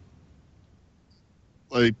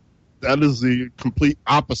 like, that is the complete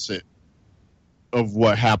opposite of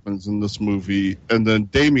what happens in this movie. And then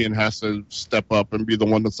Damian has to step up and be the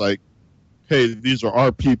one that's like, hey, these are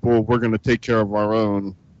our people. We're going to take care of our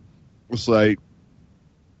own. It's like,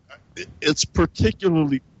 it's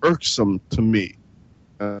particularly irksome to me.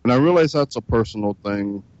 And I realize that's a personal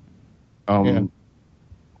thing.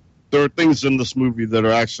 There are things in this movie that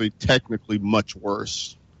are actually technically much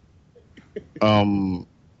worse.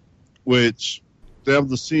 Which they have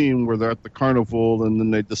the scene where they're at the carnival and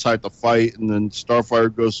then they decide to fight, and then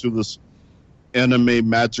Starfire goes through this anime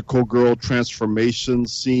magical girl transformation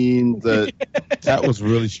scene that was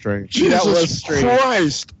really strange. Jesus That was strange.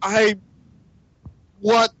 Christ,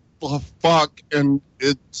 what the fuck? And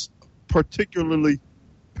it's particularly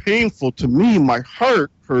painful to me. My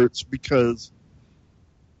heart hurts because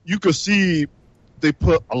you could see they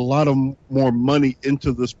put a lot of more money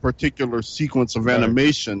into this particular sequence of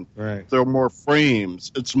animation. Right. There are more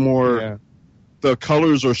frames. It's more. The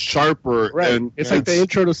colors are sharper. Right. And It's like the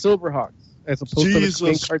intro to Silverhawks as opposed to the main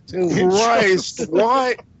Jesus cartoon. Christ!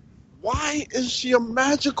 Why is she a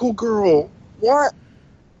magical girl? What?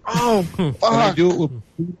 Oh, And fuck! they do it with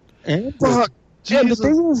and Fuck! Yeah, the Jesus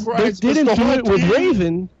thing is, they Christ, didn't it's the do whole it with team.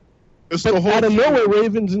 Raven. It's But the whole out of team. nowhere,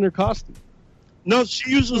 Raven's in her costume. No, she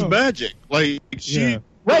uses magic. Like she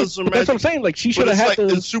Right, does her but that's what I'm magic. saying. Like, she But should have it's had like,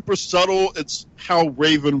 to. It's super subtle. It's how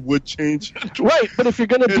Raven would change. Right, but if you're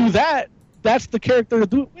gonna do that, that's the character to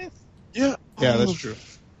do it with. Yeah. Yeah, that's true.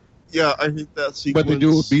 Yeah, I hate that sequence. But they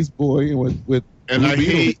do it with Beast Boy and with And Blue I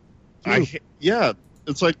Beetle. hate. Yeah,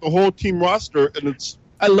 it's like the whole team roster, and it's.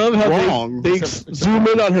 I love how wrong. they zoom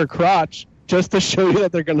in on her crotch just to show you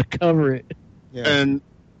that they're gonna cover it. And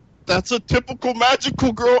that's a typical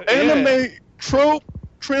magical girl anime trope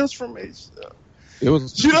transformation. It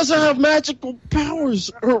was. She doesn't have magical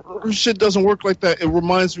powers. Her shit doesn't work like that. It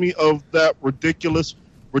reminds me of that ridiculous,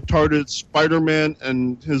 retarded Spider-Man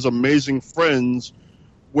and his amazing friends,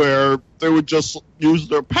 where they would just use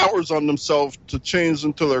their powers on themselves to change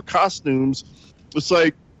into their costumes. It's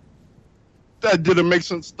like, that didn't make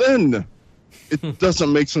sense then. It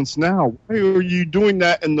doesn't make sense now. Why are you doing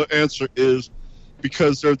that? And the answer is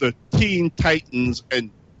because they're the Teen Titans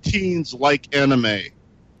and teens like anime.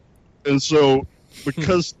 And so,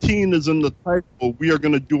 because teen is in the title, we are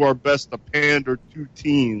going to do our best to pander to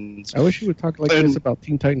teens. I wish you would talk like And this about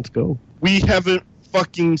Teen Titans Go. we haven't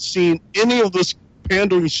fucking seen any of this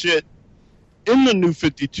pandering shit in the New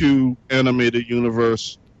 52 animated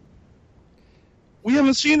universe. We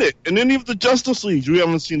haven't seen it in any of the Justice Leagues. We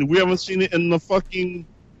haven't seen it. We haven't seen it in the fucking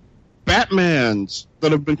Batmans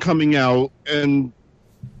that have been coming out. And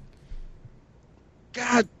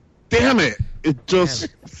God damn it. It just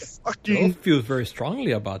fucking Joe feels very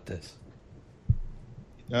strongly about this.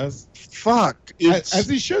 Does fuck. It's, as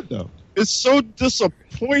he should though. It's so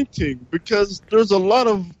disappointing because there's a lot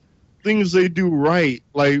of things they do right.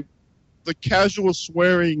 Like the casual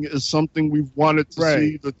swearing is something we've wanted to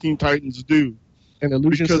see the Teen Titans do. And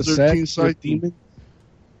allusions Because to they're Teen sex with Titans.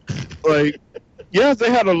 Like, yeah,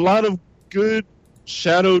 they had a lot of good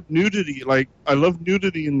shadowed nudity. Like, I love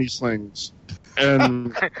nudity in these things.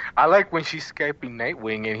 And I like when she's Skyping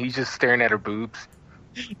Nightwing and he's just staring at her boobs.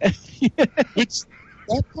 Which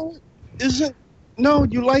that part isn't. No,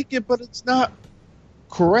 you like it, but it's not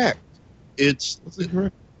correct. It's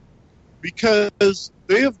correct? Because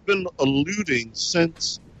they have been alluding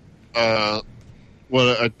since, I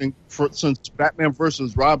think since Batman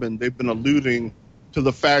versus Robin, they've been alluding to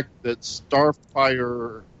the fact that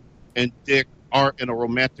Starfire and Dick are in a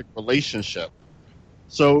romantic relationship.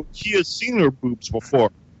 So he has seen her boobs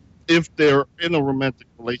before. If they're in a romantic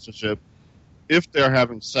relationship, if they're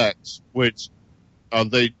having sex, which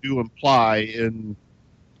they do imply in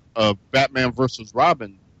Batman versus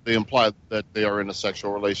Robin, they imply that they are in a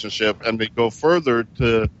sexual relationship, and they go further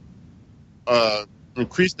to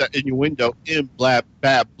increase that innuendo in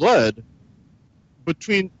Bad Blood.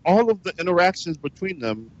 Between all of the interactions between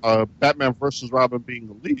them, Batman versus Robin being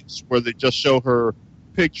the least, where they just show her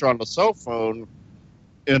picture on the cell phone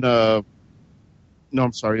in Son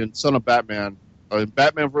of Batman. In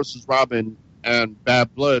Batman versus Robin and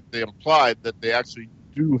Bad Blood, they implied that they actually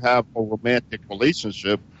do have a romantic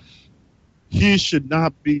relationship. He should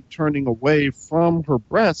not be turning away from her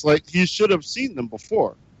breasts. Like, he should have seen them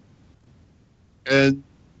before. And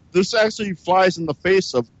this actually flies in the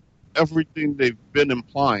face of everything they've been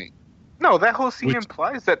implying. No, that whole scene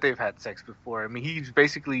implies that they've had sex before. I mean, he's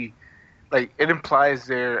basically like it implies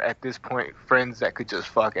they're at this point friends that could just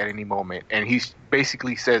fuck at any moment, and he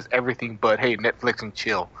basically says everything but, "Hey, Netflix and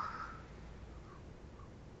chill."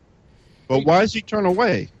 But why does he turn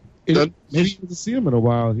away? Maybe he didn't see him in a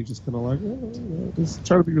while. He just kind of like, just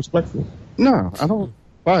try to be respectful. No, I don't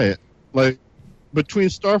buy it. Like, between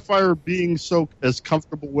Starfire being so as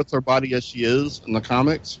comfortable with her body as she is in the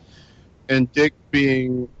comics, and Dick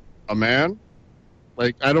being a man,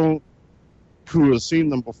 like, who has seen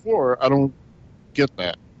them before, I don't get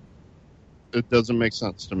that. It doesn't make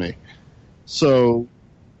sense to me. So,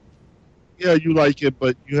 yeah, you like it,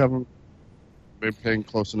 but you haven't been paying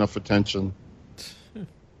close enough attention.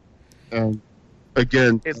 And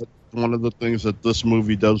again, that's one of the things that this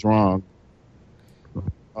movie does wrong.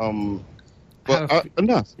 But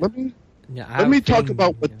enough. Let me talk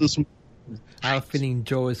about what this. I have a feeling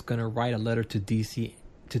Joe is gonna write a letter to DC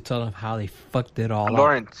to tell them how they fucked it all up.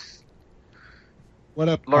 Lawrence. What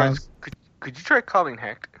up, Lawrence? Could you try calling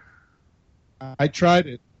Heck? I tried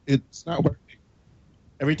it. It's not working.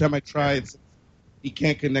 Every time I try, he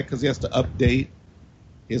can't connect because he has to update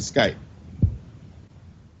his Skype.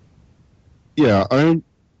 Yeah,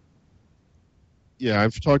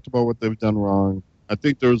 I've talked about what they've done wrong. I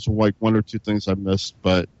think there's like one or two things I missed,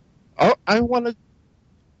 but I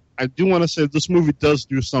do want to say this movie does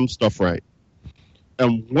do some stuff right.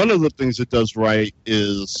 And one of the things it does right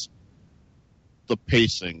is the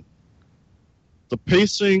pacing. The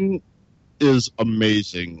pacing is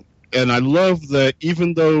amazing. And I love that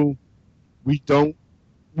even though we don't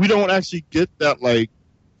actually get that like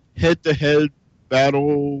head-to-head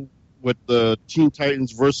battle with the Teen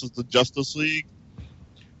Titans versus the Justice League,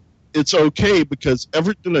 it's okay because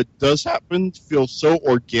everything that does happen feels so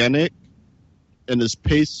organic and is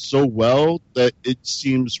paced so well that it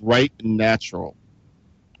seems right and natural,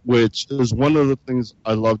 which is one of the things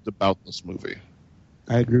I loved about this movie.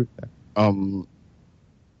 I agree with that.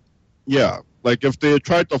 Yeah, like if they had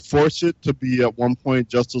tried to force it to be at one point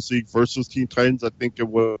Justice League versus Teen Titans, I think it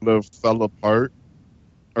would have fell apart.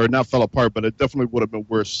 Or not fell apart, but it definitely would have been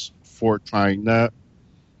worse for trying that.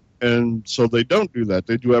 And so they don't do that.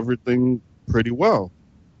 They do everything pretty well.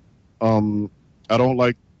 I don't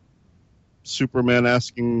like Superman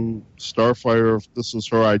asking Starfire if this is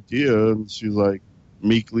her idea, and she like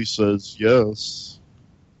meekly says yes.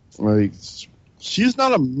 Like, she's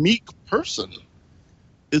not a meek person.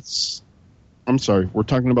 I'm sorry, we're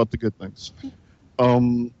talking about the good things.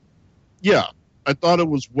 Yeah, I thought it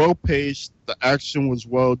was well paced. The action was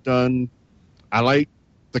well done. I like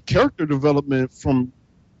the character development from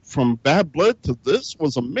Bad Blood to this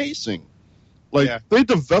was amazing. Like, they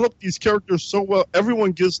developed these characters so well.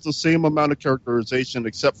 Everyone gets the same amount of characterization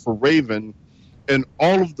except for Raven, and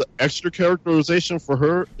all of the extra characterization for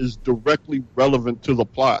her is directly relevant to the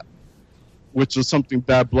plot, which is something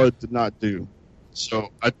Bad Blood did not do. So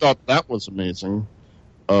I thought that was amazing.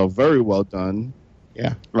 Very well done.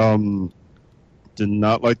 Yeah. Did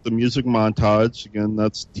not like the music montage. Again,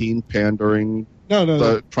 that's teen pandering.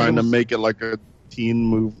 No. Trying to make it like a teen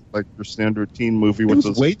movie, like your standard teen movie. It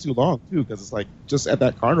was way too long, too, because it's like just at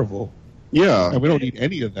that carnival. Yeah. And we don't need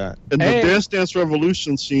any of that. And the Dance Dance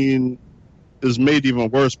Revolution scene is made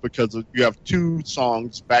even worse because you have two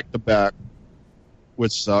songs back to back,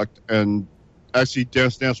 which sucked. And actually,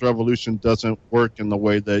 Dance Dance Revolution doesn't work in the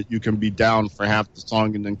way that you can be down for half the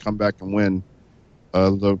song and then come back and win.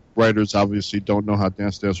 The writers obviously don't know how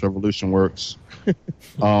Dance Dance Revolution works.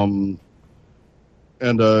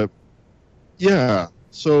 Yeah,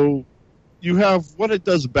 so you have what it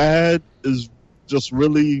does bad is just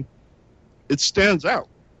really, it stands out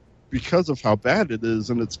because of how bad it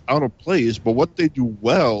is and it's out of place, but what they do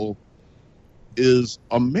well is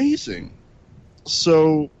amazing.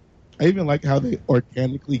 So I even like how they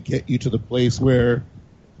organically get you to the place where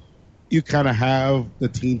you kind of have the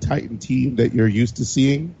Teen Titan team that you're used to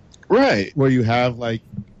seeing. Right. Where you have, like,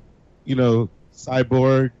 you know,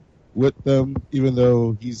 Cyborg with them, even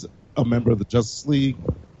though he's a member of the Justice League.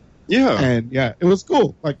 Yeah. And, yeah, it was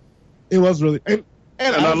cool. Like, it was really... And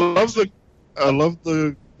I love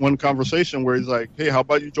the one conversation where he's like, hey, how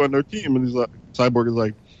about you join their team? And he's like, Cyborg is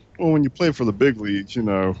like, well, when you play for the big leagues, you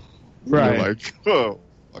know. Right. You're like, oh,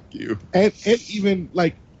 fuck you. And even,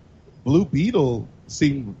 like, Blue Beetle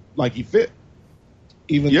seemed like he fit,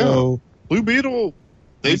 even though Blue Beetle,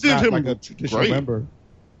 they did him like a traditional member.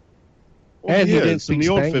 Well, and he didn't speak in the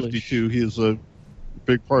old Spanish. 52, he's a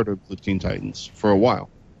big part of the Teen Titans for a while.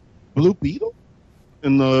 Blue Beetle?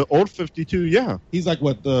 In the old 52, yeah. He's like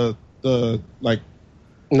what the like.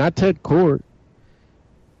 Not Ted Kord.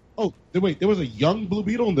 Oh, wait, there was a young Blue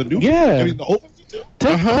Beetle in the new. Yeah, I mean the old 52.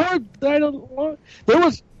 Ted Kord died on.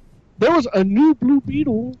 there was a new Blue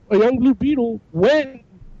Beetle, a young Blue Beetle, when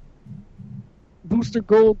Booster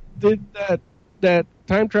Gold did that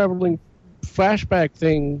time traveling flashback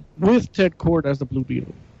thing with Ted Kord as the Blue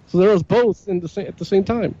Beetle. So there was both at the same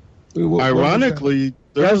time. Ironically,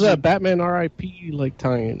 there's that Batman R.I.P. like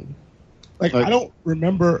tie-in. Like I don't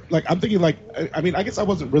remember. Like I'm thinking. Like I mean, I guess I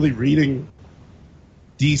wasn't really reading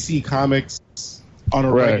DC comics on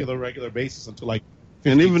a regular basis until like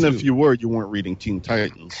 52. And even if you were, you weren't reading Teen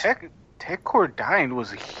Titans. Ted Kord dying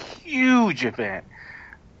was a huge event.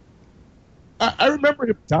 I remember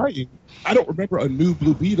him dying. I don't remember a new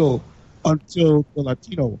Blue Beetle until the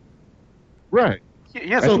Latino one. Right.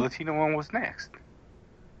 Yeah, the Latino one was next.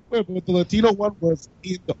 Wait, but the Latino one was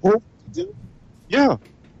in the old season? Yeah.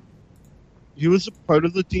 He was a part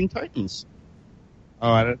of the Teen Titans.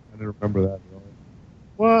 Oh, I didn't remember that.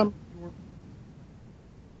 Well,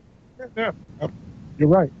 you're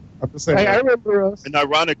right. I'm just saying. I remember us. And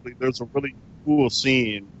ironically, there's a really cool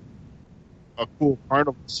scene, a cool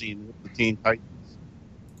carnival scene with the Teen Titans.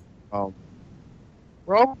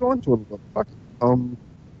 We're all going to it a little. Fuck it.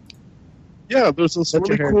 Yeah, there's this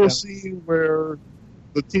really cool scene where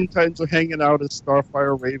the Teen Titans are hanging out as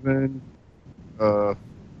Starfire Raven,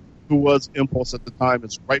 who was Impulse at the time.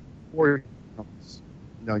 It's right before he comes.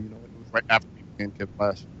 It was right after he became Kid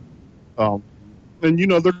Flash. And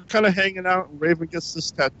they're kind of hanging out, and Raven gets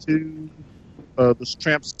this tattoo, this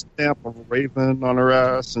tramp stamp of a raven on her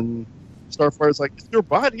ass, and Starfire's like, "It's your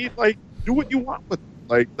body, like, do what you want with it."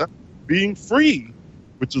 Like, that being free,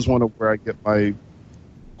 which is one of where I get my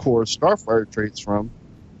core Starfire traits from.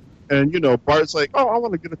 And, Bart's like, "Oh, I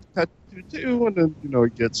want to get a tattoo too," and then, he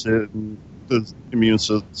gets it, and the immune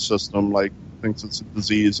system, like, thinks it's a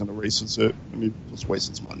disease and erases it, and he just wastes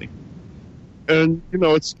his money. And,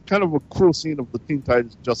 it's kind of a cool scene of the Teen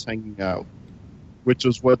Titans just hanging out, which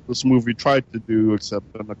is what this movie tried to do,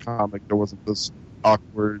 except in the comic there wasn't this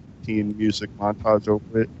awkward teen music montage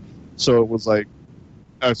over it. So it was, like,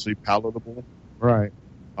 actually palatable. Right.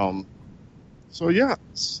 So, yeah,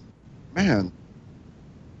 man.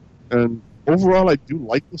 And overall, I do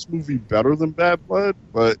like this movie better than Bad Blood,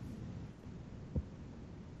 but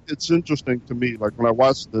it's interesting to me. Like, when I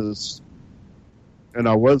watched this, and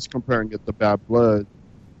I was comparing it to Bad Blood,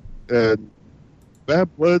 and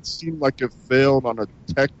Bad Blood seemed like it failed on a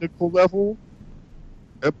technical level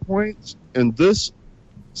at points, and this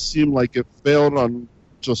seemed like it failed on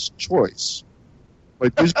just choice.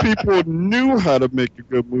 Like, these people knew how to make a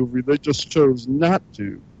good movie, they just chose not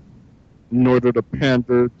to, in order to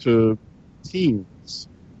pander to teens,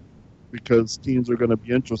 because teens are going to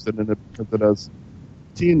be interested in it because it has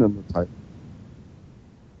teen in the title.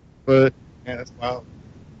 But yeah, that's wild.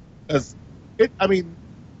 It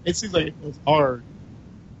seems like it goes hard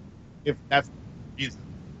if that's the reason.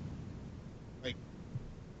 Like,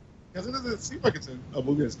 because it doesn't seem like it's a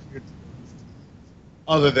movie that's geared to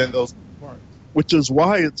other than those parts. Which is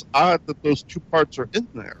why it's odd that those two parts are in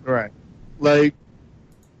there. Right. Like,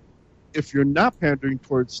 if you're not pandering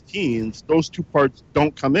towards teens, those two parts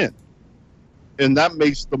don't come in. And that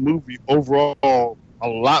makes the movie overall a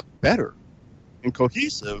lot better and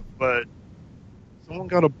cohesive, but someone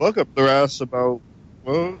got a bug up their ass about,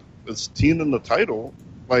 well, it's teen in the title.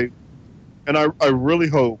 Like, and I really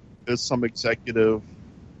hope it's some executive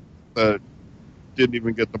that didn't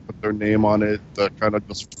even get to put their name on it, that kind of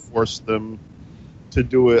just forced them to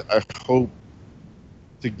do it. I hope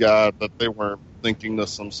to God that they weren't thinking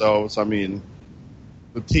this themselves. I mean,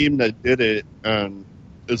 the team that did it, and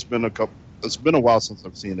it's been a while since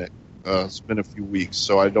I've seen it. It's been a few weeks,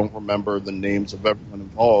 so I don't remember the names of everyone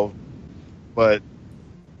involved. But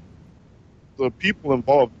the people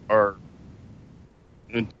involved are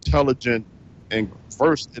intelligent and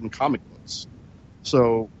versed in comic books.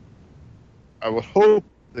 So I would hope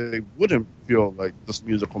they wouldn't feel like this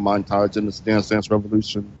musical montage and this Dance Dance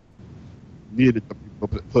Revolution needed to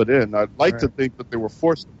be put in. I'd like to think that they were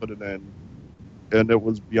forced to put it in, and it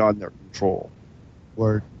was beyond their control.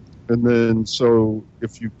 Word. And then, so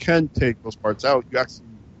if you can take those parts out, you actually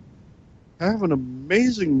have an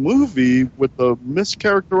amazing movie with a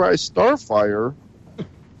mischaracterized Starfire,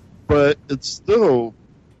 but it's still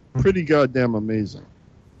pretty goddamn amazing.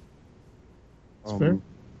 That's fair.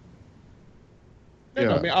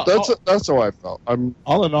 Yeah, I mean, that's how I felt.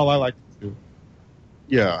 All in all, I liked it too.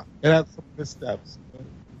 Yeah. It had some missteps, but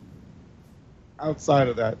outside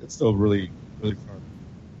of that, it's still really, really fun.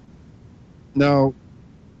 Now,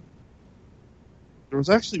 there was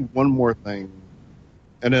actually one more thing,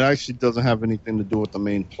 and it actually doesn't have anything to do with the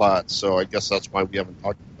main plot, so I guess that's why we haven't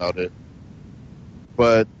talked about it.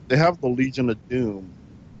 But they have the Legion of Doom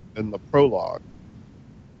in the prologue.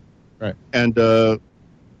 Right. And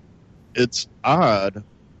it's odd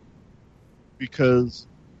because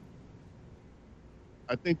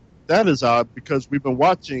I think that is odd because we've been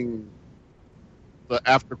watching the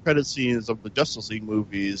after credit scenes of the Justice League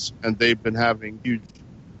movies, and they've been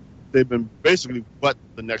basically what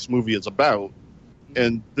the next movie is about,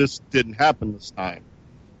 and this didn't happen this time.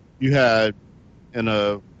 You had in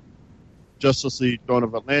a Justice League Dawn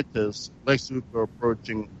of Atlantis, Lex Luthor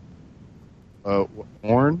approaching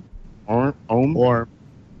Orm,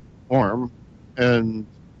 and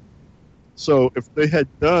so if they had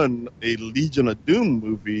done a Legion of Doom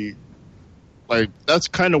movie, like that's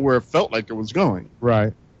kind of where it felt like it was going.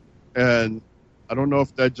 Right. And I don't know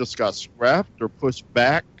if that just got scrapped or pushed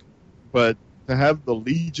back, but to have the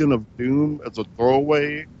Legion of Doom as a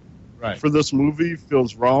throwaway for this movie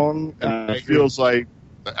feels wrong, and it feels like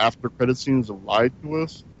the after credit scenes have lied to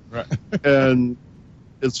us. Right. And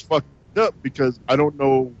it's fucked up because I don't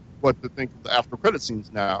know what to think of the after credit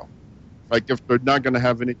scenes now. Like, if they're not going to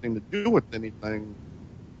have anything to do with anything,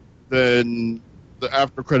 then the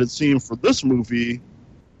after credit scene for this movie,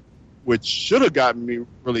 which should have gotten me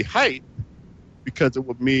really hyped, because it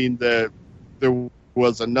would mean that there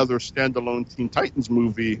was another standalone Teen Titans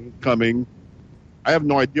movie coming. I have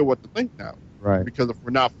no idea what to think now. Right. Because if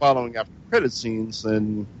we're not following after credit scenes,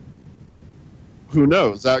 then who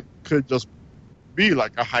knows? That could just be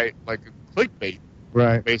like a clickbait.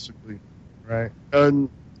 Right. Basically. Right. And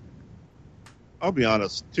I'll be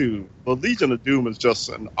honest too, the Legion of Doom is just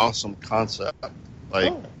an awesome concept.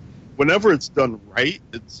 Like, whenever it's done right,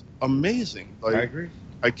 it's amazing. Like, I agree.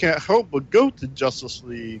 I can't help but go to Justice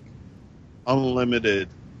League Unlimited,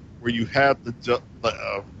 where you had the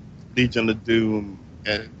Legion of Doom,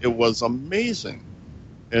 and it was amazing.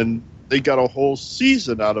 And they got a whole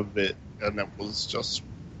season out of it, and it was just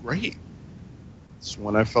great. It's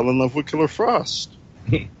when I fell in love with Killer Frost.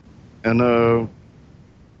 And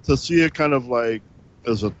to see it kind of like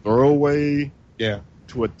as a throwaway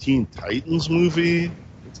to a Teen Titans movie.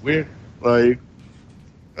 It's weird. Like,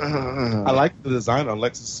 I like the design on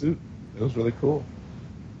Lex's suit. It was really cool.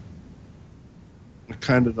 I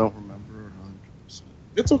kind of don't remember 100%.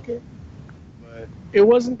 It's okay. But it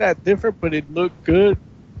wasn't that different, but it looked good,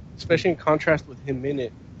 especially in contrast with him in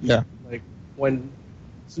it. Yeah. Like when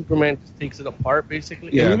Superman just takes it apart, basically.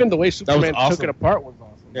 Yeah. And even the way Superman awesome. took it apart was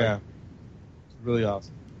awesome. Yeah. Like, it's really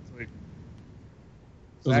awesome.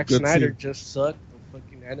 Zack Snyder scene. just sucked the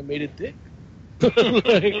fucking animated dick.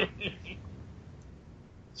 Like,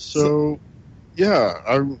 so,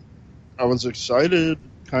 yeah, I was excited,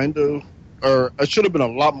 kind of, or I should have been a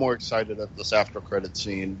lot more excited at this after credit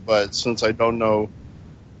scene, but since I don't know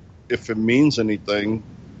if it means anything,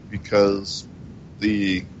 because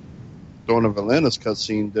the Dawn of Atlantis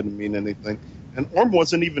cutscene didn't mean anything, and Orm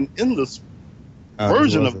wasn't even in this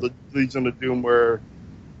version of the Legion of Doom, where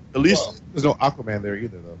at least there's no Aquaman there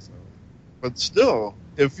either, though. So, but still,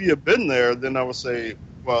 if he had been there, then I would say,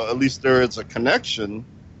 well, at least there is a connection.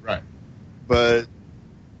 Right. But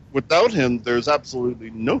without him, there's absolutely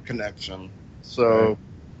no connection. So,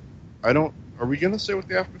 I don't. Are we gonna say what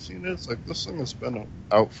the after scene is? Like, this thing has been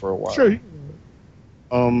out for a while. Sure.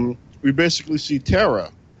 We basically see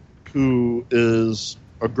Tara, who is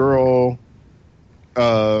a girl,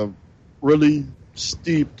 really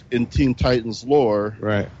steeped in Teen Titans lore.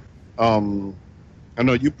 Right. I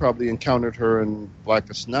know you probably encountered her in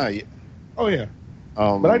Blackest Night. Oh yeah.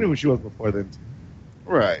 But I knew who she was before then.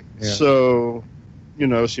 Right. Yeah. So,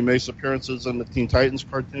 she makes appearances in the Teen Titans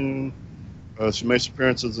cartoon. She makes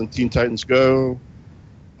appearances in Teen Titans Go.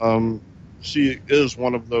 She is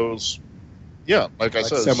one of those, like I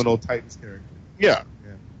said, seminal Titans character. Yeah.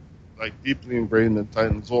 Like deeply ingrained in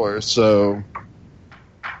Titans lore. So,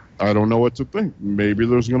 I don't know what to think. Maybe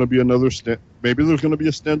there's going to be maybe there's going to be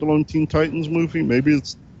a standalone Teen Titans movie. Maybe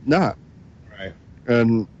it's not. Right.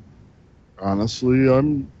 And honestly, I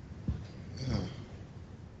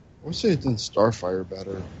would say it's in Starfire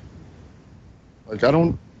better. Like,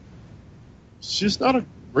 she's not a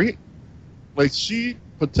great, like, she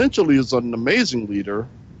potentially is an amazing leader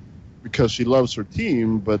because she loves her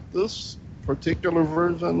team, but this particular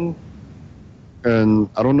version, and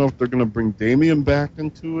I don't know if they're going to bring Damian back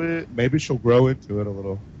into it. Maybe she'll grow into it a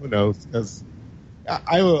little. Who knows? Because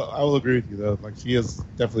I will agree with you, though. Like, she is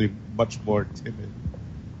definitely much more timid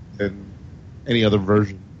than any other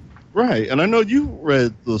version. Right, and I know you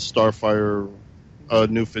read the Starfire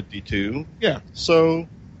New 52. Yeah. So,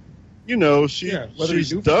 whether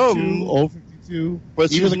she's New dumb. 52, old 52,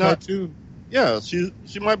 but even she's the not, cartoon. Yeah, she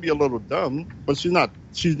might be a little dumb, but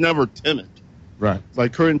she's never timid. Right.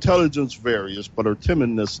 Like, her intelligence varies, but her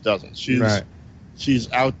timidness doesn't. She's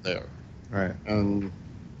out there. Right. And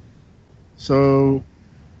so,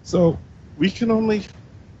 So we can only,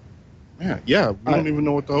 we don't even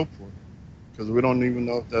know what to hope for because we don't even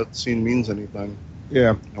know if that scene means anything.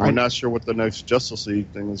 Yeah, and we're not sure what the next Justice League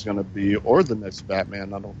thing is going to be, or the next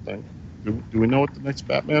Batman. I don't think. Do we know what the next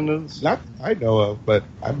Batman is? Not I know of, but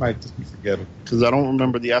I might just be forgetting because I don't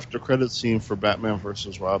remember the after credit scene for Batman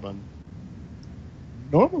versus Robin.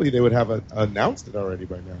 Normally they would have announced it already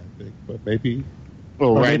by now, I think, but maybe.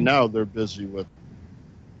 Well, right now they're busy with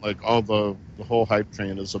like all the whole hype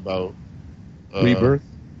train is about Rebirth.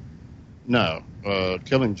 No,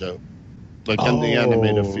 Killing Joke. Like in the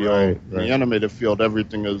animated field, right. the animated field,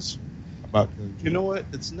 everything is about Killing Joke. You know what?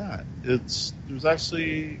 It's not. There's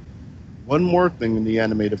actually one more thing in the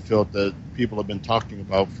animated field that people have been talking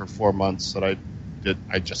about for 4 months that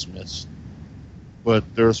I just missed.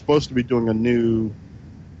 But they're supposed to be doing a new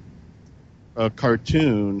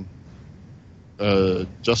cartoon,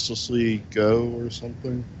 Justice League Go or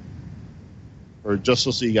something, or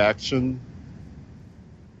Justice League Action,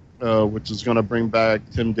 which is going to bring back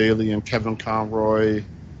Tim Daly and Kevin Conroy,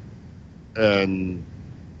 and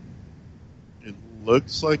it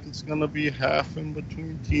looks like it's going to be half in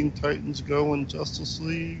between Teen Titans Go and Justice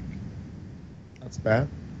League. That's bad.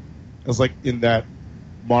 It's like in that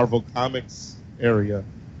Marvel Comics area,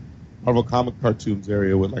 Marvel Comic cartoons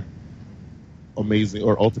area with like Amazing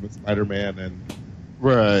or Ultimate Spider-Man and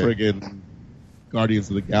friggin' Guardians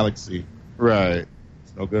of the Galaxy. Right.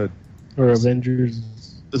 It's no good. Or Avengers.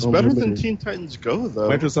 It's better than Teen Titans Go, though.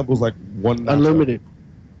 Avengers was like one Unlimited.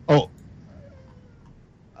 Oh.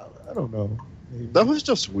 I don't know. Maybe. That was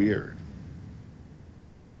just weird.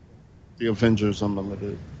 The Avengers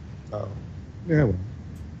Unlimited. Oh. Yeah, well.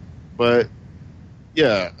 But,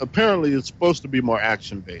 yeah, apparently it's supposed to be more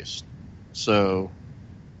action-based. So,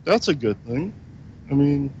 that's a good thing. I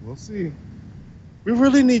mean, we'll see. We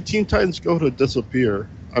really need Teen Titans Go to disappear.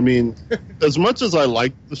 I mean, as much as I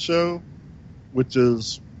like the show, which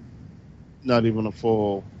is not even a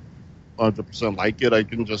full 100% like it, I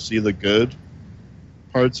can just see the good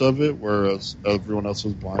parts of it, whereas everyone else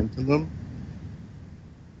is blind to them.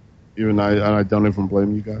 Even I don't even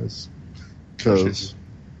blame you guys. Because,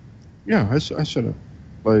 yeah, I should have.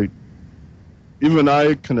 Like, even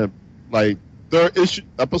I kind of, like, there are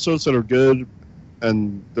episodes that are good,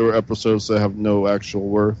 and there are episodes that have no actual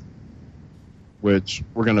worth, which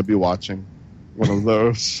we're going to be watching. One of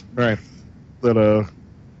those. Right. But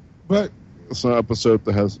it's an episode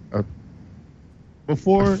that has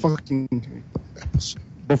before fucking episode.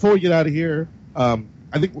 Before we get out of here, I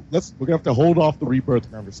think we're gonna have to hold off the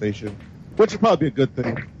Rebirth conversation, which would probably be a good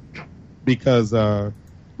thing because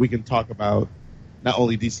we can talk about not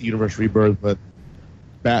only DC Universe Rebirth but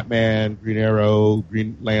Batman, Green Arrow,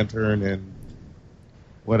 Green Lantern, and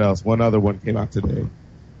what else? One other one came out today.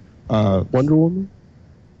 Wonder Woman?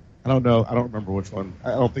 I don't know. I don't remember which one.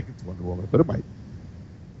 I don't think it's Wonder Woman, but it might.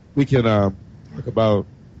 We can talk about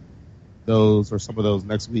those or some of those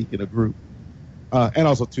next week in a group. And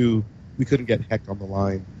also, too, we couldn't get Heck on the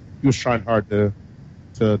line. He was trying hard to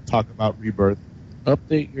talk about Rebirth.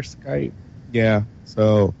 Update your Skype. Yeah,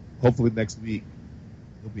 so hopefully next week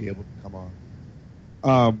he'll be able to come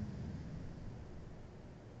on.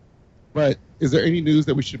 But is there any news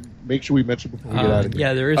that we should make sure we mention before we get out of here?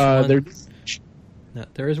 Yeah, there is one.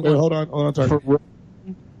 There is one. Wait, hold on,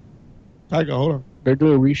 Tiger, hold on. They're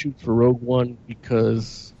doing a reshoot for Rogue One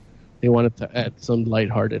because they wanted to add some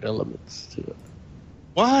lighthearted elements to it.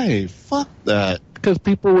 Why? Fuck that. Because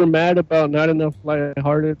people were mad about not enough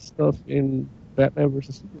lighthearted stuff in Batman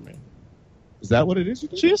vs. Superman. Is that what it is?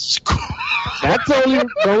 Jesus Christ. That's the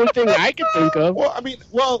only thing I can think of.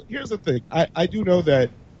 Well, here's the thing. I do know that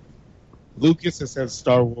Lucas has said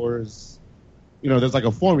Star Wars, there's like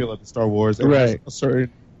a formula to Star Wars. And there's a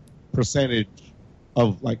certain percentage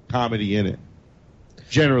of like comedy in it.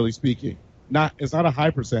 Generally speaking. It's not a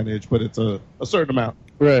high percentage, but it's a certain amount.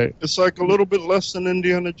 Right. It's like a little bit less than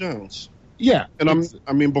Indiana Jones. Yeah.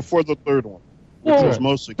 And before the third one. Which was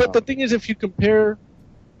mostly But the thing is, if you compare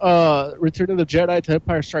Return of the Jedi to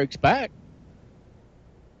Empire Strikes Back,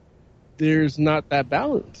 there's not that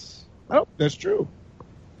balance. Oh, that's true.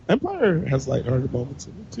 Empire has lighthearted moments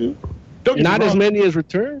in it too. Not as many as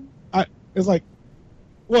Return. It's like,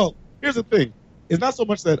 well, here's the thing. It's not so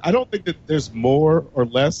much that I don't think that there's more or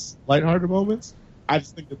less lighthearted moments. I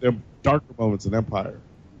just think that there are darker moments in Empire.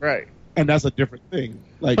 Right. And that's a different thing.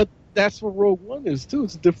 But that's what Rogue One is too.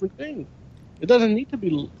 It's a different thing. It doesn't need to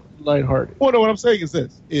be lighthearted. Well, no, what I'm saying is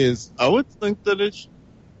this: I would think that it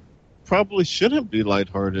probably shouldn't be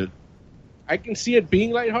lighthearted. I can see it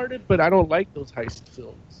being lighthearted, but I don't like those heist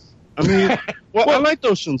films. I mean, I liked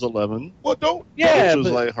Ocean's 11. Well, which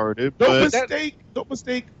was lighthearted. Don't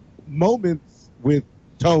mistake moments with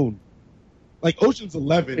tone. Like Ocean's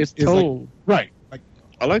 11 It's is tone. right. Like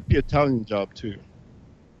I like the Italian Job too.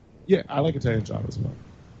 yeah, I like Italian Job as well.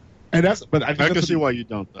 And but I can see why you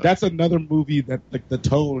don't. Though. That's another movie that like the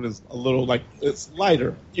tone is a little like it's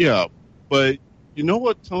lighter. Yeah, but you know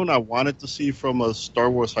what tone I wanted to see from a Star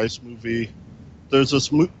Wars heist movie? There's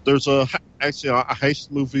a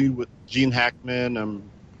heist movie with Gene Hackman and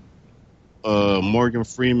Morgan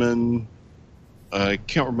Freeman. I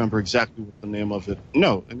can't remember exactly what the name of it.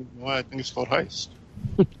 No, I think it's called Heist.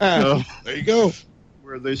 There you go.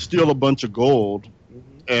 Where they steal a bunch of gold,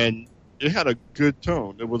 and it had a good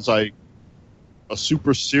tone. It was like a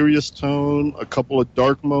super serious tone, a couple of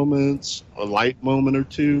dark moments, a light moment or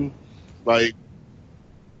two. Like,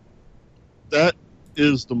 that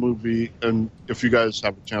is the movie, and if you guys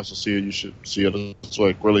have a chance to see it, you should see it. It's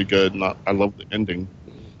like really good, and I love the ending.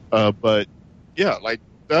 But yeah, like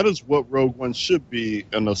that is what Rogue One should be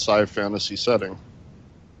in a sci-fantasy setting.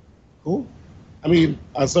 Cool. I mean,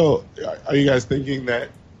 so are you guys thinking that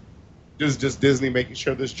this is just Disney making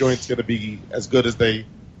sure this joint's going to be as good as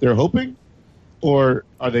they're hoping, or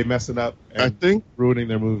are they messing up and ruining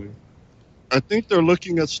their movie? I think they're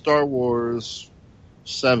looking at Star Wars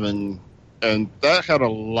 7, and that had a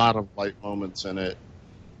lot of light moments in it,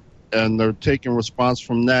 and they're taking response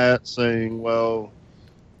from that, saying, well,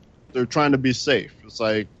 they're trying to be safe. It's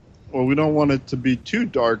like, well, we don't want it to be too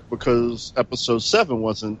dark because Episode 7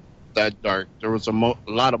 wasn't that dark. There was a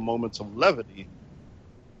lot of moments of levity,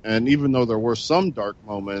 and even though there were some dark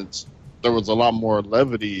moments, there was a lot more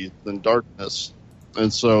levity than darkness,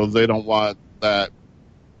 and so they don't want that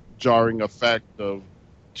jarring effect of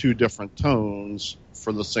two different tones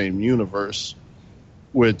for the same universe,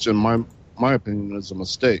 which in my opinion is a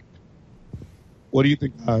mistake. What do you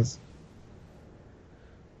think, Oz?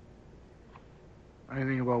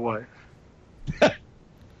 Anything about what?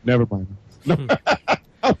 Never mind. No.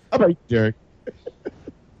 How about you, Derek?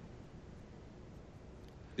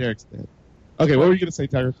 Derek's dead. Okay, what were you going to say,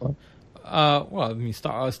 Tiger Claw? Well, I mean,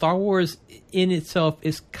 Star Wars in itself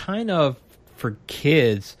is kind of for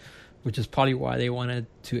kids, which is probably why they wanted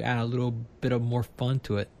to add a little bit of more fun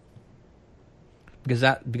to it. Because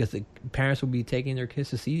the parents will be taking their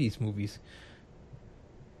kids to see these movies.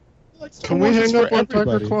 Can we hang up on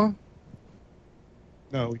Tiger Claw?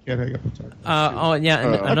 No, we can't hang up on Tiger Claw. Oh,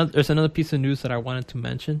 yeah, and there's another piece of news that I wanted to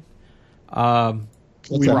mention.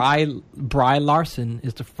 Brie Larson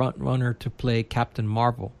is the front runner to play Captain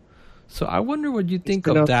Marvel. So I wonder what you think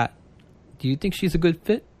of that. Do you think she's a good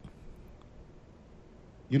fit?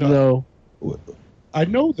 You know, I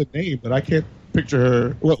know the name, but I can't picture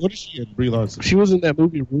her. What is she in, Brie Larson? She was in that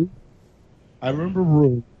movie Room. I remember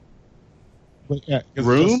Room. But yeah,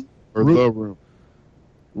 Room or The Room?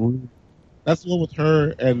 Room. That's the one with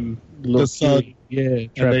her and the son. Yeah,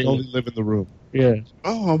 and they only live in the room. Yeah.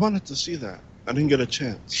 Oh, I wanted to see that. I didn't get a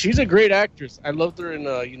chance. She's a great actress. I loved her in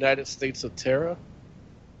United States of Terror.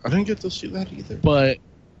 I didn't get to see that either. But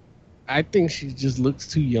I think she just looks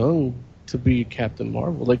too young to be Captain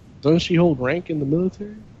Marvel. Like, doesn't she hold rank in the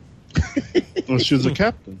military? Well, she was a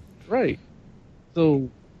captain. Right. So,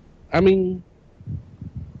 I mean,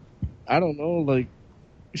 I don't know. Like,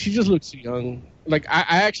 she just looks too young. Like,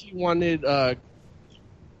 I actually wanted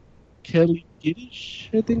Kelly Giddish,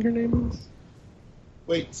 I think her name is.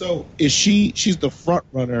 Wait, so is she's the front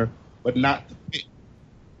runner, but not the pick?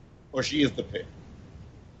 Or she is the pick?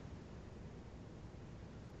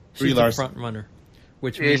 She's the front runner,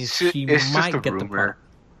 which means she might get the part.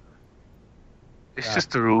 It's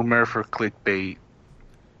just a rumor for clickbait.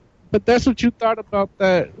 But that's what you thought about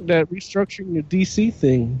that restructuring your DC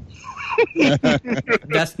thing.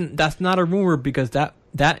 That's not a rumor because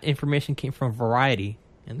that information came from Variety,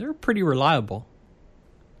 and they're pretty reliable.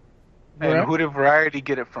 And who did Variety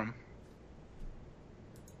get it from?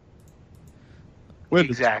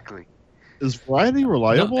 Exactly. Is Variety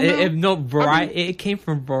reliable? It came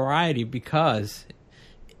from Variety because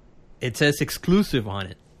it says exclusive on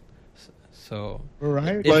it. So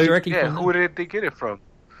Variety. Who did they get it from?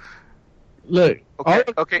 Look,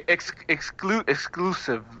 okay.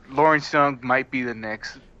 Exclusive. Lawrence Young might be the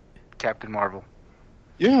next Captain Marvel.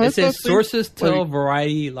 Yeah, it says sources tell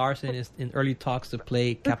Variety Larson is in early talks to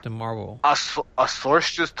play Captain Marvel. A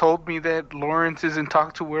source just told me that Lawrence is in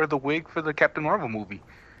talk to wear the wig for the Captain Marvel movie.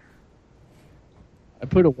 I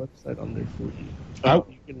put a website on there for you. You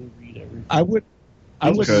can read everything. I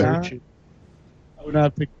would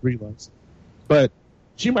not pick Brie Larson, but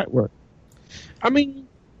she might work. I mean,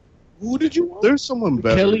 who did you want? There's someone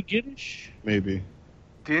better. Kelly Giddish, maybe.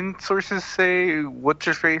 Didn't sources say what's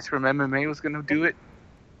her face from MMA was going to do it?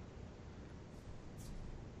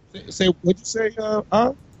 Say what'd you say?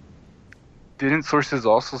 Didn't sources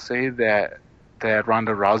also say that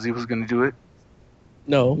Ronda Rousey was going to do it?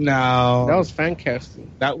 No, No, that was fan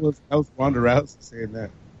casting. that was Ronda Rousey saying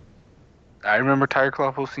that. I remember Tiger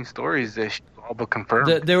Claw posting stories that she was all but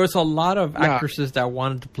confirmed. There was a lot of actresses that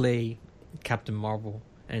wanted to play Captain Marvel,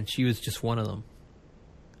 and she was just one of them.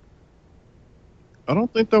 I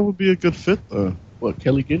don't think that would be a good fit, though. What,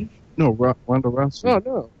 Kelly Kiddish? No, Ronda Rousey. Oh,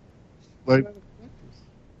 no. Like,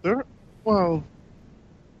 well,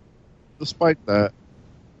 despite that,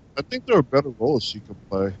 I think there are better roles she could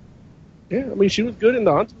play. Yeah, I mean, she was good in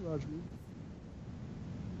the Entourage movie.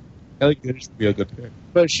 Kelly Kiddish would be a good pick.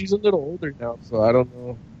 But she's a little older now, so I don't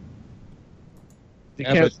know. They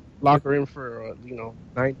Yeah, can't but- lock her in for,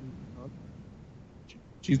 90.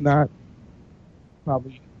 She's not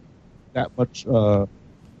probably that much. She's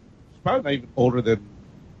probably not even older than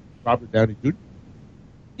Robert Downey Jr.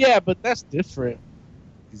 Yeah, but that's different.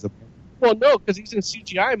 He's a Well, no, because he's in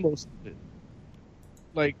CGI most of it.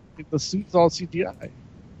 Like, the suit's all CGI.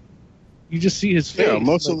 You just see his face. Yeah,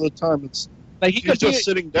 most like, of the time it's like he's just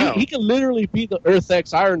sitting down. He can literally be the Earth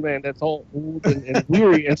X Iron Man that's all old and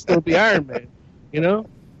weary and still be Iron Man. You know?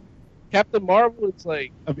 Captain Marvel, it's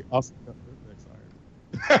like... That'd be awesome.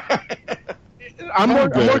 I'm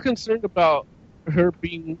more concerned about her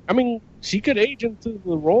being... I mean, she could age into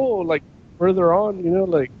the role, like, further on,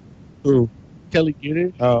 like... Who? Kelly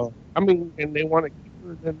Kiddish. Oh. I mean, and they want to keep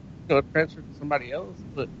her, then, transfer to somebody else.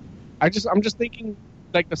 But I'm just thinking,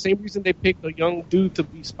 like, the same reason they picked a young dude to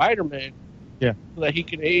be Spider-Man. Yeah. So that he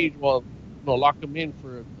can age while, lock him in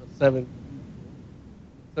for a seven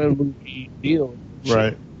movie deal.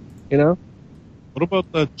 Right. You know? What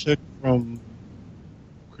about that chick from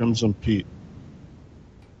Crimson Peak?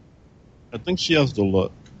 I think she has the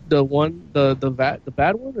look. The one, the bad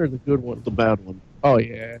one or the good one? The bad one. Oh,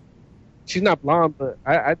 yeah. She's not blonde, but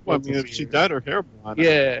I'd Well, I want mean, to if see she her. dyed her hair blonde.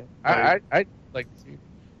 Yeah, Right. I'd like to see her.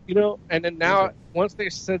 And then now, once they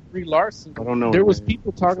said Brie Larson, I don't know there her was name,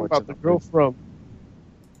 people talking about the girl from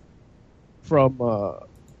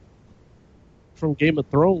Game of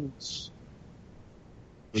Thrones.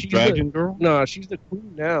 The She's dragon girl? No, she's the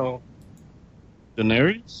queen now.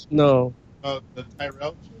 Daenerys? No. The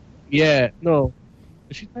Tyrell chick? Yeah, no.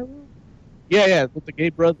 Is she Tyrell? Yeah, with the gay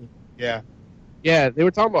brother. Yeah. Yeah, they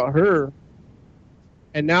were talking about her.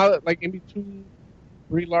 And now, like, in between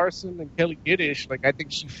Brie Larson and Kelly Kiddish, like, I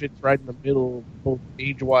think she fits right in the middle, both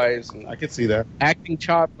age-wise and I could see that. acting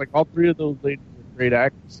chops. Like, all three of those ladies are great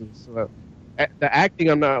actresses. So, the acting,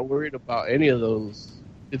 I'm not worried about any of those.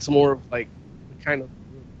 It's more of, like, the kind of...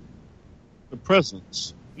 The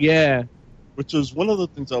presence. Yeah. Which is one of the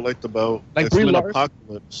things I liked about Like Brie X-Men Larson.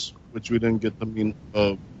 Apocalypse, which we didn't get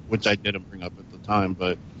the which I didn't bring up at the time,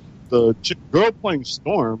 but the girl playing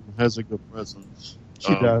Storm has a good presence.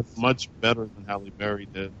 She does. Much better than Halle Berry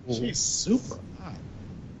did. She's super hot.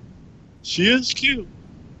 She is cute.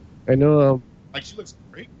 I know. Like, she looks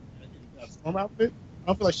great in that Storm outfit. I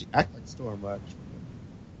don't feel like she acts like Storm much.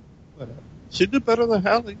 But, She did better than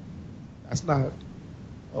Halle. that's not...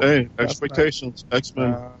 Hey, that's expectations.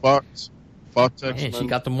 X-Men, Fox X-Men. And she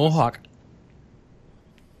got the mohawk.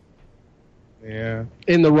 Yeah.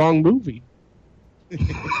 In the wrong movie.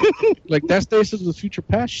 Like, that's Days of the Future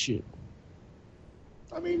Past shit.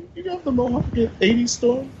 I mean, you got the Mohawk in 80s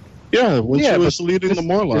Storm? Yeah, when Yeah, she was but leading the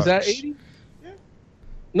Morlocks. Is that 80? Yeah.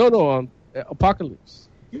 No, Apocalypse.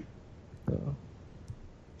 Yeah.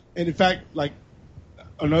 And in fact, like,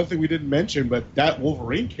 another thing we didn't mention, but that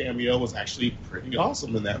Wolverine cameo was actually pretty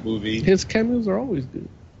awesome in that movie. His cameos are always good.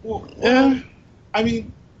 Well, Yeah. I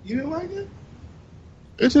mean, you didn't like it?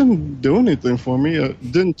 It didn't do anything for me.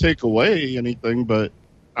 It didn't take away anything, but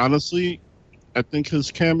honestly, I think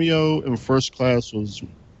his cameo in First Class was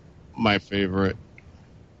my favorite.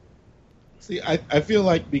 See, I feel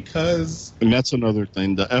like because... And that's another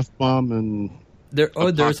thing. The F-bomb and... There's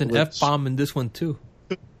an Apocalypse. F-bomb in this one, too.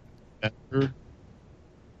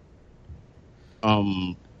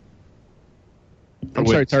 I'm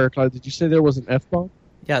sorry, Tyler Cloud. Did you say there was an F-bomb?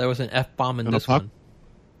 Yeah, there was an F-bomb in this one.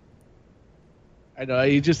 I know.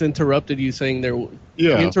 He just interrupted you saying there.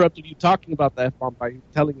 Yeah. He interrupted you talking about the F-bomb by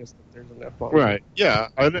telling us that there's an F-bomb. Right. Yeah.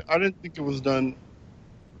 I didn't think it was done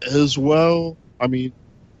as well. I mean,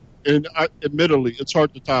 admittedly, it's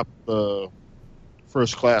hard to top the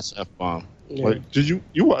First Class F-bomb. Yeah. Like, did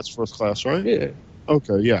you watch First Class, right? Yeah.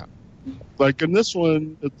 Okay, yeah. Like in this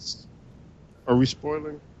one, are we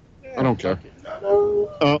spoiling? I don't care.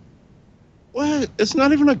 What? It's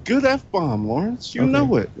not even a good F-bomb, Lawrence. You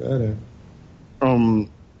know it. Got it.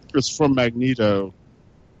 It's from Magneto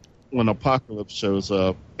when Apocalypse shows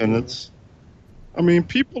up, and I mean,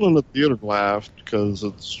 people in the theater laughed because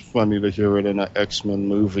it's funny to hear it in an X-Men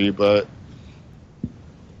movie, but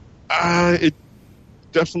It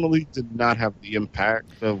definitely did not have the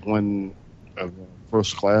impact of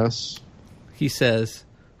First Class. He says,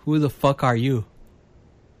 "Who the fuck are you?"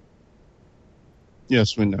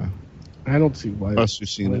 Yes, we know. I don't see why. Us who've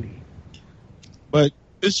seen it. But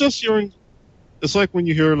it's just hearing. It's like when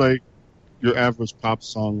you hear like your average pop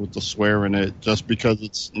song with the swear in it, just because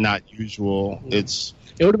it's not usual. It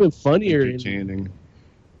would have been funnier. Entertaining.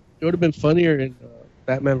 It would have been funnier in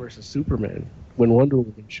Batman versus Superman when Wonder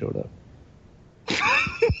Woman showed up.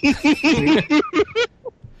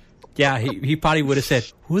 Yeah, he probably would have said,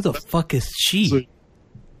 "Who the fuck is she?" So,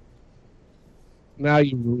 now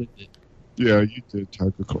you ruined it. Yeah, you did,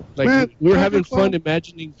 Tiger Claw. Like Man, we were Tiger having Claw. fun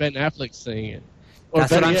imagining Ben Affleck saying it. Or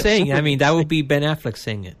That's what better I'm yet, saying. I Superman mean, that saying would be Ben Affleck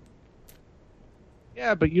saying it.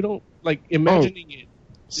 Yeah, but you don't like imagining it.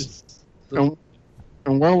 Is And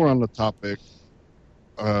while we're on the topic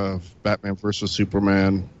of Batman versus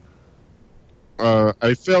Superman,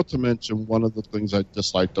 I failed to mention one of the things I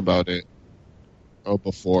disliked about it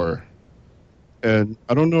before. And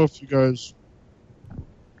I don't know if you guys...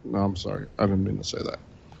 No, I'm sorry. I didn't mean to say that.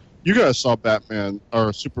 You guys saw Batman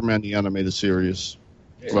or Superman the Animated Series.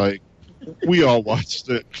 Like, we all watched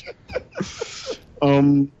it.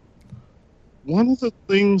 One of the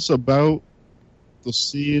things about the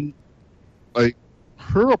scene, like,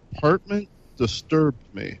 her apartment disturbed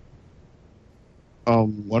me.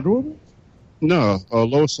 Wonder Woman? No,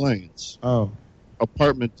 Lois Lane's. Oh.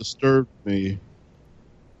 Apartment disturbed me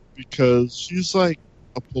because she's like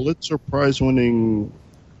a Pulitzer Prize winning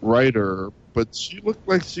writer, but she looked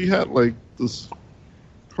like she had like this.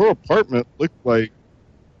 Her apartment looked like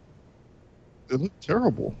it looked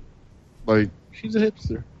terrible. Like she's a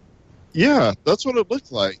hipster. Yeah, that's what it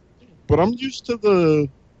looked like. But I'm used to the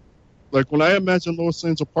like when I imagine Lois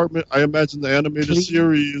Lane's apartment, I imagine the animated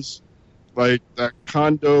series, like that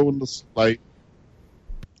condo and the like.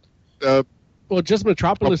 Well, just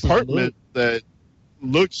Metropolis apartment that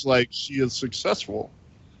looks like she is successful,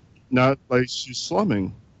 not like she's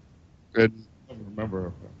slumming. And I don't remember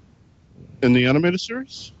her. In the animated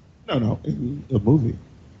series? No, in the movie.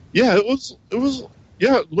 Yeah, it was.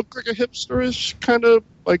 Yeah, it looked like a hipsterish kind of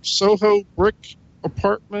like Soho brick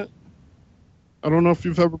apartment. I don't know if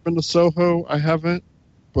you've ever been to Soho. I haven't,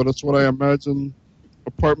 but it's what I imagine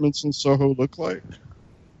apartments in Soho look like.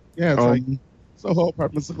 Yeah, it's like Soho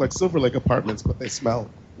apartments look like Silver Lake apartments, but they smell.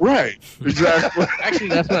 Right, exactly. Actually,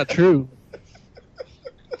 that's not true.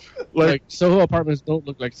 Like Soho apartments don't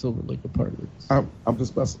look like Silver Lake apartments. I'm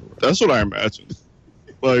just messing with it. That's what I imagine.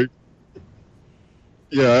 Like,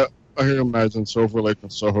 yeah, I can imagine Silver Lake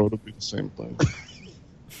and Soho to be the same thing.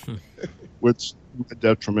 Which, a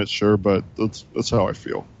detriment, sure, but that's how I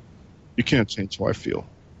feel. You can't change how I feel.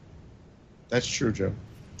 That's true, Joe.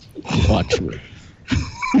 Watch me.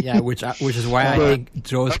 Yeah, which is why I think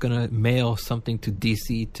Joe's gonna mail something to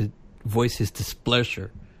DC to voice his displeasure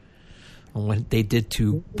on what they did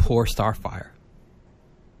to poor Starfire.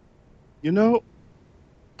 You know,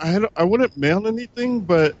 I wouldn't mail anything,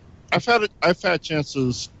 but I've had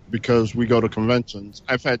chances because we go to conventions.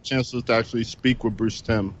 I've had chances to actually speak with Bruce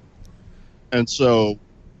Timm, and so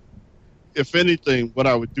if anything, what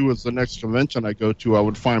I would do is the next convention I go to, I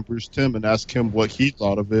would find Bruce Timm and ask him what he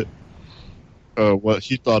thought of it. What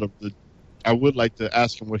he thought of I would like to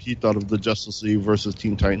ask him what he thought of the Justice League versus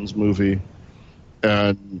Teen Titans movie,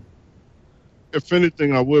 and if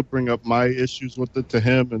anything, I would bring up my issues with it to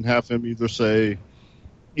him and have him either say,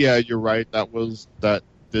 "Yeah, you're right, that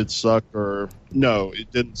did suck," or "No,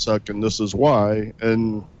 it didn't suck, and this is why."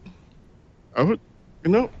 And I would,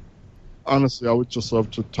 honestly, I would just love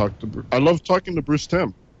to talk to Bruce. I love talking to Bruce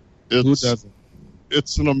Timm. Who doesn't?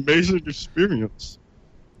 It's an amazing experience.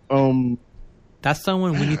 That's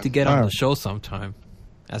someone we need to get on the show sometime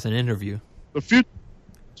as an interview. The few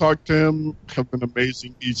talk to him have been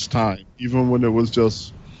amazing each time, even when it was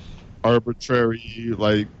just arbitrary.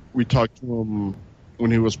 Like, we talked to him when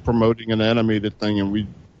he was promoting an animated thing, and we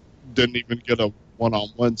didn't even get a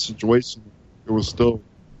one-on-one situation. It was still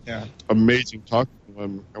amazing talking to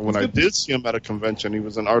him. And when I did see him at a convention, he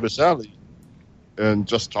was in Artist Alley, and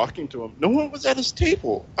just talking to him, no one was at his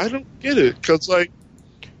table. I don't get it, because, like,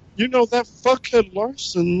 that fuckhead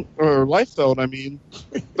Larson, or Liefeld, I mean,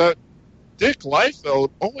 that Dick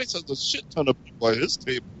Liefeld always has a shit ton of people at his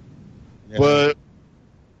table. Yeah.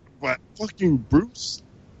 But fucking Bruce,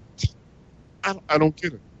 I don't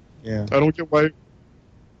get it. Yeah. I don't get why.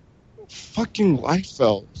 Fucking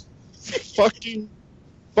Liefeld. fucking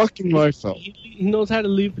Liefeld. He knows how to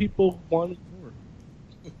leave people wanting more.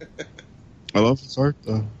 I love his art,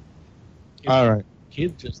 though. All right.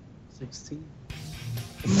 Kid just 16.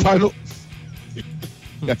 Final.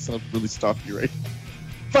 Yes, I'm really stopped you, right?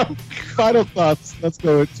 Final thoughts. Let's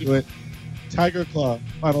go into it. Tiger Claw.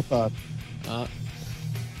 Final thoughts.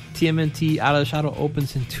 TMNT Out of the Shadow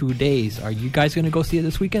opens in 2 days. Are you guys going to go see it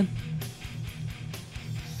this weekend?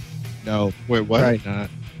 No. Wait, what? Right, not.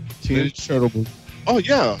 Teenage Turtle movie. Oh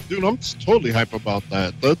yeah, dude, I'm totally hype about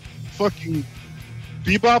that. That fucking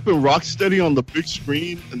Bebop and Rocksteady on the big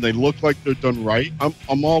screen, and they look like they're done right.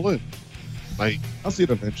 I'm all in. Like, I'll see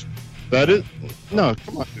it eventually. that is no,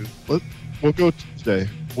 come on, dude. We'll go Tuesday.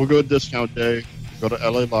 We'll go discount day. We'll go to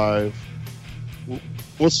LA Live.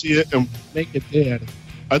 We'll see it, and Make it dead.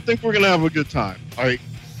 I think we're gonna have a good time. I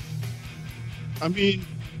mean,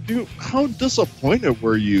 dude, how disappointed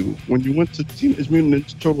were you when you went to Teenage Mutant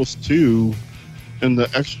Ninja Turtles 2 and the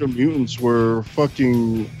extra mutants were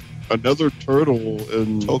fucking another turtle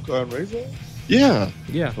and Toka and Razor? yeah,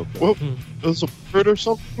 Yeah. well, it was a bird or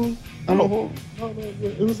something. I don't know. No,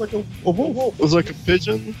 it was like a wolf. It was like a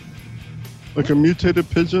pigeon, like a mutated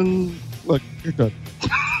pigeon. Look, you're done.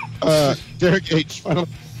 Derek H. Final.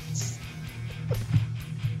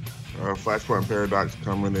 Flashpoint Paradox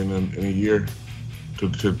coming in a year to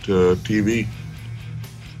TV.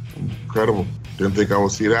 Incredible. Didn't think I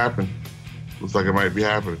would see it happen. Looks like it might be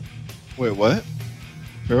happening. Wait, what?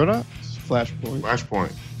 Paradox?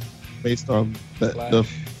 Flashpoint. Based on the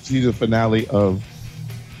season finale of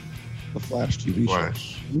the Flash TV show.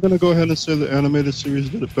 Flash. I'm gonna go ahead and say the animated series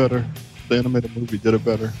did it better. The animated movie did it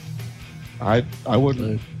better. I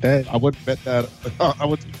wouldn't bet. I wouldn't bet that. I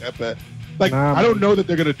wouldn't take that bet. Like, I don't know that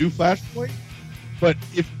they're gonna do Flashpoint, but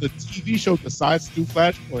if the TV show decides to do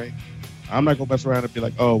Flashpoint, I'm not gonna mess around and be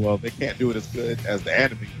like, oh well, they can't do it as good as the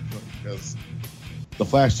animated show because the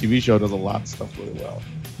Flash TV show does a lot of stuff really well.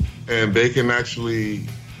 And they can actually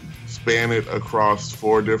span it across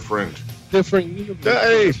 4 different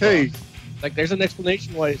universes. Hey. Like, there's an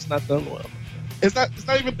explanation why it's not done well. It's not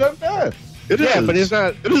even done bad. It Yeah, is. but it's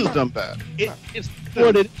not. It is done bad. It's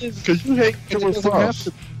what it is. Because you hate It Killer doesn't have Frost.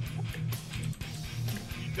 to.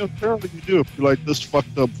 Apparently you do if you like this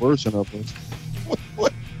fucked up version of it.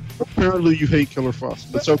 What? Apparently you hate Killer Frost.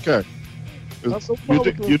 It's okay. Not so You far do.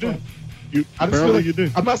 with You Killer do. You I just feel apparently like you do.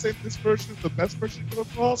 I'm not saying this version is the best version of Killer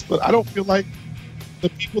Frost, but I don't feel like the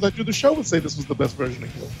people that do the show would say this was the best version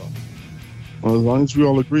of Killer Frost. Well, as long as we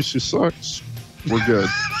all agree she sucks, we're good.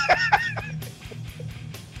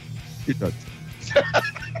 You're done.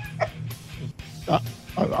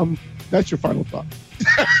 That's your final thought.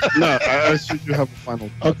 No, I assume you have a final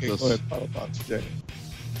thought. Okay, go ahead. Final thoughts, Jay.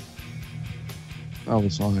 I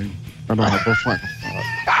was lying. I don't have a final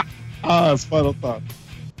thought. It's final thought.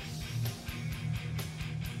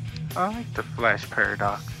 I like the Flash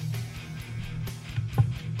Paradox.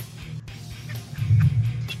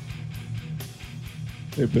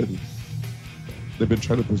 They've been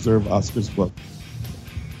trying to preserve Oscar's book.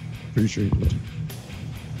 Pretty sure he did.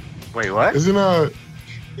 Wait, what? Isn't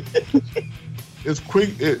it's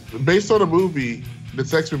based on a movie,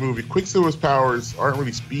 this X-Men movie. Quicksilver's powers aren't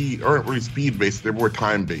really speed based. They're more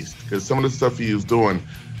time based because some of the stuff he was doing,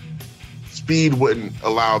 speed wouldn't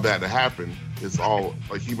allow that to happen. It's all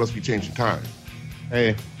like he must be changing time.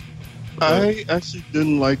 Hey, I actually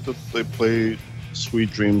didn't like that they played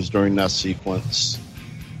Sweet Dreams during that sequence.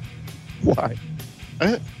 why?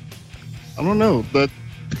 I don't know. That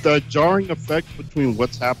jarring effect between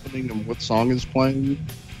what's happening and what song is playing.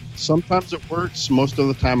 Sometimes it works. Most of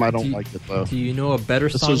the time, I don't like it though. Do you know a better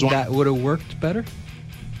This song is one- that would have worked better?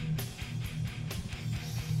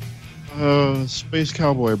 Space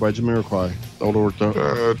Cowboy by Jamiroquai. That would have worked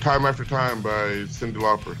out. Time After Time by Cyndi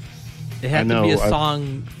Lauper. It had I to be a know,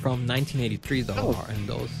 song from 1983 though, Oh. and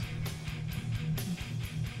those.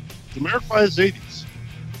 Jamiroquai is 80s.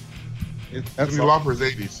 That's Cyndi Lauper's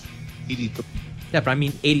 80s. 83. Yeah, but I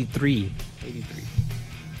mean 83. 83.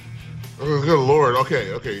 Oh, good lord.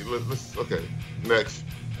 Okay. Let's. Okay. Next.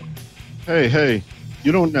 Hey,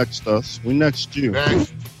 you don't next us. We next you.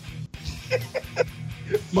 Next.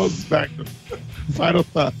 Moses Magnum. Final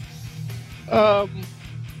thought.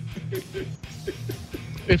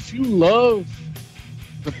 If you love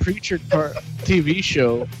the Preacher TV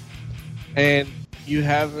show and you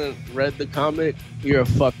haven't read the comic, you're a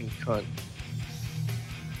fucking cunt.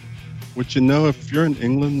 Which, you know, if you're in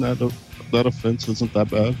England, that offense isn't that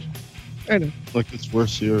bad. I know. Like, it's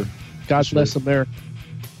worse here. God Sure. bless America.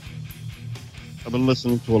 I've been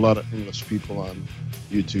listening to a lot of English people on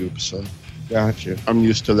YouTube, so Gotcha. I'm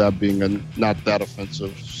used to that being a not that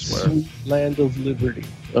offensive swear. Sweet land of liberty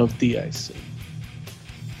of DIC.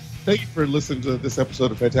 Thank you for listening to this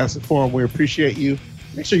episode of Fantastic Forum. We appreciate you.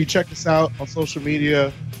 Make sure you check us out on social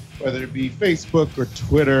media, whether it be Facebook or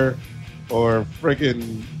Twitter or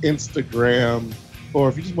friggin' Instagram. or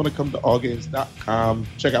if you just want to come to allgames.com,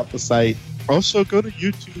 check out the site. Also, go to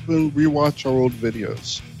YouTube and rewatch our old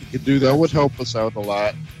videos. You can do that. That would help us out a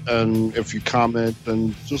lot. And if you comment,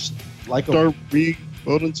 then just start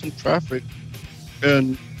rebuilding some traffic.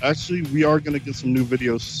 And actually, we are going to get some new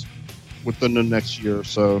videos within the next year,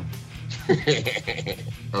 so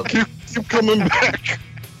keep coming back.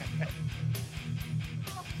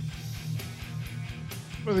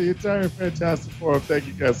 For the entire Fantastic Forum, thank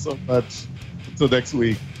you guys so much. Until next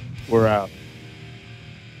week, we're out.